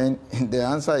 But then the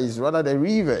answer is rather the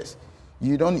reverse.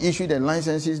 You don't issue the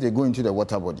licenses, they go into the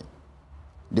water body.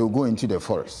 They will go into the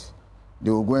forest. They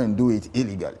will go and do it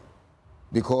illegally.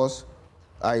 Because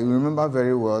I remember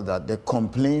very well that the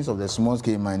complaints of the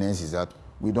small-scale miners is that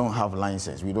we don't have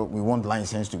license. We want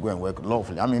license to go and work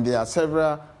lawfully. I mean, there are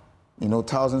several,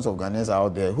 thousands of Ghanaians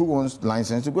out there who want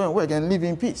license to go and work and live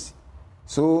in peace.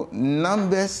 So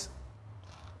numbers,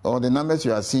 or the numbers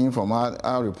you are seeing from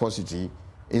our repository,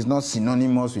 is not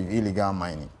synonymous with illegal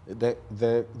mining.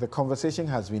 The conversation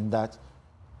has been that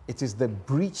it is the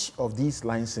breach of these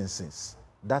licenses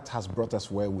that has brought us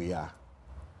where we are.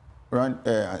 Right,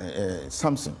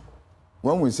 Samson,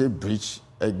 when we say breach,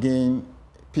 again,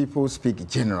 people speak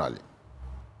generally.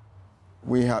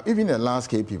 We have, even the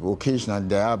large-scale people, occasionally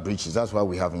there are breaches. That's why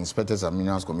we have Inspectors and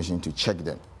Minerals Commission to check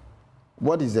them.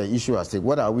 What is the issue at stake?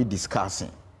 What are we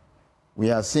discussing?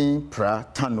 We are seeing Pra,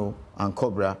 Tano, and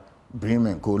Cobra, Brim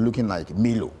and Co. looking like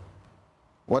Milo.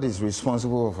 What is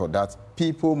responsible for that?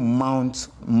 People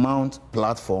mount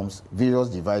platforms, various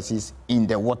devices in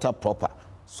the water proper,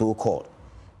 so-called,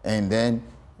 and then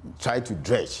try to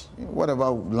dredge, whatever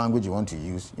language you want to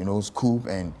use, scoop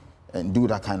and do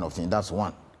that kind of thing. That's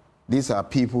one. These are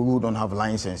people who don't have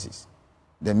licenses.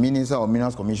 The Minister or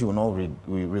Minerals Commission will not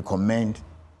recommend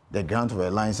the grant of a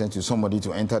license to somebody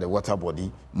to enter the water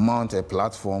body, mount a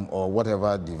platform or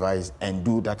whatever device and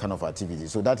do that kind of activity.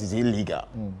 So that is illegal.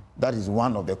 That is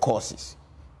one of the causes.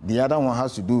 The other one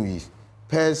has to do with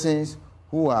persons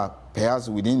who are perhaps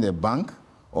within the bank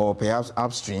or perhaps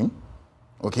upstream,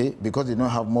 okay, because they don't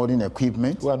have modern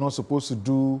equipment. We are not supposed to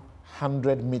do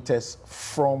 100 meters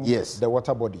from the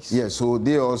water bodies. Yes, so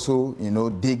they also,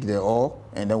 dig the ore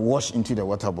and then wash into the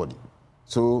water body.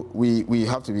 So we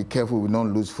have to be careful we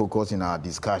don't lose focus in our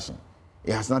discussion.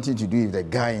 It has nothing to do with the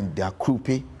guy in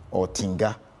Dakupe or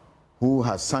Tinga who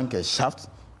has sunk a shaft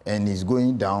and is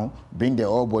going down, bring the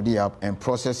ore body up and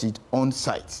process it on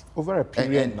site. Over a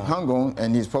period now. Hang on,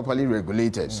 and is properly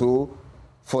regulated. So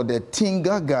for the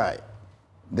Tinga guy,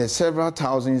 there's several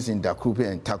thousands in Dakupe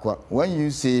and Takwa. When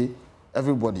you say,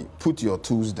 everybody, put your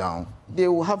tools down, they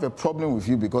will have a problem with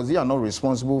you because they are not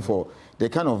responsible for the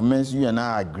kind of mess you and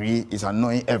I agree is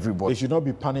annoying everybody. They should not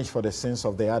be punished for the sins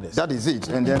of the others. That is it.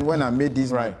 And then when I made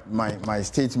this my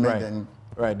statement, then...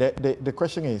 Right. The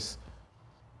question is,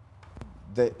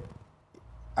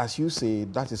 as you say,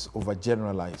 that is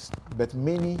overgeneralized. But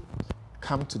many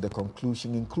come to the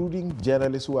conclusion, including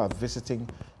journalists who are visiting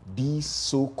these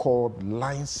so-called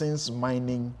licensed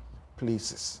mining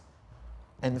places,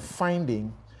 and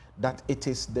finding that it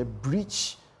is the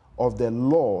breach of the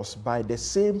laws by the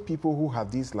same people who have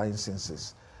these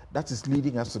licenses that is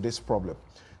leading us to this problem.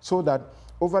 So that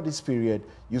over this period,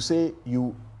 you say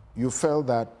you felt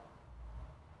that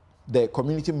the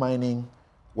community mining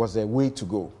was the way to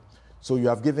go. So you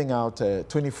have given out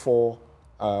 24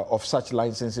 of such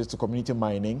licenses to community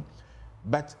mining.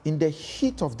 But in the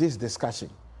heat of this discussion,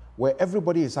 where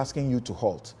everybody is asking you to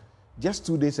halt, just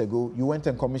 2 days ago, you went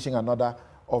and commissioned another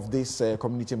of this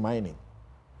community mining.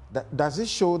 Does it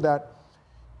show that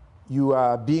you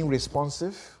are being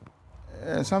responsive?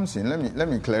 Samson, let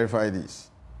me clarify this.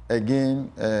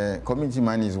 Again, community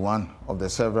mining is one of the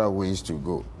several ways to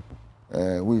go.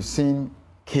 We've seen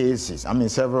cases,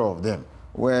 several of them,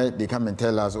 where they come and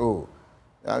tell us,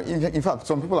 in fact,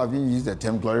 some people have even used the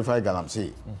term glorified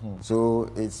Galamsey.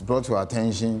 So it's brought to our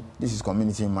attention, this is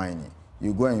community mining.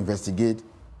 You go and investigate,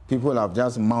 people have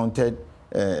just mounted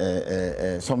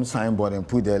some signboard and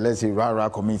put there, let's say, rah-rah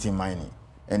community mining.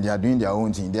 and they are doing their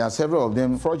own thing. There are several of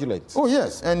them. Fraudulent. Oh,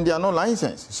 yes, and they are not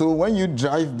licensed. So when you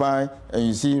drive by and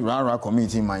you see Rara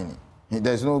community mining,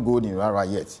 there's no gold in Rara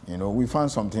yet. You know, we found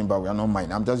something, but we are not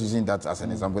mining. I'm just using that as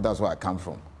an example. That's where I come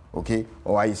from, okay?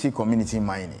 Or I see community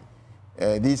mining.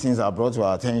 These things are brought to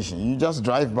our attention. You just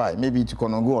drive by, maybe to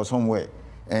Konongo or somewhere,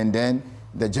 and then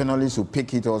the journalists will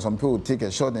pick it, or some people will take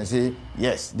a shot and say,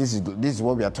 yes, this is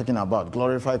what we are talking about,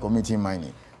 glorify community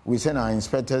mining. We send our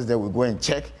inspectors there, we go and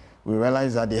check, we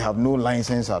realize that they have no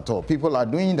license at all. People are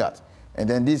doing that. And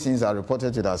then these things are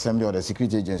reported to the Assembly or the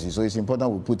security agency, so it's important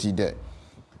we put it there.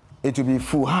 It will be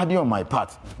foolhardy on my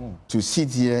part to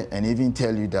sit here and even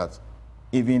tell you that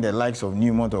even the likes of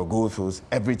Newmont or Goldfields,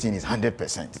 everything is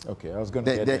 100%. Okay, I was going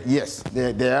to get that. Yes,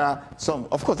 there are some.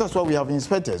 Of course, that's why we have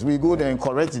inspectors. We go there and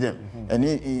correct them, and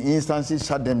in instances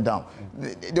shut them down.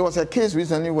 There was a case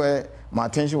recently where my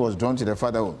attention was drawn to the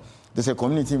fact that there's a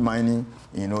community mining,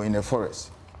 you know, in the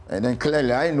forest. And then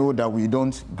clearly, I know that we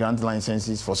don't grant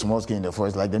licenses for small scale in the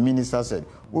forest, like the minister said.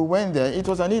 We went there, it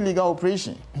was an illegal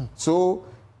operation. So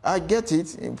I get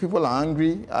it, people are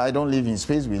angry. I don't live in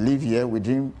space, we live here, we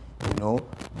dream, you know.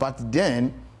 But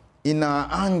then, in our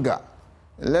anger,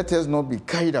 let us not be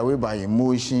carried away by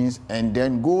emotions and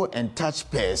then go and touch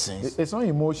persons. It's not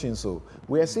emotions, so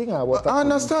we are seeing our water. I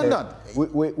understand that.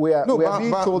 We are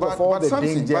being told of all the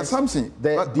dangers. But something.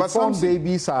 The deformed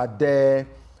babies are there.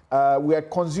 We are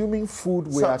consuming food.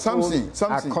 We are told it's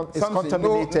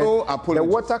contaminated. No the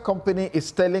water company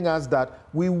is telling us that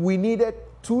we needed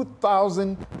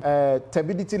 2,000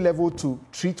 turbidity level to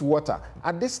treat water.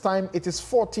 At this time, it is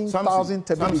 14,000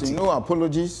 turbidity. No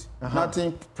apologies.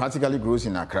 Nothing practically grows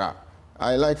in Accra.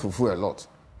 I like fufu a lot.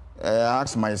 I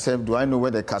ask myself, do I know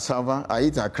where the cassava? I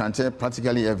eat akrante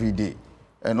practically every day.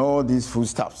 And all these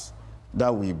foodstuffs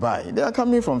that we buy, they are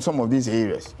coming from some of these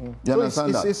areas. You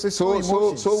understand that?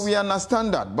 So we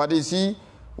understand that. But you see,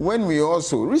 when we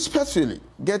also respectfully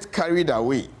get carried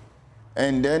away,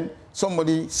 and then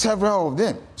several of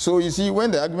them. So you see,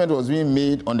 when the argument was being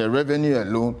made on the revenue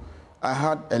alone,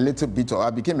 I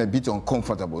became a bit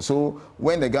uncomfortable. So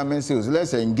when the government says,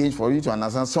 let's engage for you to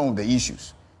understand some of the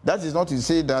issues, that is not to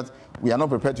say that we are not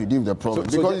prepared to deal with the problem.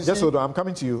 Hold on, I'm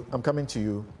coming to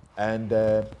you. And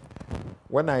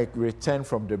when I return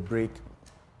from the break,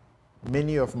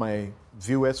 many of my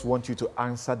viewers want you to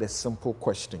answer the simple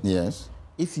question. Yes.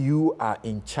 If you are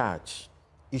in charge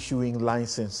issuing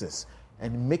licenses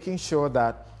and making sure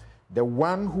that the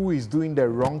one who is doing the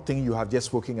wrong thing you have just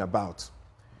spoken about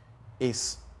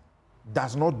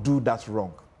does not do that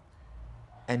wrong,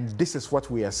 and this is what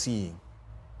we are seeing,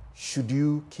 should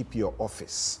you keep your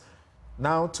office?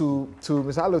 Now to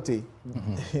Ms. Alote,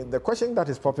 the question that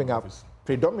is popping up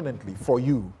predominantly for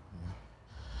you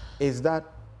is that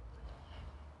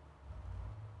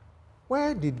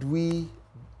where did we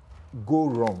go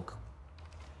wrong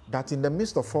that in the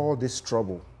midst of all this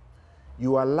trouble,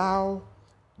 you allow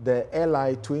the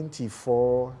LI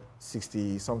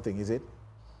 2460 something, is it,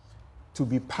 to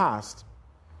be passed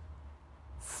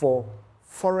for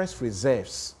forest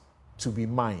reserves to be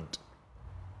mined?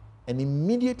 And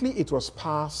immediately it was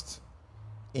passed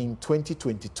in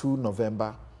 2022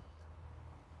 November,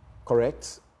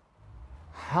 correct?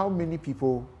 How many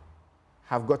people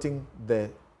have gotten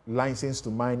the license to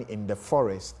mine in the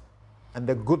forest, and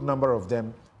the good number of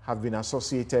them have been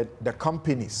associated, the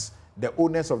companies, the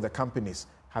owners of the companies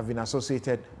have been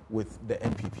associated with the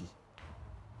NPP?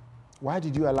 Why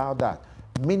did you allow that?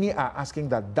 Many are asking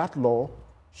that law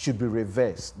should be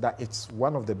reversed, that it's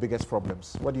one of the biggest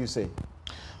problems. What do you say?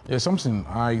 Yes, Samson,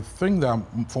 I think that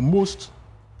for most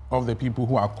of the people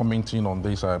who are commenting on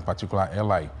this particular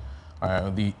LI,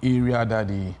 the area that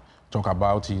they talk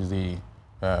about is the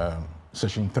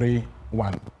Section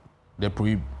 3.1, the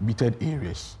prohibited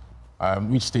areas,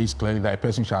 which states clearly that a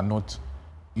person shall not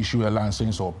issue a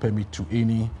license or permit to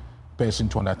any person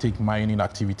to undertake mining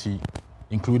activity,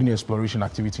 including exploration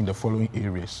activity in the following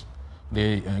areas: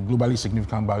 the globally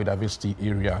significant biodiversity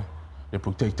area, the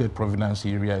protected provenance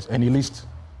areas, and a list,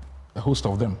 a host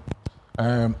of them.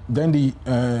 Then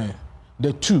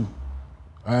the two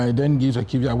then gives a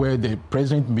caveat where the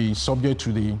president may, subject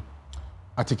to the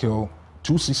Article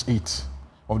 268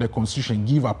 of the Constitution,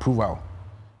 give approval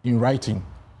in writing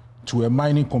to a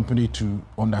mining company to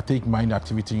undertake mining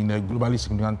activity in a globally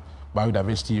significant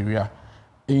biodiversity area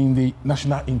in the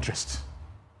national interest.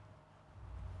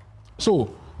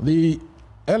 So the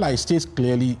LI states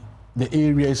clearly the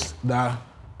areas that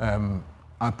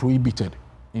are prohibited,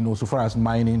 so far as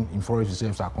mining in forest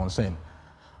reserves are concerned.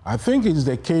 I think it's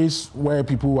the case where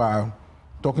people are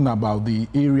talking about the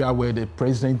area where the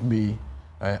president may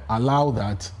allow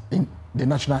that in the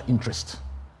national interest.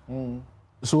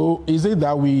 So is it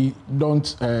that we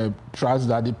don't trust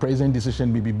that the president's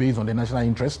decision may be based on the national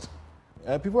interest?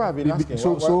 People have been asking.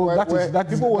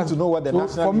 People want to know what the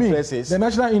national interest is. The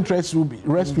national interest will be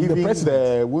rest with the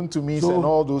president. The and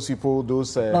all those people,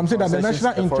 those. I'm saying that the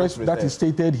national interest that is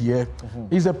stated here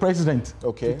is the president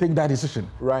to take that decision.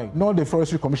 Right. Not the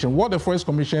Forestry Commission. What the Forest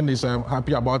Commission is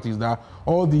happy about is that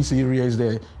all these areas,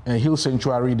 the hill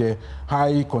sanctuary, the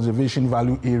high conservation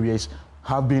value areas,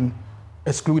 have been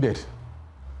excluded,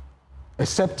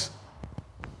 except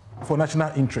for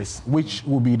national interest, which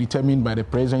will be determined by the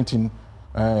president in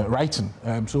writing.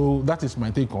 So that is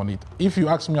my take on it. If you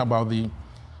ask me about the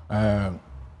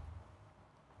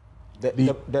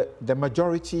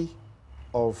majority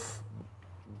of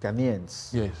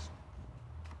Ghanaians, yes,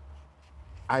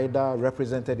 either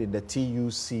represented in the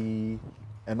TUC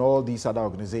and all these other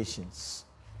organizations,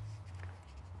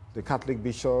 the Catholic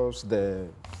bishops, the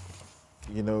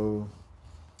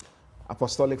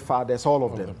apostolic fathers, all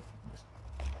of them.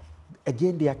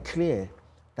 Again, they are clear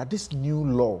that this new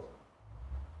law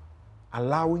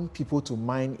allowing people to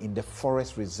mine in the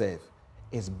forest reserve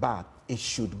is bad. It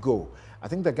should go. I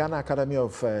think the Ghana Academy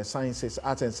of Sciences,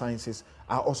 Arts and Sciences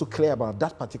are also clear about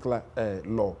that particular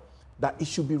law, that it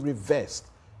should be reversed.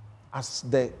 As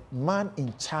the man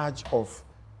in charge of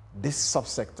this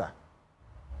subsector,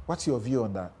 what's your view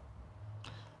on that?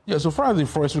 Yeah, so far as the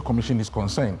Forestry Commission is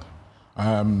concerned,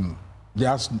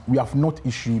 we have not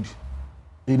issued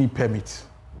any permit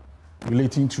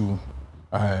relating to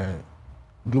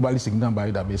globally significant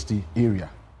biodiversity area.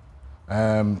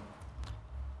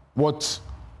 What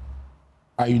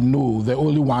I know, the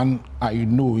only one I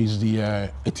know is the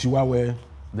Etiwa, where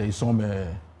there is some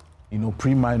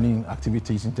pre-mining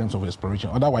activities in terms of exploration.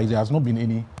 Otherwise, there has not been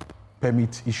any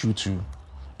permit issued to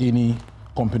any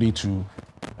company to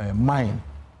mine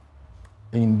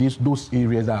in those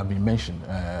areas that have been mentioned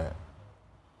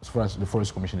as far as the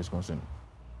Forest Commission is concerned.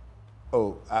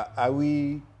 Oh, are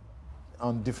we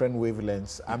on different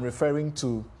wavelengths? I'm referring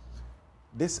to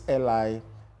this LI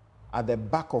at the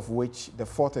back of which the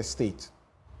Fourth Estate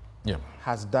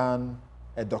has done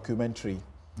a documentary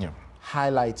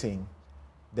highlighting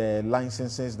the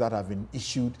licenses that have been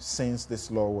issued since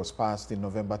this law was passed in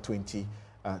November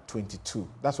 2022.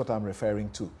 That's what I'm referring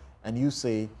to. And you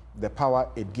say the power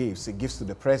it gives to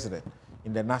the president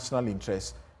in the national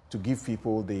interest to give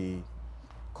people the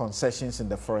concessions in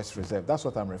the forest reserve. That's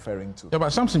what I'm referring to. Yeah,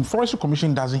 but Samson, Forestry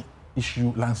Commission doesn't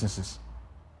issue licenses.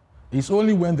 It's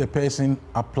only when the person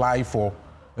apply for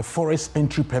a forest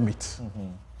entry permit,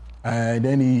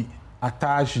 then he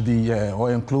attach the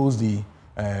or enclose the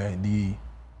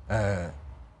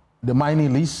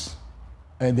mining lease,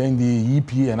 and then the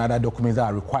EPA and other documents that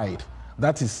are required.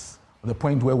 That is the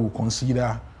point where we'll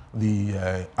consider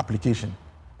the application.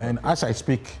 And as I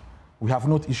speak, we have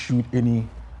not issued any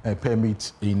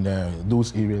permits in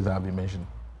those areas that have been mentioned.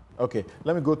 Okay,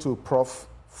 let me go to Prof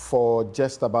for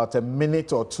just about a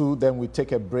minute or two, then we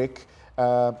take a break.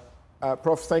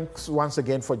 Prof, thanks once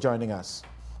again for joining us.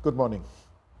 Good morning.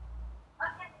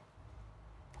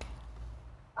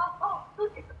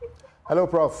 Hello,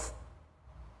 Prof.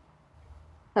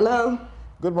 Hello.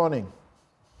 Good morning.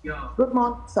 Good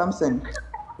morning, Samson.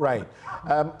 Right.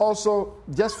 Also,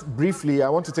 just briefly, I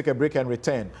want to take a break and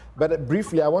return. But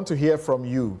briefly, I want to hear from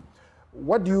you.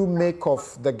 What do you make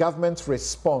of the government's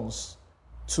response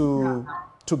to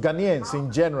Ghanaians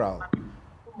in general,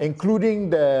 including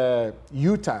the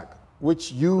UTAG,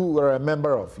 which you were a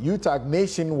member of? UTAG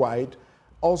nationwide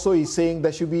also is saying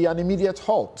there should be an immediate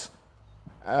halt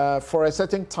for a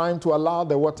certain time to allow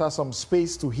the water some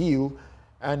space to heal,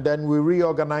 and then we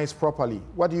reorganize properly.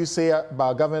 What do you say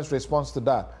about government's response to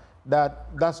that?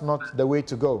 That's not the way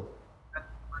to go.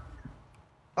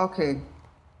 Okay,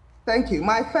 thank you.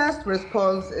 My first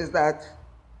response is that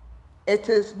it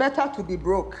is better to be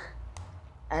broke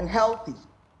and healthy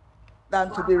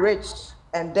than to be rich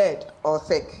and dead or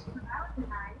sick.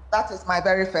 That is my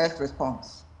very first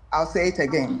response. I'll say it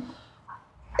again.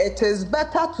 It is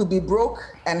better to be broke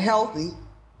and healthy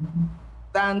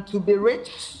than to be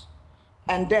rich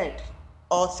and dead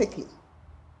or sickly.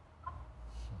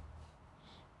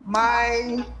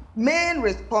 My main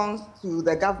response to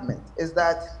the government is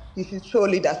that you should show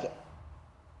leadership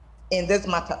in this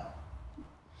matter.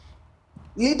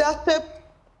 Leadership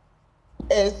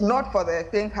is not for the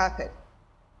faint-hearted.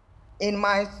 In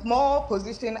my small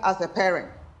position as a parent,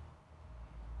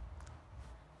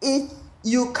 if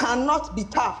you cannot be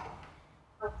tough,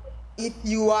 if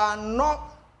you are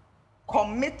not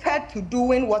committed to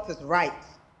doing what is right,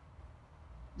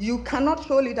 you cannot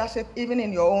show leadership even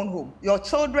in your own home. Your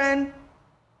children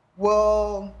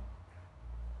will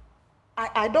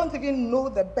I don't even know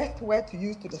the best word to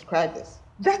use to describe this.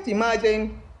 Just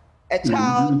imagine a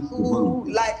child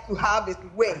who likes to have his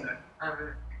way,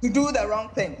 to do the wrong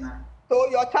thing. So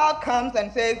your child comes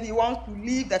and says he wants to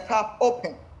leave the tap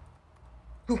open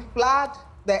to flood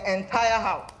the entire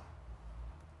house.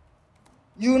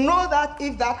 You know that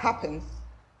if that happens,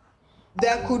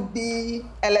 there could be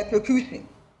electrocution.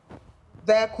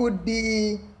 There could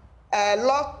be a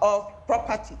loss of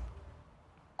property.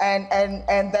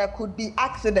 And there could be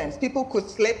accidents. People could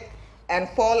slip and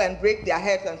fall and break their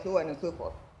heads and so on and so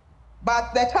forth.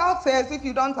 But the child says, if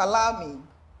you don't allow me,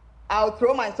 I'll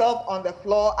throw myself on the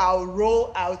floor, I'll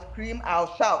roll, I'll scream,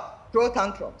 I'll shout, throw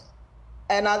tantrums.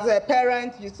 And as a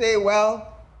parent, you say,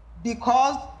 well,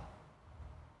 because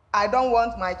I don't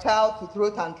want my child to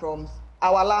throw tantrums,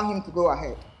 I'll allow him to go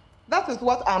ahead. That is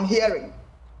what I'm hearing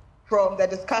from the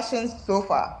discussions so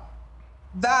far,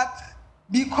 that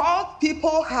because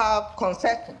people have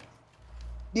concessions,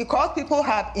 because people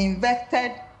have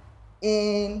invested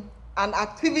in an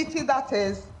activity that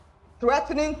is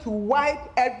threatening to wipe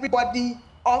everybody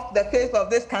off the face of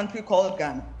this country called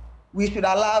Ghana, we should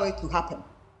allow it to happen.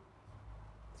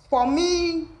 For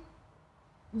me,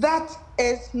 that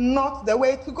is not the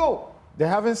way to go. They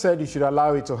haven't said you should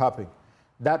allow it to happen.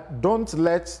 That don't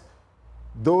let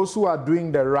those who are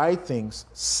doing the right things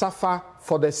suffer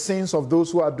for the sins of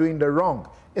those who are doing the wrong.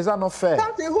 Is that not fair?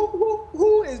 Something,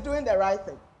 who is doing the right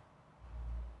thing?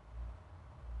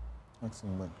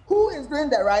 Who is doing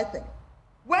the right thing?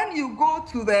 When you go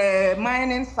to the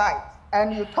mining site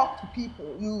and you talk to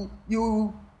people,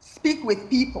 you speak with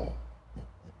people,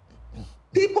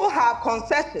 people have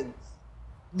concessions.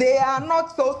 They are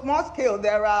not so small scale.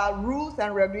 There are rules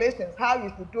and regulations, how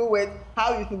you should do it,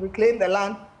 how you should reclaim the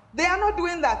land. They are not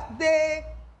doing that. They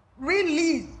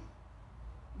release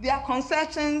their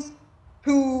concessions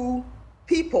to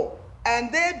people,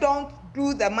 and they don't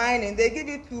do the mining. They give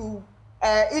it to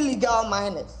illegal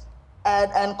miners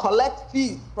and collect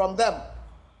fees from them.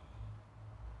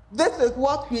 This is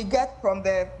what we get from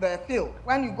the field.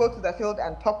 When you go to the field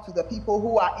and talk to the people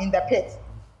who are in the pits,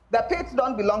 the pits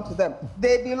don't belong to them.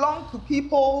 They belong to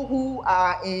people who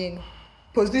are in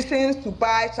positions to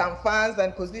buy champans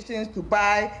and positions to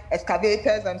buy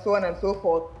excavators and so on and so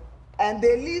forth. And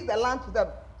they lease the land to them.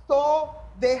 So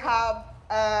they have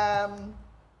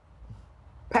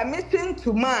permission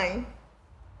to mine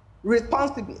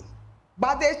responsibly.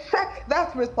 But they check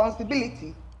that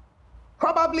responsibility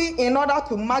probably in order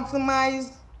to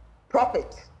maximize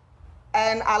profit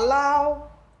and allow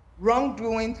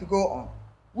wrongdoing to go on.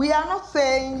 We are not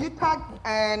saying, UTAG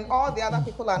and all the other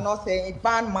people are not saying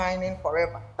ban mining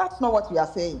forever. That's not what we are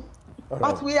saying. Right.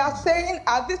 But we are saying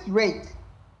at this rate,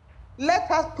 let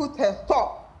us put a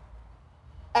stop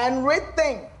and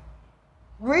rethink,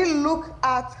 relook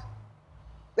at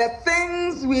the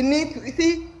things we need to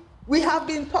see. We have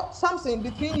been taught something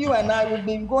between you and I. We've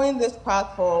been going this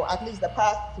path for at least the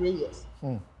past 3 years.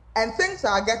 And things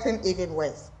are getting even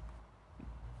worse.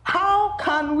 How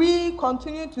can we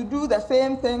continue to do the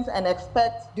same things and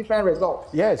expect different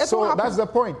results? Yes, so that's the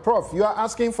point, Prof. You are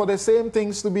asking for the same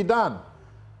things to be done.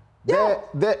 Yes,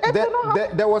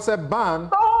 there was a ban.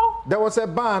 There was a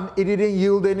ban. It didn't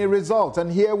yield any results,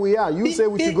 and here we are. You say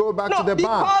we should go back to the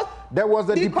ban. There was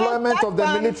the deployment of the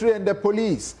military and the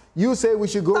police. You say we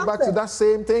should go back to that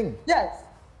same thing. Yes.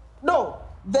 No.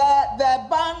 The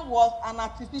ban was an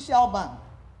artificial ban.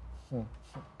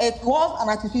 It was an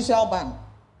artificial ban.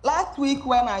 Last week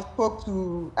when I spoke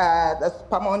to the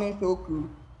Spamoni show crew,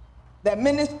 the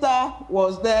minister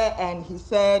was there and he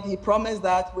said, he promised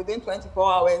that within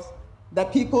 24 hours, the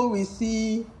people we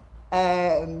see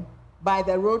by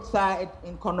the roadside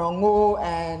in Konongo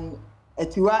and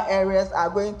Etiwa areas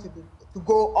are going to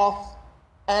go off.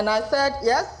 And I said,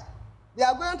 yes, they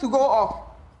are going to go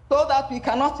off so that we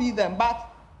cannot see them. But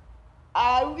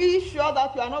are we sure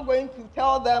that you are not going to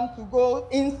tell them to go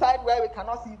inside where we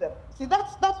cannot see them? See,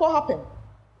 that's what happened.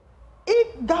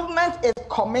 If government is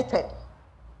committed,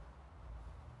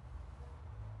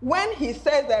 when he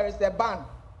says there is a ban,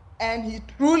 and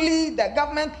the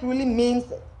government truly means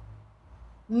it,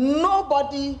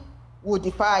 nobody will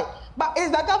defy. But is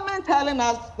the government telling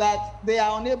us that they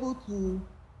are unable to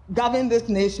govern this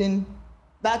nation,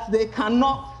 that they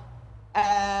cannot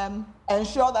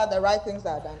ensure that the right things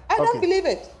are done? I don't believe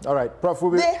it. All right, Prof.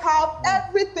 They have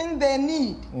everything they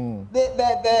need.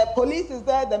 The police is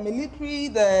there, the military,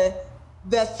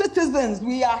 the citizens.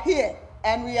 We are here,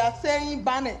 and we are saying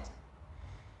ban it.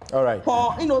 All right.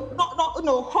 For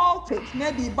halt it,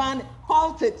 maybe ban it,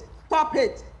 halt it, stop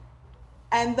it,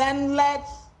 and then let's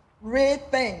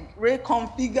rethink,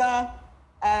 reconfigure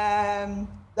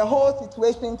the whole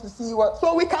situation to see what,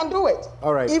 so we can do it.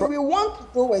 All right. If we want to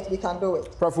do it, we can do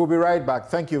it. Prof, we'll be right back.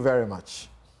 Thank you very much.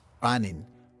 Running,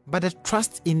 but the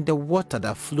trust in the water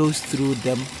that flows through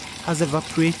them has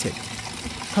evaporated.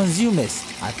 Consumers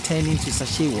are turning to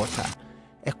sachet water,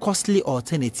 a costly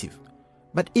alternative.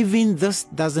 But even this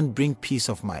doesn't bring peace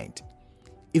of mind.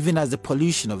 Even as the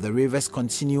pollution of the rivers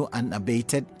continue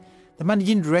unabated, the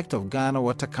managing director of Ghana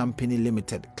Water Company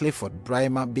Limited, Clifford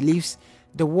Brymer, believes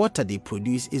the water they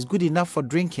produce is good enough for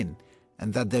drinking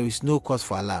and that there is no cause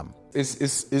for alarm.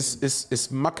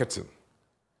 It's marketing.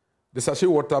 The sachet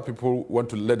water people want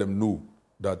to let them know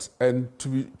that, and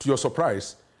to your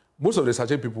surprise, most of the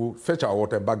sachet people fetch our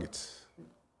water and bag it.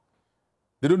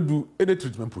 They don't do any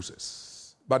treatment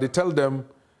process, but they tell them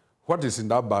what is in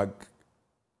that bag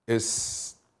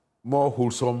is more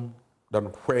wholesome than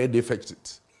where they fetched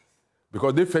it.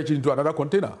 Because they fetch it into another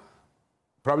container.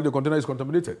 Probably the container is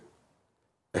contaminated.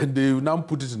 And they now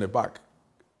put it in a bag,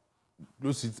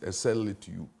 close it and sell it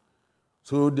to you.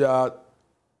 So there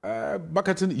are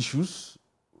marketing issues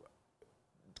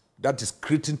that is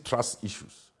creating trust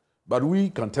issues. But we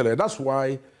can tell her. That's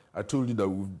why I told you that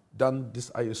we've done this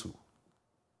ISO.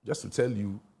 Just to tell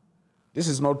you, this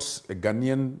is not a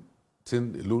Ghanaian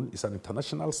thing alone. It's an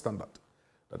international standard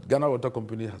that Ghana Water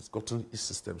Company has gotten its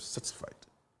system certified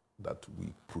that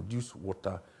we produce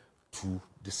water to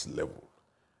this level.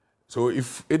 So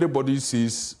if anybody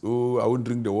says, oh, I won't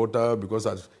drink the water because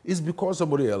it's because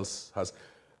somebody else has.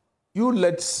 You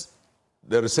let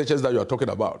the researchers that you are talking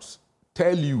about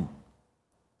tell you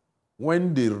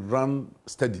when they run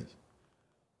study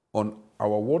on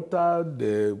our water,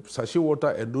 the sachet water,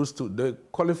 and those two, the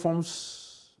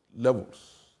coliforms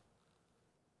levels,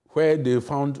 where they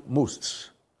found most.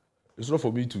 It's not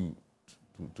for me to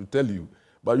tell you,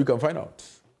 but you can find out.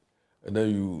 And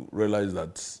then you realize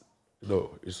that,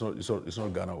 no, it's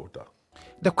not Ghana water.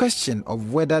 The question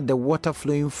of whether the water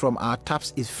flowing from our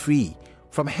taps is free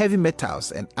from heavy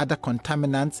metals and other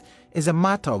contaminants is a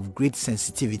matter of great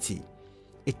sensitivity.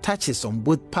 It touches on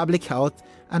both public health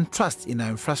and trust in our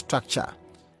infrastructure.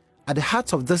 At the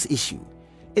heart of this issue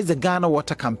is the Ghana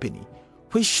Water Company,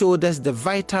 which shoulders the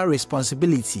vital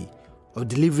responsibility of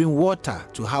delivering water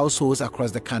to households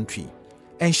across the country.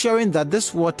 Ensuring that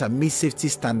this water meets safety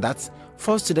standards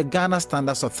falls to the Ghana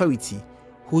Standards Authority,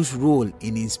 whose role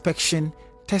in inspection,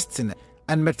 testing,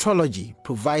 and metrology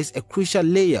provides a crucial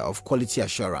layer of quality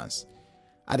assurance.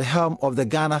 At the helm of the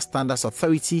Ghana Standards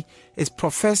Authority is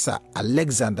Professor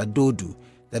Alexander Dodu,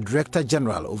 the Director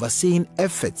General overseeing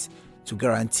efforts to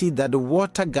guarantee that the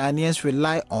water Ghanaians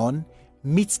rely on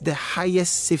meets the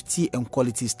highest safety and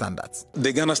quality standards.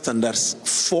 The Ghana Standards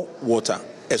for water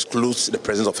excludes the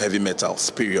presence of heavy metals,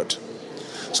 period.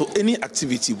 So any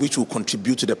activity which will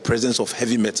contribute to the presence of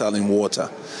heavy metal in water,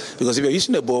 because if you're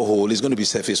using a borehole, it's going to be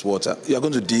surface water. You're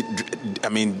going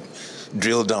to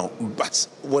drill down, but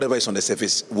whatever is on the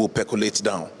surface will percolate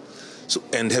down. So,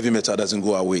 and heavy metal doesn't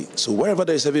go away. So wherever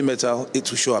there is heavy metal, it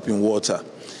will show up in water.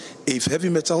 If heavy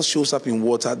metal shows up in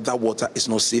water, that water is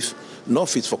not safe, not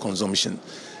fit for consumption.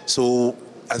 So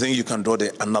I think you can draw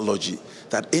the analogy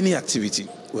that any activity,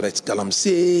 whether it's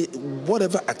Galamsey,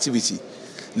 whatever activity,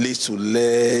 leads to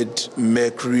lead,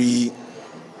 mercury,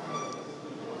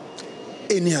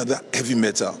 any other heavy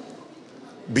metal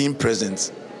being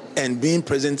present, and being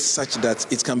present such that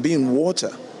it can be in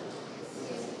water,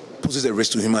 poses a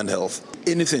risk to human health.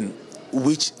 Anything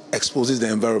which exposes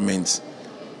the environment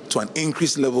to an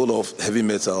increased level of heavy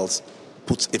metals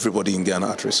puts everybody in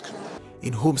Ghana at risk.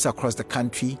 In homes across the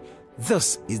country,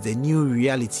 this is the new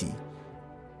reality.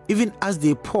 Even as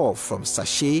they pour from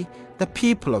sachet, the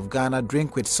people of Ghana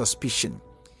drink with suspicion.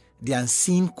 The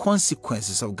unseen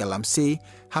consequences of Galamsey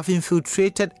have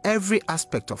infiltrated every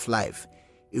aspect of life,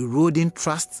 eroding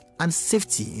trust and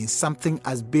safety in something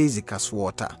as basic as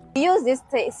water. We use this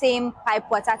same pipe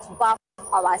water to bath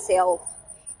ourselves.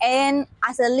 And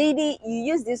as a lady,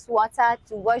 you use this water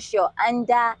to wash your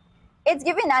under. It's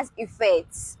giving us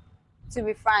effects, to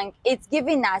be frank. It's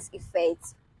giving us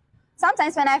effects.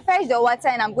 Sometimes when I fetch the water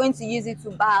and I'm going to use it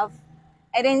to bath,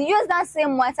 and then use that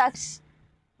same water to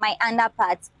my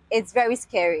underpart, it's very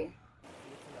scary.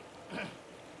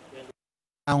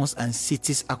 Towns and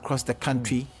cities across the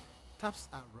country, taps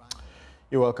are running.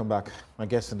 You're welcome back. My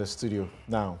guest in the studio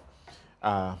now,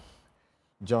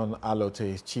 John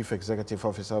Alote, Chief Executive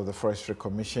Officer of the Forestry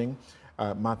Commission.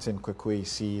 Martin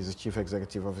Kwekwe-C is the Chief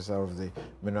Executive Officer of the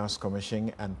Minerals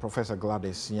Commission, and Professor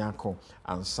Gladys Nyako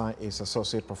Ansa is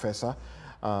Associate Professor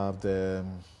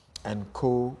and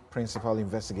Co-Principal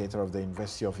Investigator of the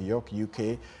University of York,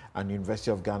 UK, and University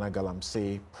of Ghana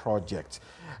Galamsey Project.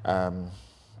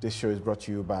 This show is brought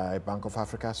to you by Bank of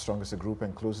Africa, strong as a group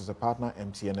and close as a partner,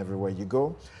 MTN everywhere you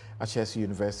go. Ashesi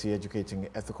University, educating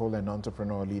ethical and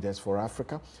entrepreneurial leaders for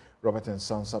Africa. Robert &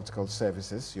 Sons Optical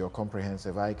Services, your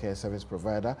comprehensive eye care service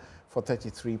provider for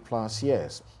 33 plus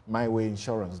years. My Way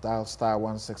Insurance, dial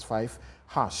 *165#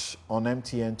 on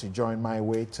MTN to join My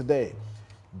Way today.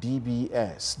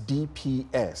 DPS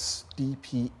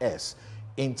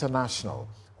International,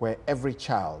 where every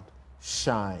child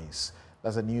shines.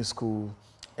 There's a new school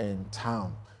in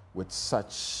town with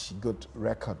such good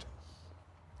record.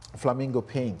 Flamingo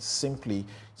Paints, simply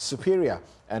superior.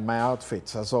 And my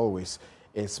outfits, as always,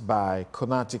 is by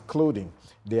Konati Clothing.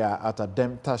 They are at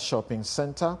Adenta Shopping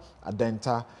Center,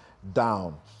 Adenta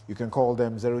Down. You can call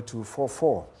them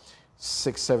 0244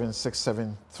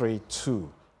 676732.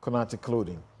 Konati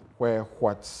Clothing, where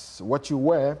what you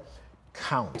wear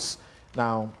counts.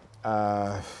 Now,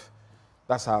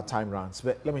 that's how time runs.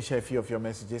 But let me share a few of your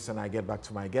messages and I get back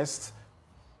to my guest.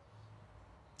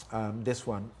 This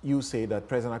one, you say that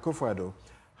President Akufo-Addo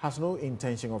has no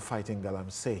intention of fighting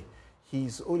Galamsey.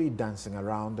 He's only dancing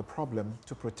around the problem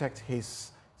to protect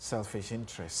his selfish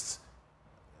interests.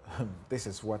 This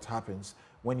is what happens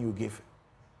when you give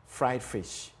fried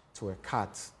fish to a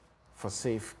cat for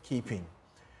safekeeping.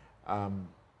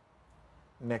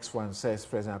 Next one says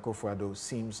President Akufo-Addo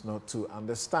seems not to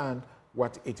understand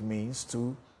what it means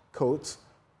to, quote,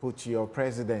 put your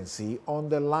presidency on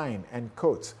the line, end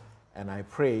quote. And I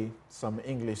pray some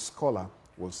English scholar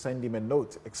will send him a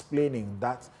note explaining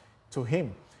that to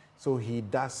him so he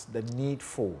does the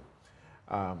needful.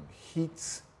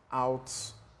 Heat ought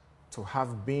to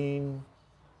have been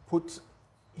put,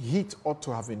 heat ought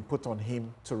to have been put on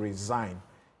him to resign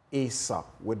ASAP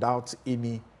without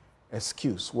any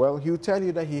excuse. Well, he'll tell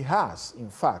you that he has, in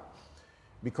fact,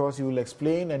 because he will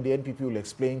explain and the NPP will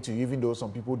explain to you, even though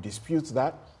some people dispute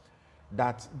that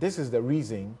this is the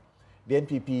reason the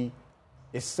NPP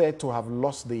is said to have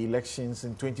lost the elections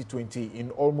in 2020 in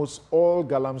almost all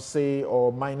Galamsey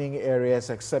or mining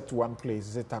areas except one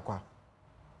place, Zetakwa.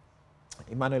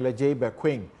 Emmanuel J.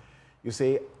 Bequing, you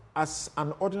say, as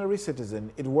an ordinary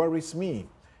citizen, it worries me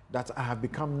that I have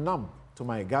become numb to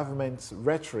my government's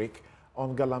rhetoric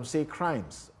on Galamsey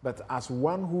crimes, but as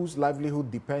one whose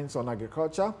livelihood depends on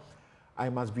agriculture, I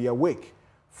must be awake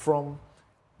from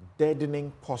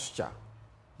deadening posture.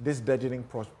 This deadening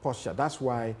posture, that's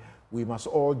why we must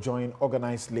all join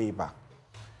organized labor.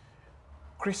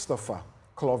 Christopher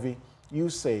Clovey, you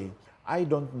say, I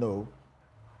don't know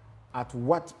at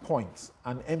what point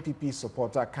an MPP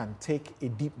supporter can take a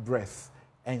deep breath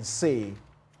and say,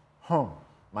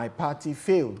 my party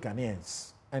failed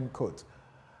Ghanaians, end quote.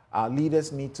 Our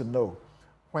leaders need to know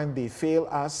when they fail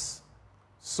us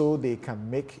so they can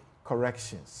make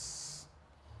corrections.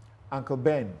 Uncle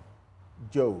Ben,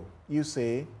 Joe, you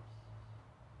say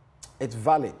it's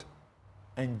valid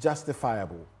and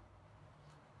justifiable.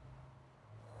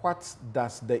 What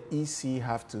does the EC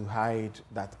have to hide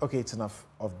that? Okay, it's enough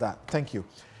of that. Thank you.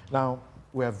 Now,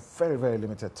 we have very, very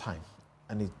limited time,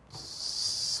 and it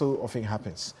so often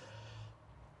happens.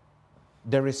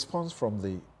 The response from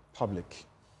the public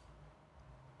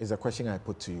is a question I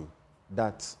put to you,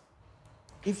 that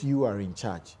if you are in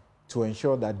charge to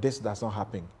ensure that this does not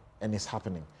happen and it's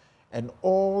happening, and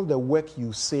all the work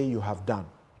you say you have done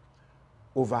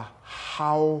over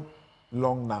how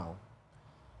long now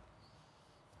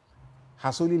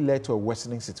has only led to a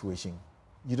worsening situation,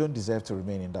 you don't deserve to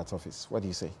remain in that office. What do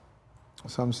you say?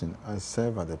 Samson, I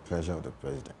serve at the pleasure of the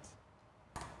president.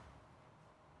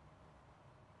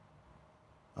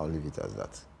 I'll leave it as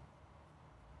that.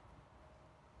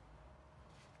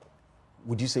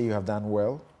 Would you say you have done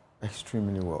well?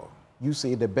 Extremely well. You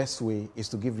say the best way is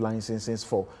to give licenses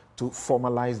to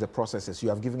formalize the processes. You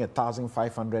have given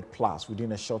 1,500 plus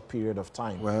within a short period of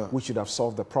time, which should have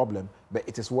solved the problem, but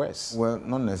it is worse. Well,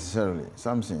 not necessarily.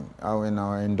 Samson, I will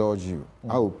now indulge you.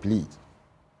 I will plead.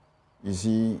 You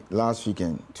see, last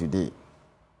weekend, today,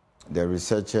 the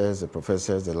researchers, the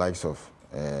professors, the likes of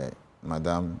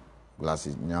Madame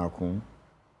Glasis Nyakun,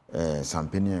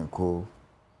 Sampini and Co.,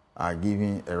 are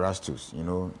giving Erastus, you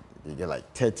know, they get like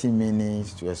 30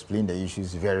 minutes to explain the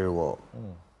issues very well.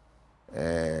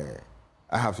 I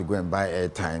have to go and buy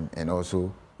airtime and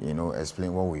also, you know,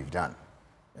 explain what we've done.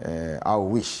 I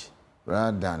wish,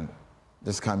 rather than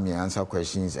just come here, answer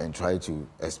questions and try to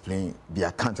explain, be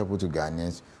accountable to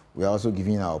Ghanaians, we are also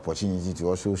giving our opportunity to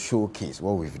also showcase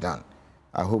what we've done.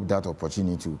 I hope that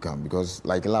opportunity will come because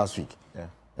like last week,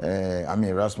 I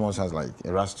mean, Erasmus has like,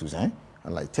 Erastus, had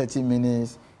like 30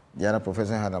 minutes. The other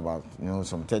professor had about, you know,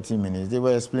 some 30 minutes. They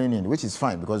were explaining, which is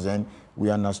fine because then we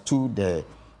understood the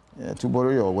to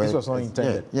borrow your word. This was not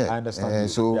intended. Yeah, I understand.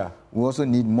 So we also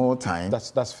need more time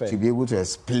that's fair. to be able to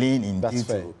explain in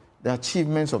detail the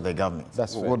achievements of the government,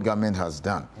 what government has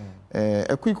done.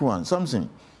 A quick one, Samson,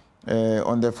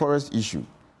 on the forest issue.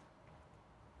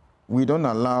 We don't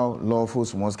allow lawful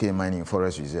small-scale mining in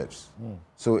forest reserves.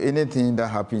 So anything that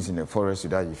happens in the forest to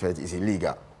that effect is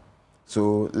illegal.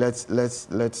 So let's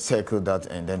circle that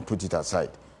and then put it aside.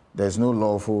 There's no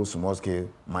lawful small-scale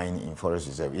mining in forest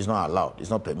reserve. It's not allowed. It's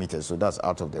not permitted. So that's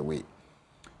out of the way.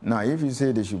 Now, if you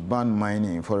say they should ban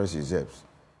mining in forest reserves,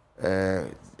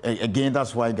 again,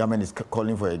 that's why government is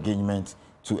calling for engagement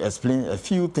to explain a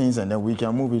few things, and then we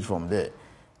can move it from there.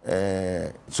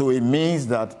 So it means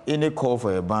that any call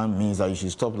for a ban means that you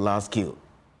should stop large-scale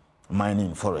mining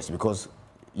in forest because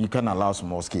you can allow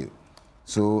small-scale.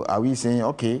 So are we saying,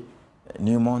 okay,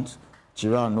 Newmont,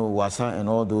 Chirano, Wassa, and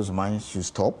all those mines should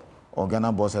stop? Or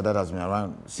Ghana Bossa that has been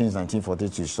around since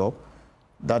 1940 should stop?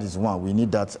 That is one. We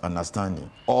need that understanding.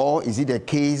 Or is it a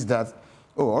case that,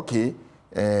 oh, okay,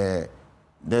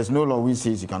 there's no law which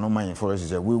says you cannot mine in forest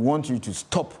reserve. We want you to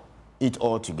stop it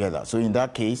altogether. So in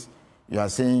that case, you are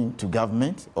saying to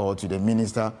government or to the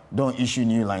minister, don't issue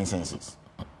new licenses.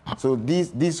 So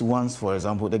these ones, for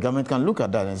example, the government can look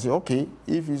at that and say, okay,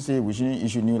 if you say we shouldn't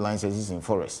issue new licenses in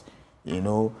forest, you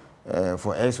know,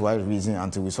 for X, Y reason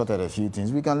until we sort out a few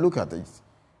things, we can look at it.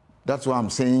 That's why I'm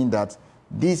saying that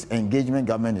this engagement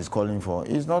government is calling for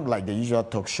is not like the usual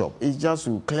talk shop. It's just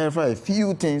to clarify a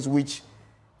few things which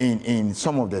in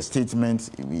some of the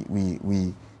statements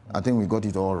I think we got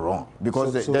it all wrong.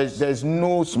 Because there's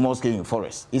no small scale in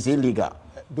forest. It's illegal.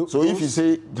 So if you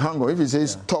say, hang on, if you say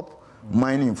stop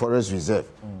mining in forest reserve,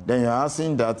 then you're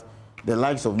asking that the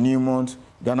likes of Newmont,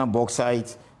 Ghana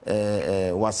Bauxite,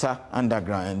 Wassa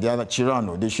Underground, and the other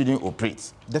Chirano, they shouldn't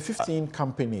operate. The 15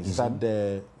 companies that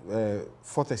the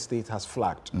Fourth Estate has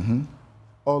flagged,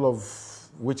 all of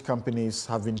which companies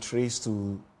have been traced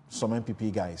to some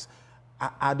MPP guys,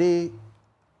 are they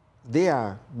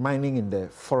are mining in the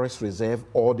forest reserve,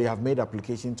 or they have made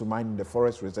application to mine in the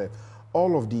forest reserve?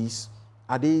 All of these,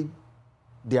 they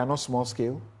are not small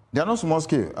scale? They are not small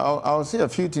scale. I'll say a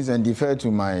few things and defer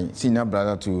to my senior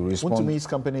brother to respond. To me, this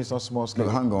company is not small scale.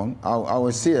 No, hang on. I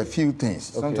will say a few things.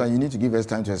 Okay. Sometimes you need to give us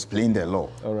time to explain the law.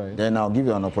 All right. Then I'll give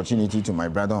you an opportunity to my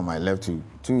brother on my left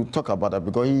to talk about that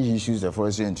because he issues the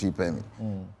forestry entry permit.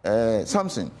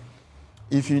 Samson,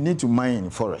 if you need to mine in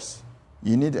forest,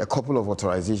 you need a couple of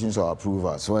authorizations or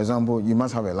approvals. For example, you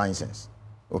must have a license,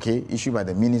 okay, issued by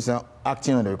the minister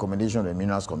acting on the recommendation of the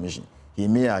Minerals Commission. He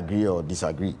may agree or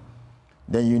disagree.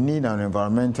 Then you need an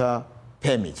environmental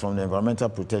permit from the Environmental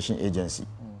Protection Agency.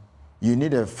 You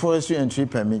need a forestry entry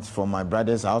permit from my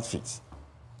brother's outfit.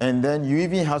 And then you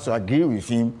even have to agree with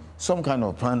him some kind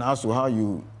of plan as to how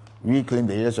you reclaim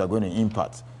the areas you are going to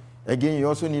impact. Again, you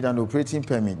also need an operating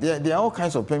permit. There are all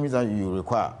kinds of permits that you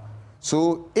require.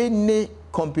 So any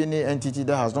company, entity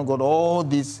that has not got all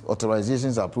these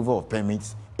authorizations, approval of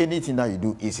permits, anything that you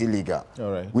do is illegal.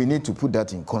 All right. We need to put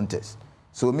that in context.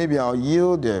 So maybe I'll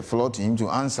yield the floor to him to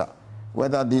answer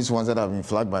whether these ones that have been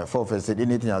flagged by Fourth Estate,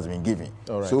 anything has been given.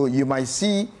 All right. So you might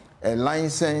see a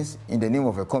license in the name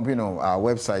of a company on our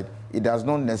website. It does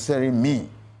not necessarily mean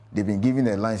they've been given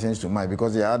a license to mine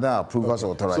because there are other approvals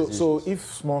or authorizations. So if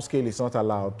small scale is not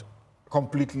allowed,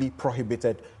 completely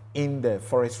prohibited in the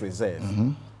forest reserve,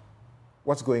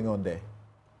 what's going on there?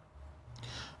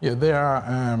 Yeah, there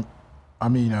are,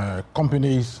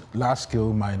 companies,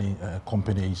 large-scale mining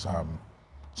companies.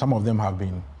 Some of them have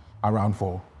been around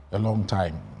for a long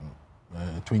time,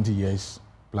 20 years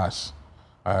plus.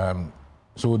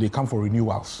 So they come for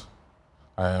renewals.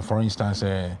 For instance,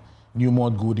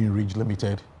 Newmont Golden Ridge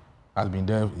Limited has been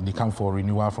there. They come for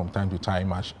renewal from time to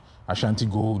time. Ashanti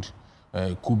Gold,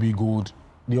 Kubi Gold,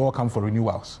 they all come for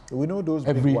renewals. We know those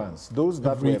big ones, those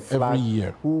that were flagged, every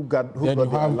year. Who got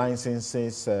their license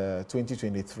since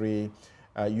 2023,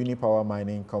 Unipower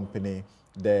Mining Company,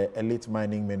 the Elite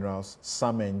Mining Minerals,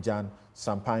 Sam and Jan,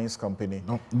 Sampines Company,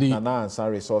 Nana and San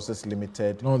Resources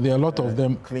Limited. No, there are a lot of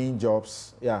them. Clean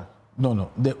Jobs, yeah. No.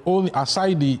 The only,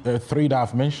 aside the 3 that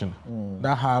I've mentioned,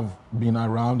 that have been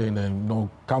around and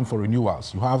come for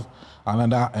renewals, you have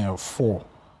another 4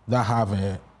 that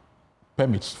have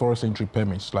permits, forest entry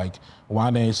permits, like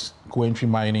one is Co-Entry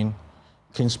Mining,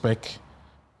 Kinspec,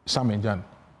 Sam and Jan.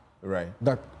 Right.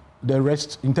 That the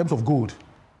rest, in terms of gold,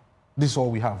 this is all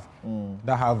we have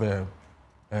that have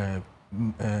a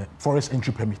forest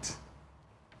entry permit.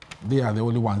 They are the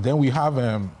only ones. Then we have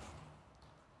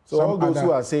so all those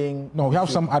who are saying... No, we have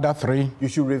some other 3. You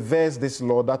should reverse this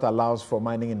law that allows for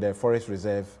mining in the forest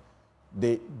reserve.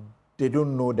 They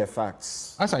don't know the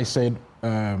facts. As I said,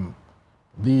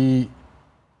 the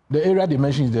The area they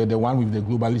mentioned is the one with the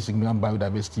globally significant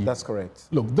biodiversity. That's correct.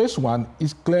 Look, this one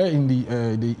is clear in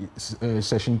the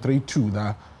section 3.2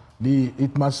 that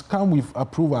it must come with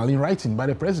approval in writing by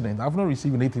the president. I've not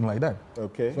received anything like that.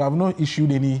 Okay. So I've not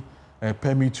issued any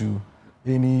permit to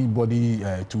anybody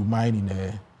to mine in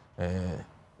the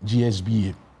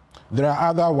GSBA. There are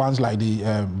other ones like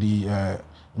the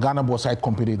Ghana Bauxite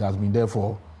Company that has been there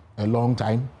for a long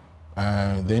time.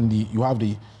 Then you have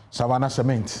the Savannah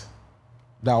Cement.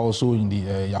 That also in the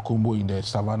Yakumbo in the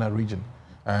Savannah region.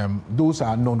 Those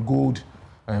are non-gold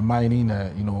mining,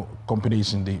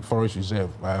 companies in the forest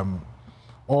reserve.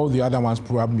 All the other ones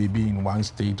probably may be in one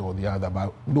state or the other,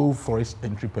 but no forest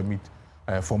entry permit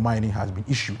for mining has been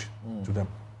issued to them.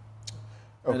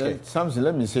 Okay, Samson,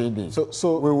 let me say this.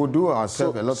 So we will do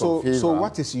ourselves a lot of favor. So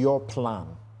what is your plan?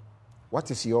 What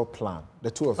is your plan?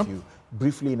 The two of you,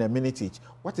 briefly in a minute each.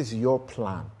 What is your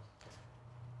plan?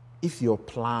 If your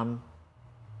plan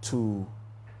to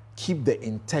keep the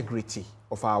integrity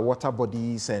of our water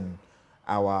bodies and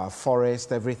our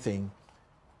forest, everything,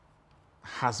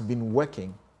 has been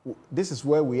working. This is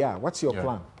where we are. What's your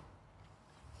plan?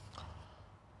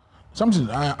 Something,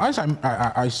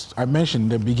 as I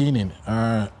mentioned in the beginning,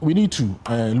 we need to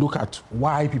look at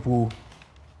why people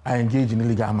are engaged in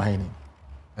illegal mining,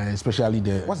 especially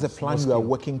the... What's the plan you are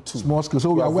working to? Small scale.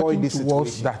 So we are working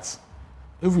towards that.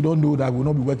 If we don't know that, we'll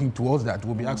not be working towards that.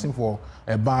 We'll be asking for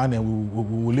a ban, and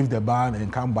we'll leave the ban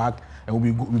and come back, and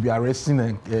we'll be arresting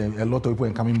a lot of people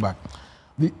and coming back.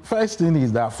 The first thing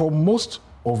is that for most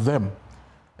of them,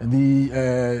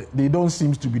 they don't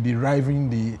seem to be deriving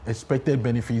the expected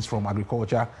benefits from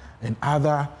agriculture and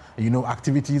other,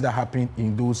 activities that happen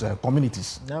in those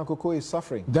communities. Now cocoa is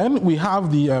suffering. Then we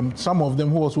have the some of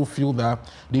them who also feel that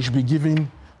they should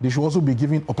also be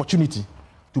given opportunity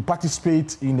to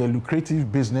participate in a lucrative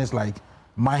business like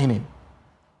mining.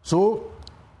 So,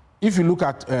 if you look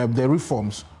at the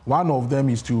reforms, one of them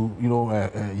is to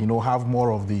have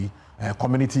more of the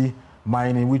community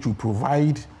mining, which will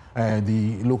provide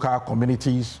the local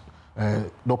communities the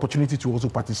opportunity to also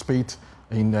participate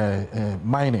in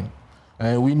mining.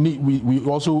 We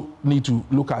also need to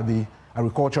look at the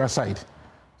agricultural side,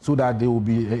 so that they will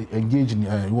be engaged in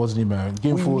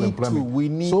gainful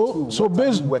employment.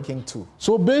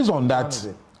 So based on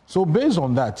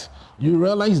that, you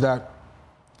realize that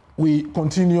we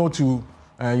continue to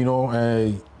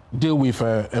deal with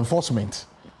enforcement.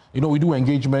 We do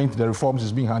engagement. The reforms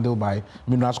is being handled by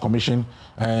Minerals Commission.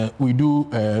 We do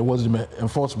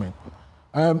enforcement.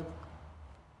 On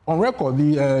record,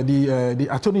 the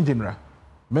Attorney General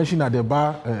mentioned at the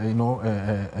bar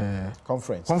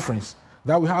conference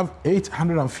that we have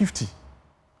 850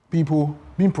 people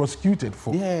being prosecuted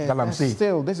for Galamsey.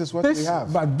 Still, this is what we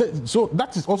have. But so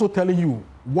that is also telling you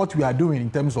what we are doing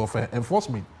in terms of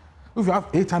enforcement. If you have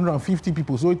 850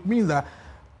 people, so it means that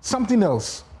something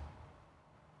else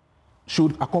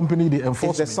should accompany the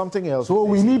enforcement. Is there something else? So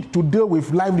we need to deal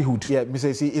with livelihood. Yeah,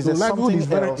 Mr. C, is there livelihood something is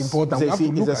very else? important.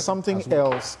 Is there something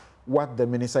else what the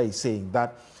minister is saying,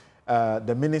 that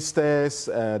the ministers,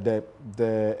 the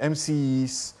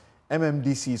MCs,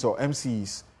 MMDCs or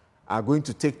MCs are going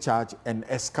to take charge and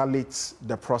escalate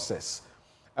the process?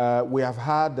 We have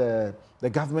had the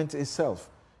government itself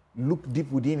look deep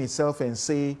within itself and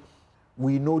say,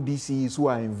 we know DCs who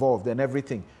are involved and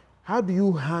everything. How do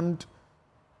you hand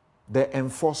the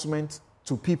enforcement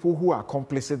to people who are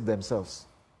complicit themselves?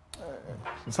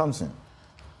 Samson,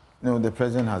 the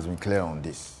president has been clear on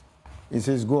this. He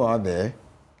says, go out there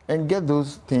and get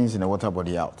those things in the water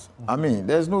body out. I mean,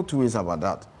 there's no two ways about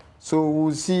that. So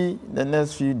we'll see the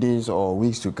next few days or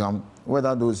weeks to come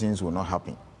whether those things will not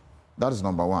happen. That is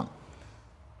number one.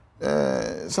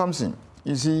 Samson,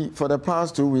 you see, for the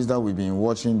past 2 weeks that we've been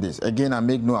watching this, again, I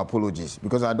make no apologies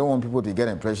because I don't want people to get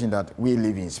the impression that we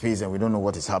live in space and we don't know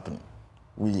what is happening.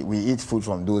 We eat food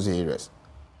from those areas.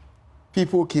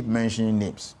 People keep mentioning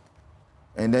names.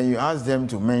 And then you ask them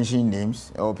to mention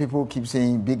names, or people keep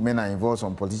saying big men are involved,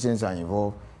 some politicians are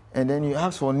involved. And then you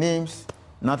ask for names,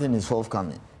 nothing is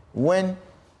forthcoming. When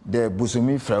the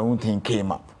Busumi Freun thing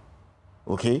came up,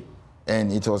 okay,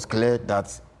 and it was clear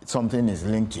that something is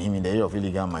linked to him in the area of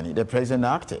illegal money, the president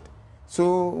acted.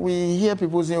 So we hear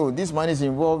people say, oh, this money is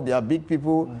involved, they are big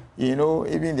people.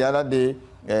 Even the other day,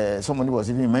 somebody was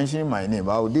even mentioning my name.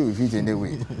 I will deal with it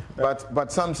anyway.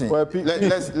 but something. Well,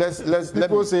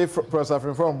 people say Professor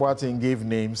from Boateng gave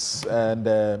names, and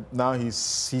now he's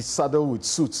saddled with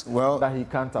suits that he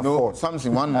can't afford.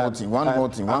 Something. One more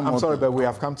thing. I'm sorry, but we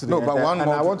have come to the end. But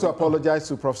I want to apologize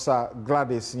to Professor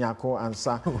Gladys Nyako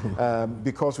Ansa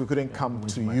because we couldn't come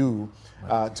to you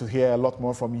to hear a lot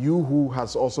more from you, who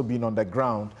has also been on the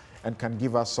ground and can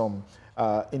give us some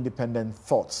independent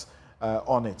thoughts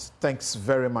on it. Thanks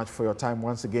very much for your time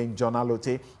once again. John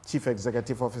Alote, Chief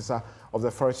Executive Officer of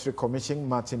the Forestry Commission,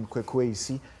 Martin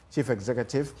Kwekweisi, Chief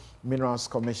Executive, Minerals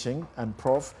Commission, and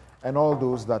Prof, and all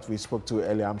those that we spoke to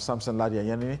earlier. I'm Samson, Lardy,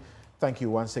 Anyenini. Thank you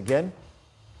once again.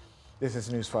 This is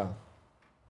Newsfile.